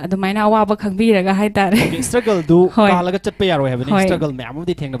ꯅꯨꯡꯉꯥꯏꯔꯛꯀꯗꯣꯏꯅꯦꯕ ꯑꯗꯨꯃꯥꯏꯅ ꯑꯋꯥꯕ ꯈꯪꯕꯤꯔꯒ ꯍꯥꯏꯇꯥꯔꯦ ꯁ꯭ꯇ꯭ꯔꯒꯜꯗꯨ ꯀꯥꯜꯂꯒ ꯆꯠꯄ ꯌꯥꯔꯣꯏ ꯍꯥꯏꯕꯅꯤ ꯁ꯭ꯇ꯭ꯔꯒꯜ ꯃꯌꯥꯝ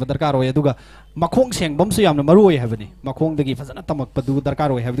ꯑꯃꯗꯤ ꯊꯦꯡꯅꯕ ꯗꯔꯀꯥꯔ ꯑꯣꯏ ꯑꯗꯨꯒ ꯃꯈꯣꯡ ꯁꯦꯡꯕꯝꯁꯨ ꯌꯥꯝꯅ ꯃꯔꯨ ꯑꯣꯏ ꯍꯥꯏꯕꯅꯤ ꯃꯈꯣꯡꯗꯒꯤ ꯐꯖꯅ ꯇꯝꯃꯛꯄꯗꯨ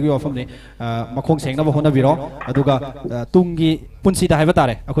ꯗꯔꯀꯥꯔ ꯑꯣꯏ ꯍꯥꯏꯕꯗꯨꯒꯤ ꯋꯥꯐꯝꯅꯤ ꯃꯈꯣꯡ ꯁꯦꯡꯅꯕ ꯍꯣꯠꯅꯕꯤꯔꯣ ꯑꯗꯨꯒ ꯇꯨꯡꯒꯤ ꯄꯨꯟꯁꯤꯗ ꯍꯥꯏꯕ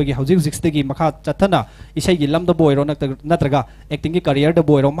ꯇꯥꯔꯦ ꯑꯩꯈꯣꯏꯒꯤ ꯍꯧꯖꯤꯛꯁꯤꯗꯒꯤ ꯃꯈꯥ ꯆꯠꯊꯅ ꯏꯁꯩꯒꯤ ꯂꯝꯗꯕꯨ ꯑꯣꯏꯔꯣ ꯅꯠꯇ꯭ꯔꯒ ꯑꯦꯛꯇꯤꯡꯒꯤ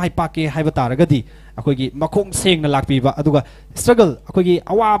ꯀꯔꯤꯌꯔꯗꯕꯨ ꯑꯣꯏꯔꯣ ꯃꯥꯏ ꯄꯥꯛꯀꯦ ꯍꯥꯏꯕ ꯇꯥꯔꯒꯗꯤ ꯑꯩꯈꯣꯏꯒꯤ ꯃꯈꯣꯡ ꯁꯦꯡꯅ ꯂꯥꯛꯄꯤꯕ ꯑꯗꯨꯒ ꯁ꯭ꯇ꯭ꯔꯒꯜ ꯑꯩꯈꯣꯏꯒꯤ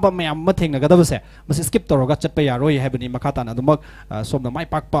ꯑꯋꯥꯕ ꯃꯌꯥꯝ ꯑꯃ ꯊꯦꯡꯅꯒꯗꯕꯁꯦ ꯃꯁꯤ ꯁ꯭ꯀꯤꯞ ꯇꯧꯔꯒ ꯆꯠꯄ ꯌꯥꯔꯣꯏ ꯍꯥꯏꯕꯅꯤ ꯃꯈꯥ ꯇꯥꯅ ꯑꯗꯨꯃꯛ ꯁꯣꯝꯅ ꯃꯥꯏ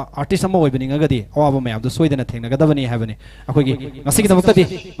ꯄꯥꯛꯄ ꯑꯥꯔꯇꯤꯁ ꯑꯃ ꯑꯣꯏꯕꯅꯤꯡꯉꯒꯗꯤ ꯑꯋꯥꯕ ꯃꯌꯥꯝꯗꯨ ꯁꯣꯏꯗꯅ ꯊꯦꯡꯅꯒꯗꯕꯅꯤ ꯍꯥꯏꯕꯅꯤ ꯑꯩꯈꯣꯏꯒꯤ ꯉꯁꯤꯒꯤꯗꯃꯛꯇꯗꯤ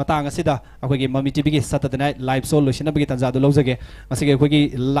ꯃꯇꯥꯡ ꯑꯁꯤꯗ ꯑꯩꯈꯣꯏꯒꯤ ꯃꯃꯤ ꯇꯤꯚꯤꯒꯤ ꯁꯇꯔꯗꯦ ꯅꯥꯏꯠ ꯂꯥꯏꯚ ꯁꯣ ꯂꯣꯏꯁꯤꯟꯅꯕꯒꯤ ꯇꯥꯟꯖꯥꯗꯨ ꯂꯧꯖꯒꯦ ꯉꯁꯤꯒꯤ ꯑꯩꯈꯣꯏꯒꯤ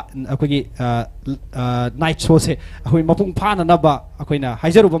ꯅꯥꯏꯠ ꯁꯣꯁꯦ ꯑꯩꯈꯣꯏ ꯃꯄꯨꯡ ꯐꯥꯅꯅꯕ ꯑꯩꯈꯣꯏꯅ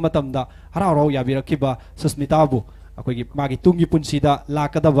ꯍꯥꯏꯖꯔꯨꯕ ꯃꯇꯝꯗ ꯍꯔꯥꯎ ꯌꯥꯕꯤꯔꯛꯈꯤꯕ ꯁꯨꯁꯃꯤꯇꯥꯕꯨ ꯑꯩꯈꯣꯏꯒꯤ ꯃꯥꯒꯤ ꯇꯨꯡꯒꯤ ꯄꯨꯟꯁꯤꯗ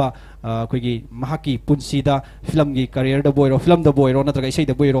ꯂꯥꯛꯀꯗꯕ ꯑꯩꯈꯣꯏꯒꯤ ꯃꯍꯥꯛꯀꯤ ꯄꯨꯟꯁꯤꯗ ꯐꯤꯂꯝꯒꯤ ꯀꯔꯤꯌꯔꯗꯕꯨ ꯑꯣꯏꯔꯣ ꯐꯤꯂꯝꯗꯕꯨ ꯑꯣꯏꯔꯣ ꯅꯠꯇ꯭ꯔꯒ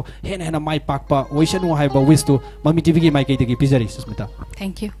ꯏꯁꯩꯗꯕꯨ ꯑꯣꯏꯔꯣ ꯍꯦꯟꯅ ꯃꯥꯏ ꯄꯥꯛꯄ ꯑꯣꯏꯁꯅꯨ ꯍꯥꯏꯕ ꯋꯤꯁꯇꯨ ꯃꯃꯤ ꯇꯤꯚꯤꯒꯤ ꯃꯥꯏꯀꯩꯗꯒꯤ ꯄꯤꯖꯔꯤ ꯁꯨꯁꯃꯤꯇꯥ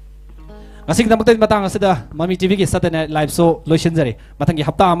ꯊꯦꯡꯛ ꯌꯨ ꯉꯁꯤꯒꯤꯗꯃꯛꯇꯗꯤ ꯃꯇꯥꯡ ꯑꯁꯤꯗ ꯃꯃꯤ ꯇꯤꯚꯤꯒꯤ ꯁꯇꯔꯗꯦ ꯅꯥꯏꯠ ꯂꯥꯏꯚ ꯁꯣ ꯂꯣꯏꯁꯤꯟꯖꯔꯤ ꯃꯊꯪꯒꯤ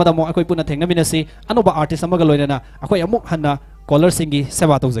ꯍꯞꯇꯥ ꯑꯃꯗ ꯑꯃꯨꯛ ꯑꯩꯈꯣꯏ ꯄꯨꯟꯅ ꯊꯦꯡꯅꯃꯤꯟꯅꯁꯤ ꯑꯅꯧꯕ ꯑꯥꯔꯇꯤꯁ ꯑꯃꯒ ꯂꯣꯏꯅꯅ ꯑꯩꯈꯣꯏ ꯑꯃꯨꯛ ꯍꯟꯅ ꯀꯣꯂꯔꯁꯤꯡꯒꯤ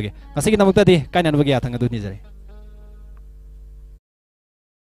ꯁꯦꯕꯥ ꯇꯧꯖꯒꯦ ꯉꯁꯤꯒꯤꯗꯃꯛꯇꯗꯤ ꯀꯥꯏꯅꯅꯕꯒꯤ ꯌꯥꯊꯪ ꯑꯗꯨ ꯅꯤꯖꯔꯤ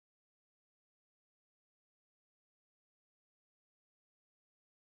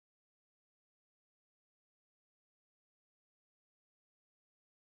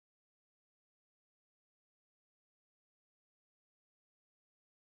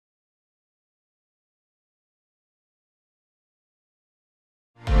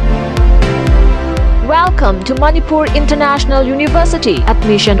Welcome to Manipur International University.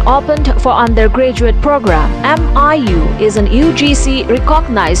 Admission opened for undergraduate program. MIU is an UGC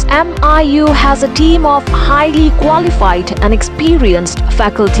recognized. MIU has a team of highly qualified and experienced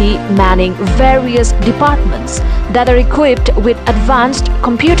faculty manning various departments that are equipped with advanced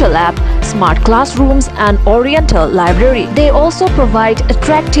computer lab, smart classrooms and oriental library. They also provide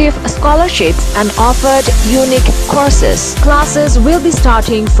attractive scholarships and offered unique courses. Classes will be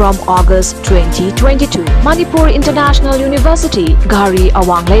starting from August 2022. Manipur International University, Gari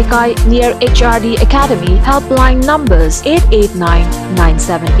Awang Laikai, near HRD Academy. Helpline numbers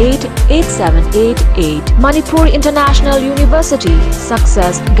 889-978-8788. Manipur International University,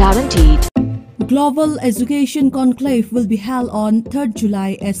 success guaranteed. Global Education Conclave will be held on 3rd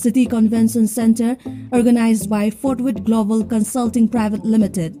July at City Convention Center, organized by Fortwood Global Consulting Private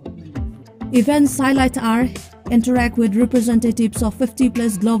Limited. Events highlight are interact with representatives of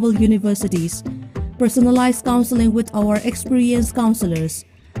 50+ global universities, personalized counseling with our experienced counselors,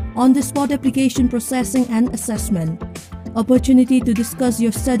 on-the-spot application processing and assessment, opportunity to discuss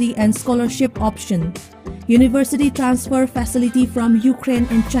your study and scholarship option, university transfer facility from Ukraine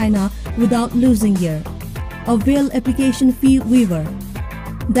and China without losing year, avail application fee waiver.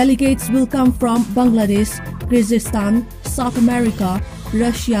 Delegates will come from Bangladesh, Kyrgyzstan, South America,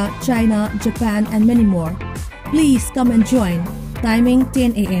 Russia, China, Japan and many more. Please come and join. Timing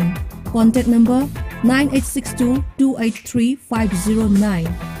 10 a.m. Contact number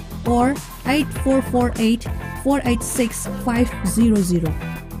 9862-283-509 or 8448-486-500.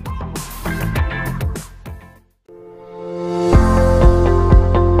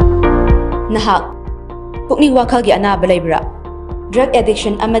 Nahak pukning wakhagi anaba leibra drug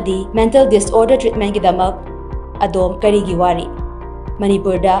addiction amadi mental disorder treatment gidamak adom karigi wari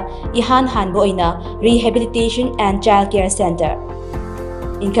Manipur da ihan hanbo oina Rehabilitation and Child Care Center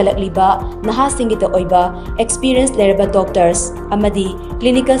inkalakliba naha singita oiba experienced leraba doctors amadi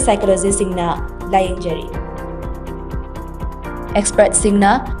clinical psychologists singna layengjari expert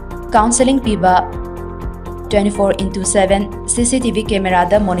singna counseling piba 24/7 CCTV camera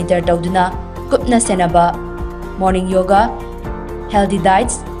da monitor tawduna kupna senaba morning yoga healthy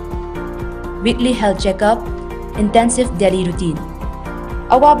diets weekly health checkup intensive daily routine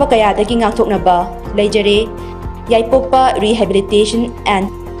awaba kaya dagi ngakthoknaba leijare Yaipokpa Rehabilitation and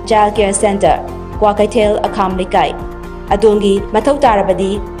Child Care Center Kwakaithel Akham Lekai adongi mathau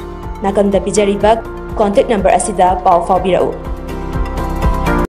tarabadi nakanda pijariba contact number asida pau fawbirau